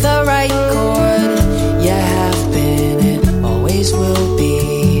on the right chord. You have been and always will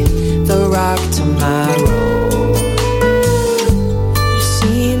be the rock to my road. You've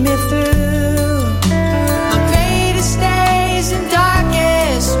seen me through my greatest days and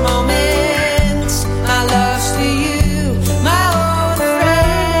darkest moments. My love's to you, my old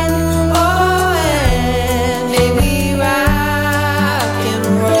friend. Oh, and may we rock and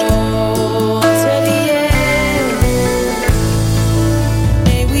roll to the end.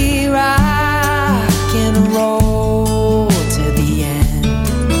 May we rock and roll to the end.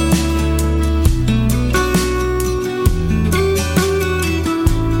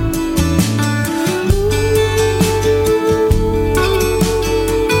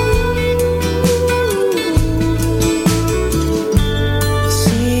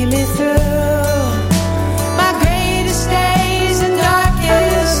 See me through my greatest days and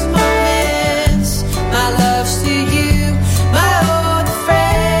darkest moments. My love's to you, my old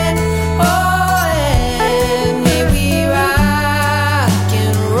friend. Oh, and may we rock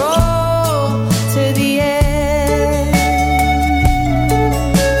and roll to the end.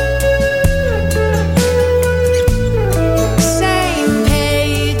 Same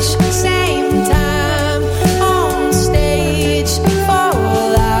page, same time, on stage for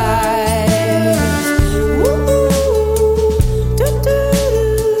life.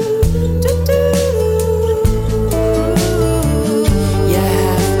 You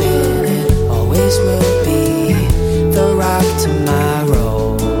have been and always will be the rock to my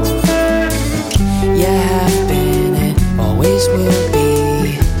road. You have been and always will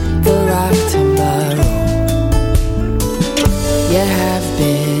be the rock to my road. You have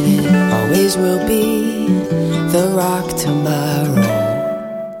been and always will be the rock to my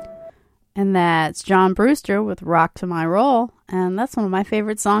road. And that's John Brewster with Rock to My Roll. And that's one of my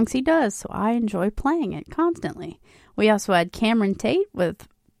favorite songs he does, so I enjoy playing it constantly. We also had Cameron Tate with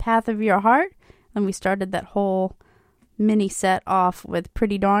Path of Your Heart. Then we started that whole mini set off with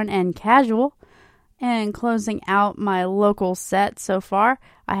Pretty Darn and Casual. And closing out my local set so far,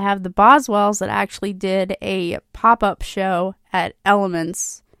 I have the Boswells that actually did a pop-up show at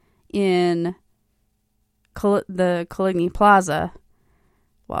Elements in the Coligny Plaza.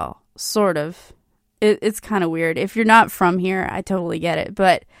 Well, sort of. It's kind of weird. If you're not from here, I totally get it.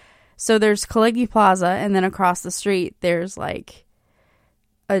 But so there's Coligny Plaza, and then across the street, there's like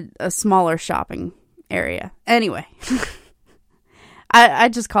a smaller shopping area. Anyway, I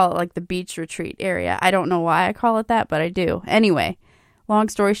just call it like the beach retreat area. I don't know why I call it that, but I do. Anyway, long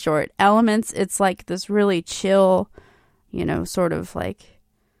story short, Elements, it's like this really chill, sort of like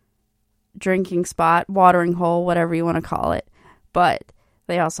drinking spot, watering hole, whatever you want to call it. But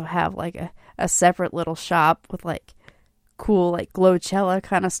they also have like a separate little shop with like cool like Glowcella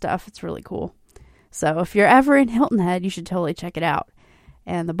kind of stuff. It's really cool. So if you're ever in Hilton Head, you should totally check it out.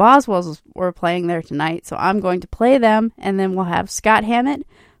 And the Boswells were playing there tonight, so I'm going to play them, and then we'll have Scott Hammett,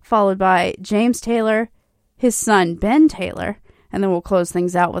 followed by James Taylor, his son Ben Taylor, and then we'll close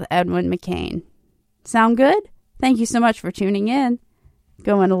things out with Edwin McCain. Sound good? Thank you so much for tuning in.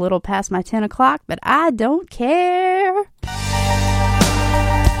 Going a little past my 10 o'clock, but I don't care.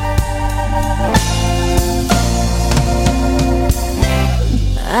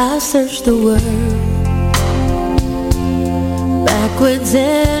 I searched the world backwards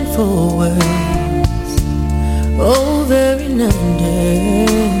and forwards, over and under,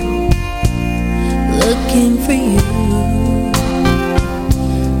 looking for you.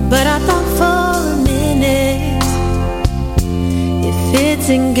 But I thought for a minute, if it's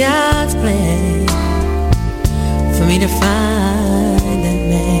in God's plan for me to find that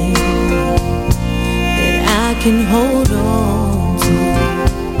man that I can hold on to,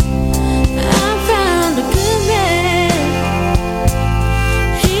 I found a good man.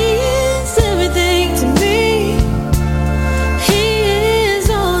 He is everything to me. He is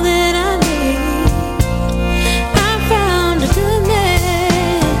all that I need. I found a good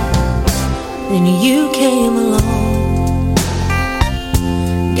man. Then you came along,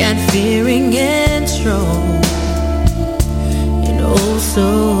 God fearing and strong, and oh so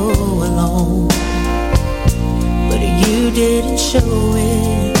alone. But you didn't show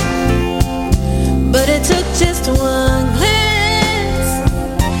it. But it took just one glance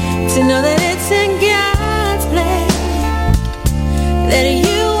to know that it's in God's plan, that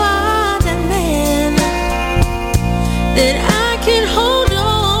you are the man that I can hold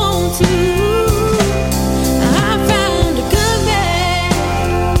on to. I found a good man.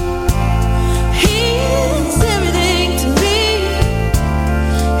 He is everything to me.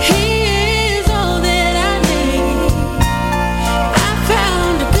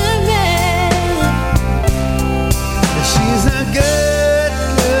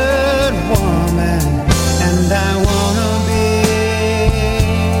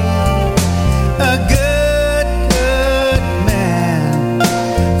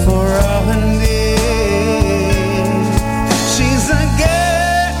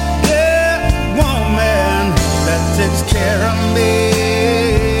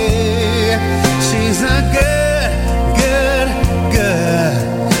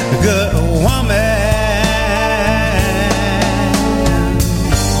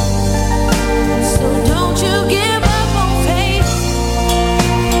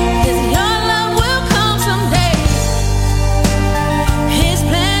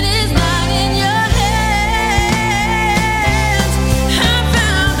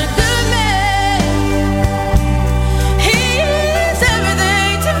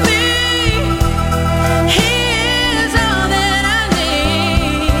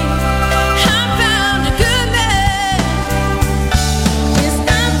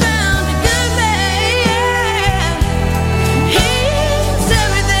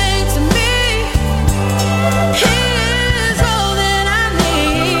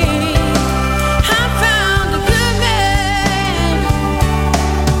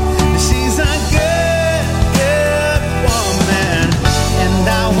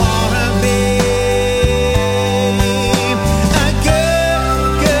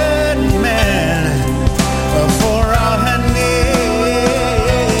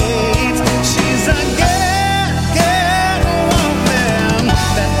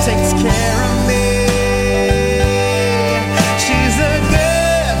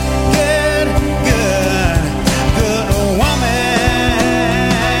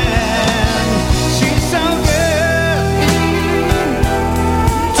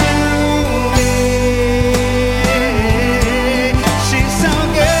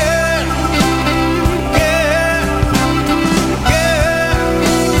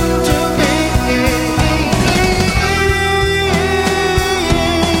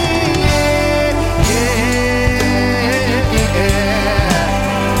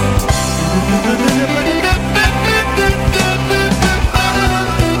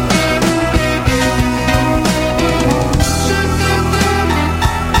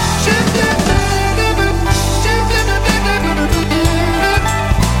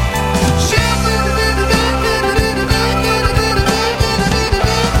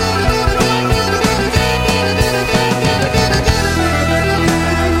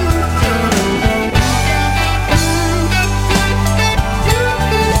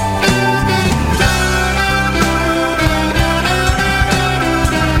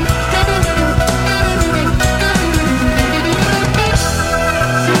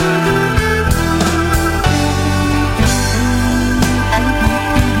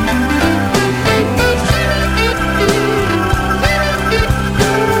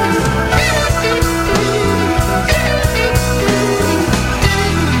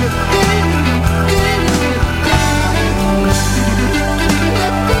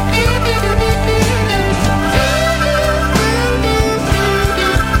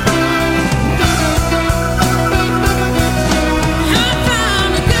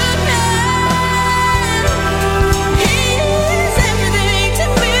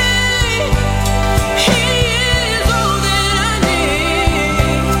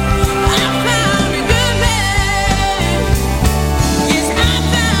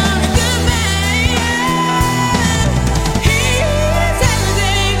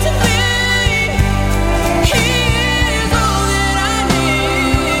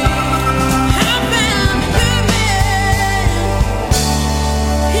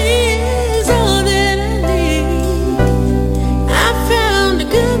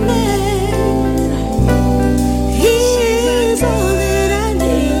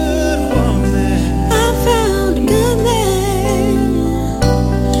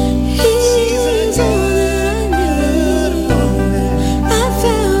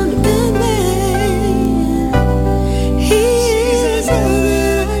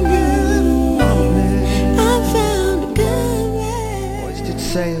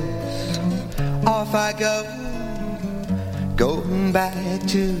 back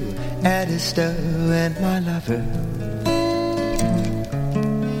to Edisto and my lover.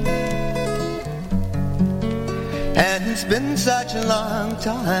 And it's been such a long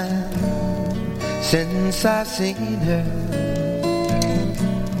time since I've seen her.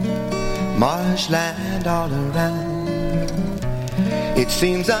 Marshland all around. It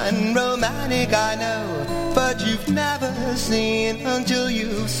seems unromantic, I know, but you've never seen until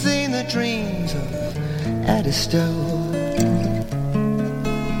you've seen the dreams of Edisto.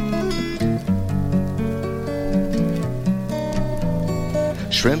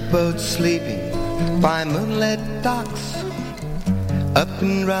 Shrimp boats sleeping by moonlit docks, up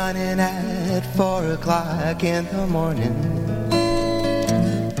and running at 4 o'clock in the morning.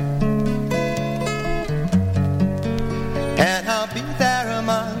 And I'll be there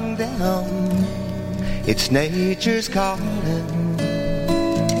among them, it's nature's calling,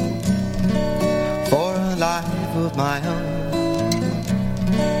 for a life of my own.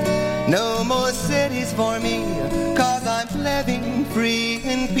 No more cities for me, 'cause I'm living free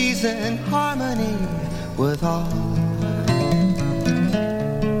in peace and harmony with all.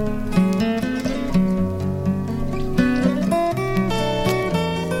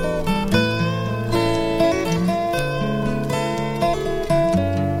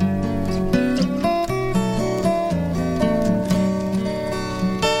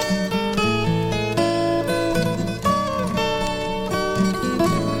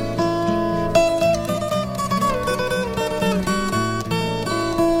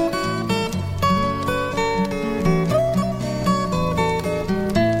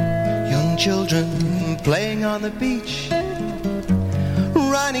 Children playing on the beach,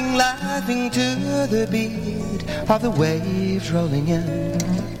 running, laughing to the beat of the waves rolling in.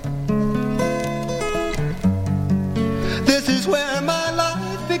 This is where my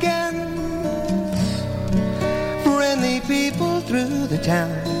life begins. Friendly people through the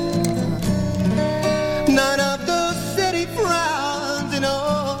town, none of those city frowns, you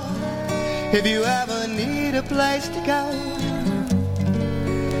know. If you ever need a place to go,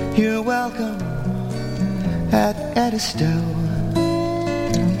 you're welcome at Edisto.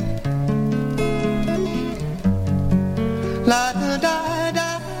 La da da da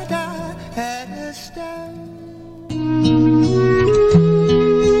da, Edisto.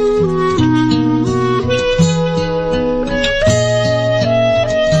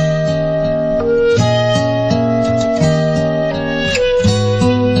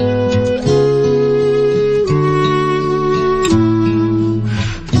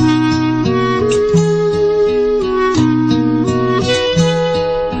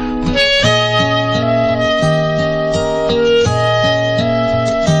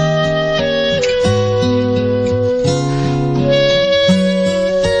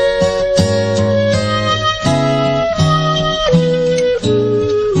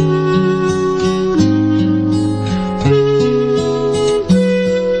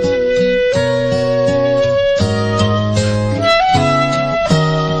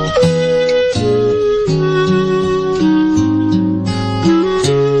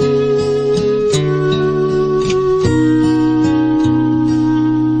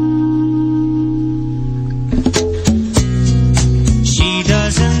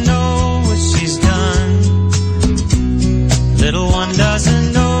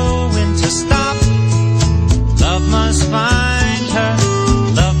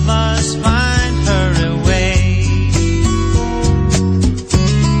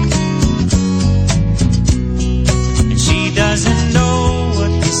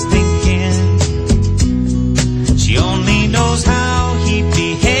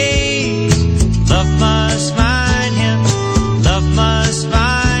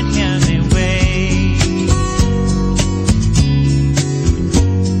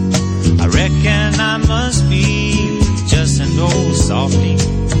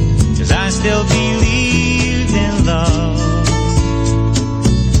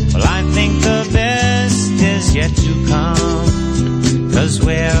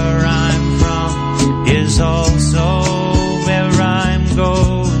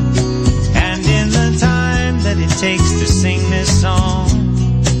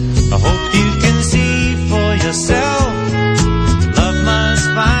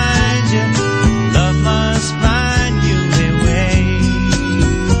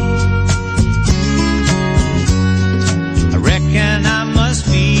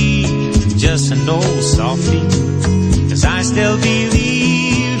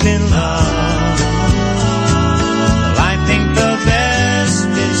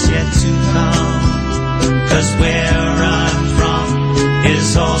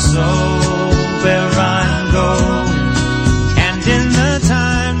 Also where I'm going, and in the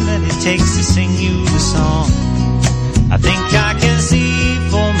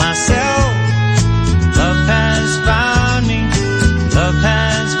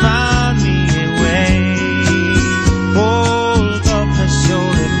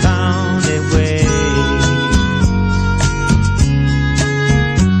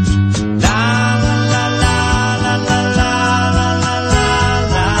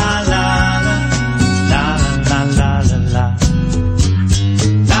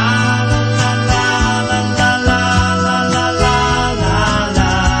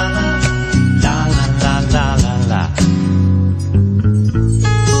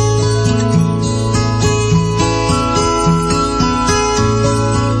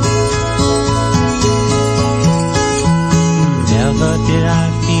I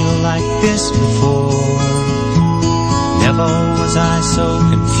feel like this before. Never was I so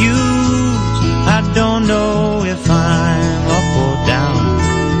confused. I don't know if I'm up or down.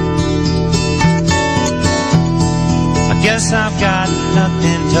 I guess I've got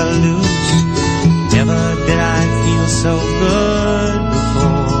nothing to lose. Never did I feel so good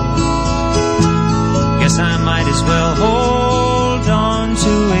before. Guess I might as well hold on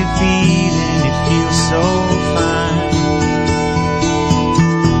to a feeling. It feels so fine.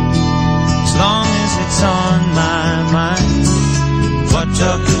 As long as it's on my mind. What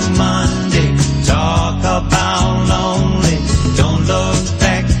took Monday? Talk about lonely. Don't look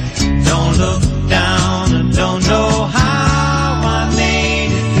back, don't look down, and don't know how I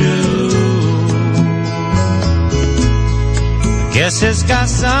made it through. I guess it's got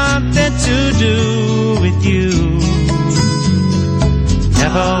something to do with you.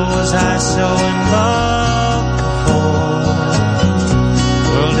 Never was I so in love before.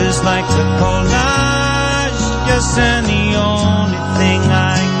 World is like a collage, just and the only thing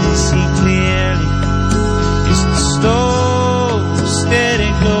I can see clearly is the slow,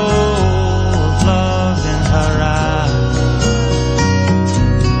 steady glow of love in her eyes.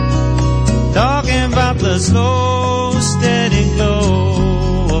 Talking about the slow, steady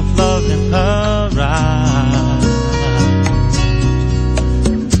glow of love in her eyes.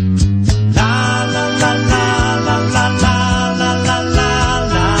 La la la la la la la la la la la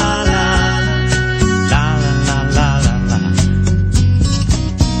la la la la la.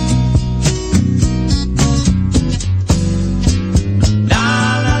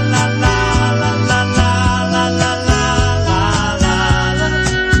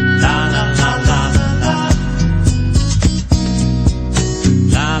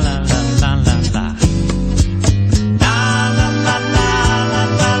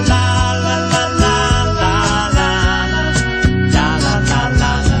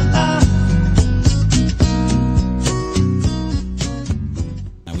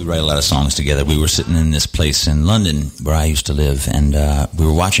 A lot of songs together. We were sitting in this place in London where I used to live, and we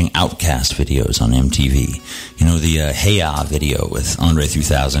were watching Outkast videos on MTV. You know, the Hey Ya video with Andre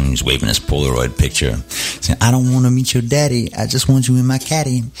 3000. He's waving his Polaroid picture, saying, "I don't want to meet your daddy. I just want you in my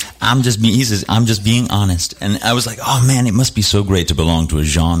caddy." He says, "I'm just being honest." And I was like, oh man, it must be so great to belong to a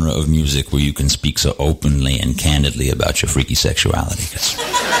genre of music where you can speak so openly and candidly about your freaky sexuality.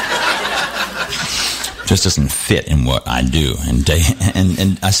 Just doesn't fit in what I do. And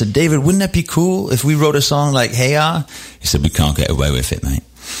I said, David, wouldn't that be cool if we wrote a song like Hey Ya? He said, we can't get away with it, mate.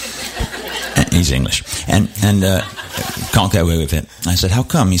 And he's English. And can't get away with it. I said, how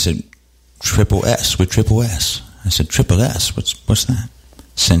come? He said, Triple S with Triple S. I said, Triple S? What's that?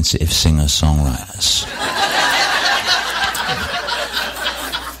 Sensitive singer-songwriters.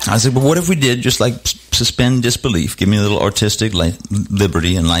 I said, but what if we did just like suspend disbelief, give me a little artistic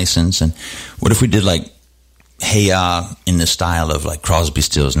liberty and license, and what if we did like Hey Ya in the style of like Crosby,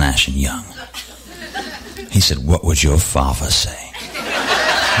 Stills, Nash and Young? He said, what would your father say?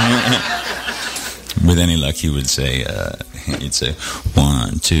 With any luck, he would say, he'd say,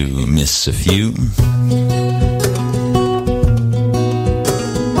 1, 2, miss a few.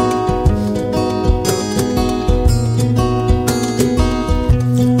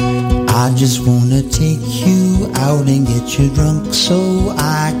 I just wanna take you out and get you drunk so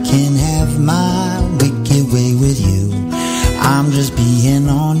I can have my wicked way with you. I'm just being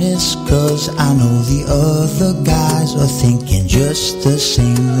honest, cause I know the other guys are thinking just the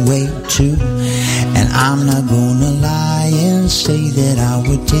same way too. And I'm not gonna lie and say that I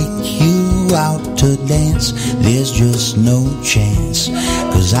would take you out to dance. There's just no chance,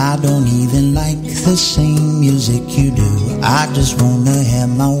 cause I don't even like the same music you do. I just wanna have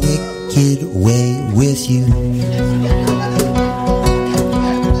my wicked way with you.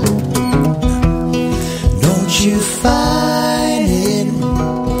 Don't you find it?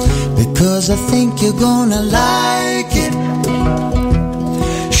 Because I think you're gonna like it.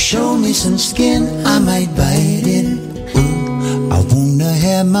 Show me some skin, I might bite it. Ooh, I wanna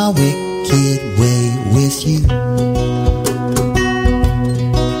have my wicked way with you.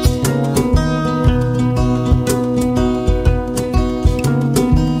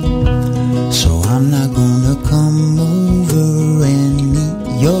 I'm not gonna come over and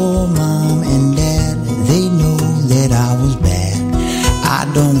meet your mom and dad. They know that I was bad. I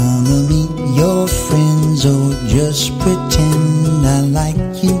don't wanna meet your friends or just pretend I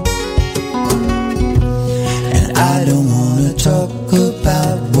like you. And I don't wanna talk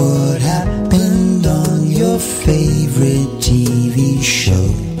about what happened on your favorite TV show.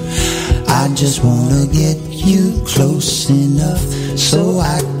 I just wanna get you close enough so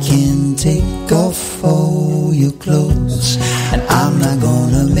I can take off all your clothes. And I'm not gonna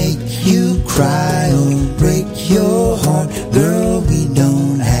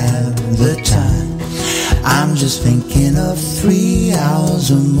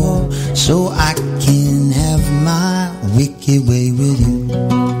so I can have my wicked way with you.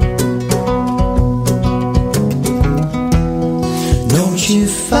 Don't you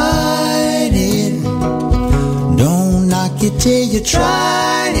fight it, don't knock it till you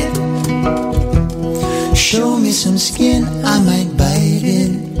tried it. Show me some skin, I might bite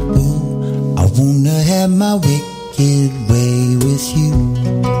it. Ooh, I wanna have my wicked way with you.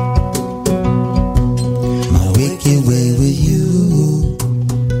 My wicked way with you.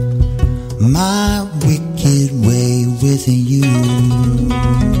 My wicked way with you.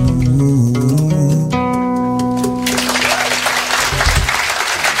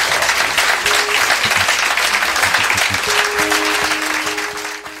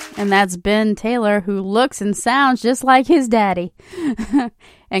 And that's Ben Taylor, who looks and sounds just like his daddy.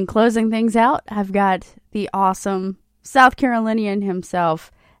 And closing things out, I've got the awesome South Carolinian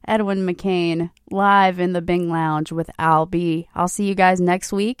himself, Edwin McCain, live in the Bing Lounge with Al B. I'll see you guys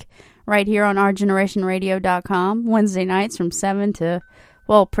next week, right here on OurGenerationRadio.com, Wednesday nights from 7 to,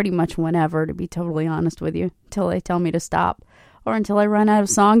 well, pretty much whenever, to be totally honest with you, until they tell me to stop, or until I run out of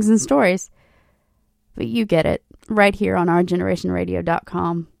songs and stories. But you get it, right here on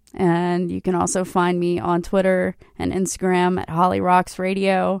OurGenerationRadio.com. And you can also find me on Twitter and Instagram at Holly Rocks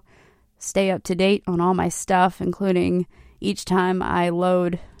Radio. Stay up to date on all my stuff, including each time I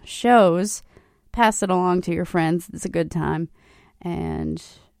load shows. Pass it along to your friends. It's a good time. And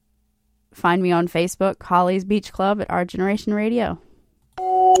find me on Facebook, Holly's Beach Club at Our Generation Radio.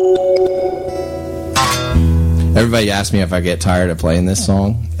 Everybody asks me if I get tired of playing this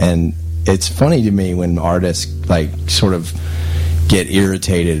song, and it's funny to me when artists like sort of get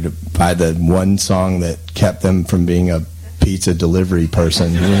irritated by the one song that kept them from being a pizza delivery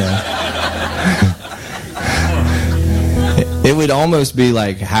person, you know. It would almost be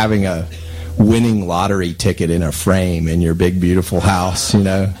like having a winning lottery ticket in a frame in your big beautiful house, you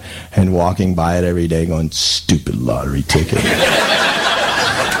know, and walking by it every day going, stupid lottery ticket.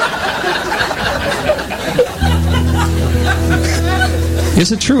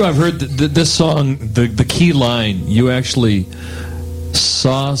 Is it true? I've heard that this song, the key line, you actually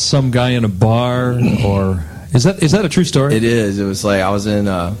saw some guy in a bar, or is that a true story? It is. It was like I was in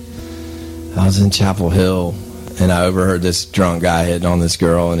Chapel Hill, and I overheard this drunk guy hitting on this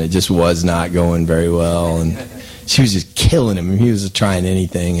girl, and it just was not going very well, and she was just killing him. He was trying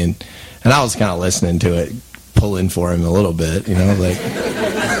anything, and I was kind of listening to it, pulling for him a little bit, you know, like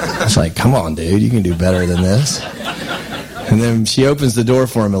I was like, come on, dude, you can do better than this. And then she opens the door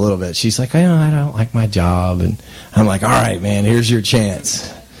for him a little bit. She's like, I don't like my job. And I'm like, all right, man, here's your chance.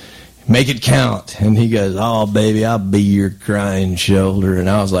 Make it count. And he goes, oh, baby, I'll be your crying shoulder. And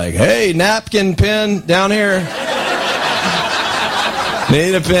I was like, hey, napkin pen down here.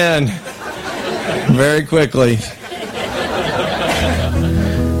 Need a pen. Very quickly.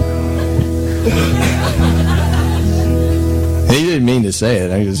 He didn't mean to say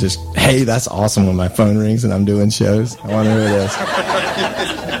it. I was just, hey, that's awesome when my phone rings and I'm doing shows. I wonder who it is.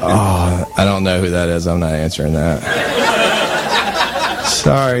 Oh, I don't know who that is. I'm not answering that.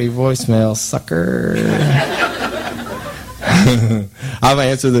 Sorry, voicemail, sucker. I've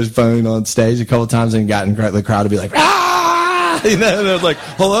answered this phone on stage a couple times and gotten the crowd to be like, ah! You know, and I was like,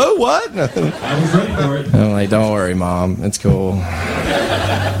 hello, what? I was ready for it. I'm like, don't worry, Mom. It's cool. All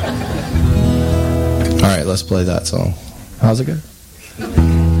right, let's play that song. How's it go?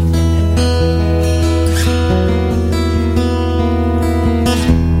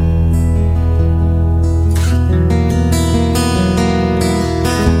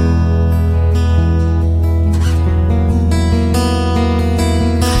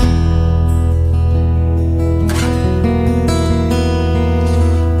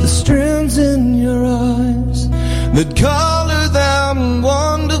 The strands in your eyes that color them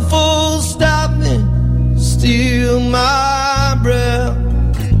wonderful stop me, steal my breath.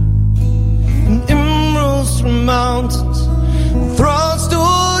 And emeralds from mountains, throws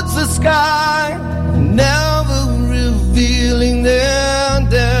towards the sky, never revealing their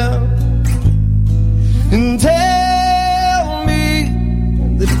depth. And tell me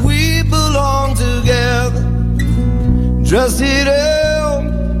that we belong together, dressed it up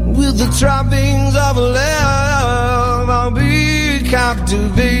with the trappings of love. I'll be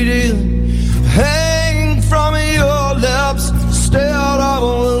captivated, hang from your lips, stare up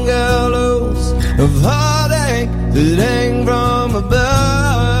on the gallows of heartache that hang from above.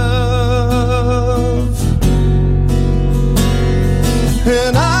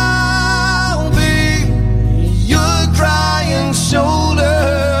 And I'll be your crying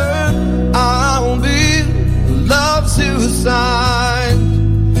shoulder, I'll be love suicide,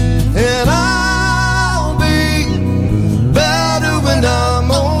 and I'll be better when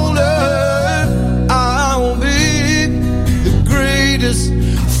I'm older.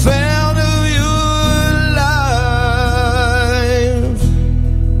 fan of your life.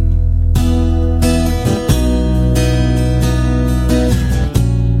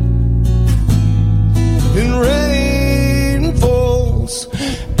 And rain falls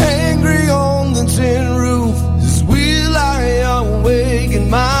angry on the tin roof as we lie awake in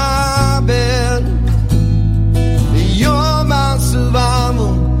my bed. You're my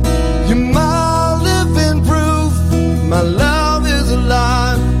survival, you're my living proof. My love is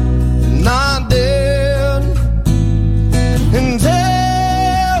alive, not dead. And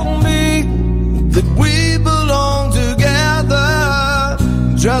tell me that we belong together.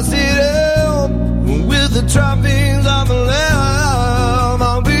 Trust it up with the trappings of love.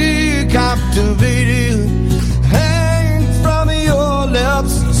 I'll be captivated, hang from your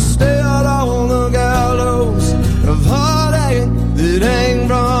lips, stay out on the gallows of heartache that hang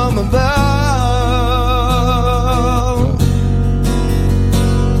from above.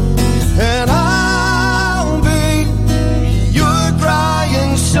 And I'll be your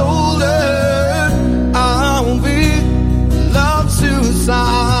crying shoulder. I'll be love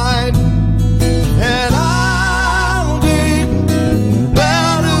suicide. And I'll be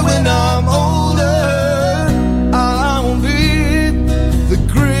better when I'm older. I'll be the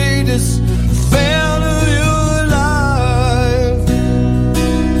greatest fan of your life.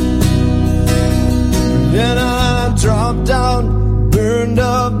 And I dropped out, burned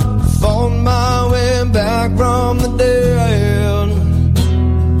up, found my way back from the dead.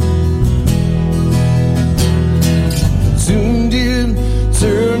 Tuned in,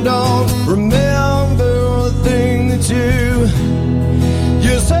 turned on, remember the thing that you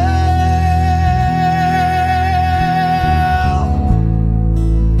said.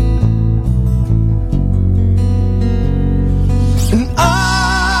 And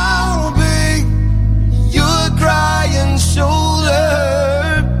I'll be your crying shoulder.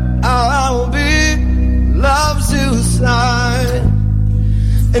 I'll be love suicide.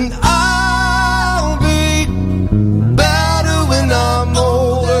 And I'll be better when I'm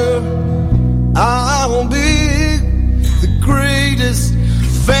older. I'll be the greatest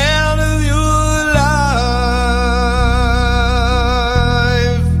fan of your life.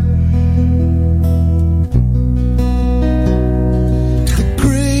 The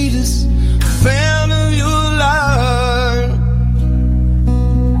greatest fan of your life.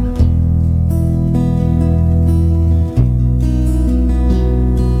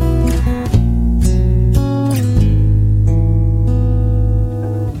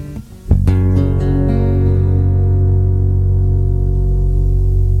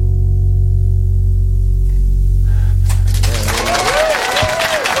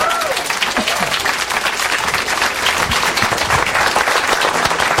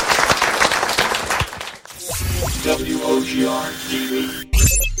 WOGR TV.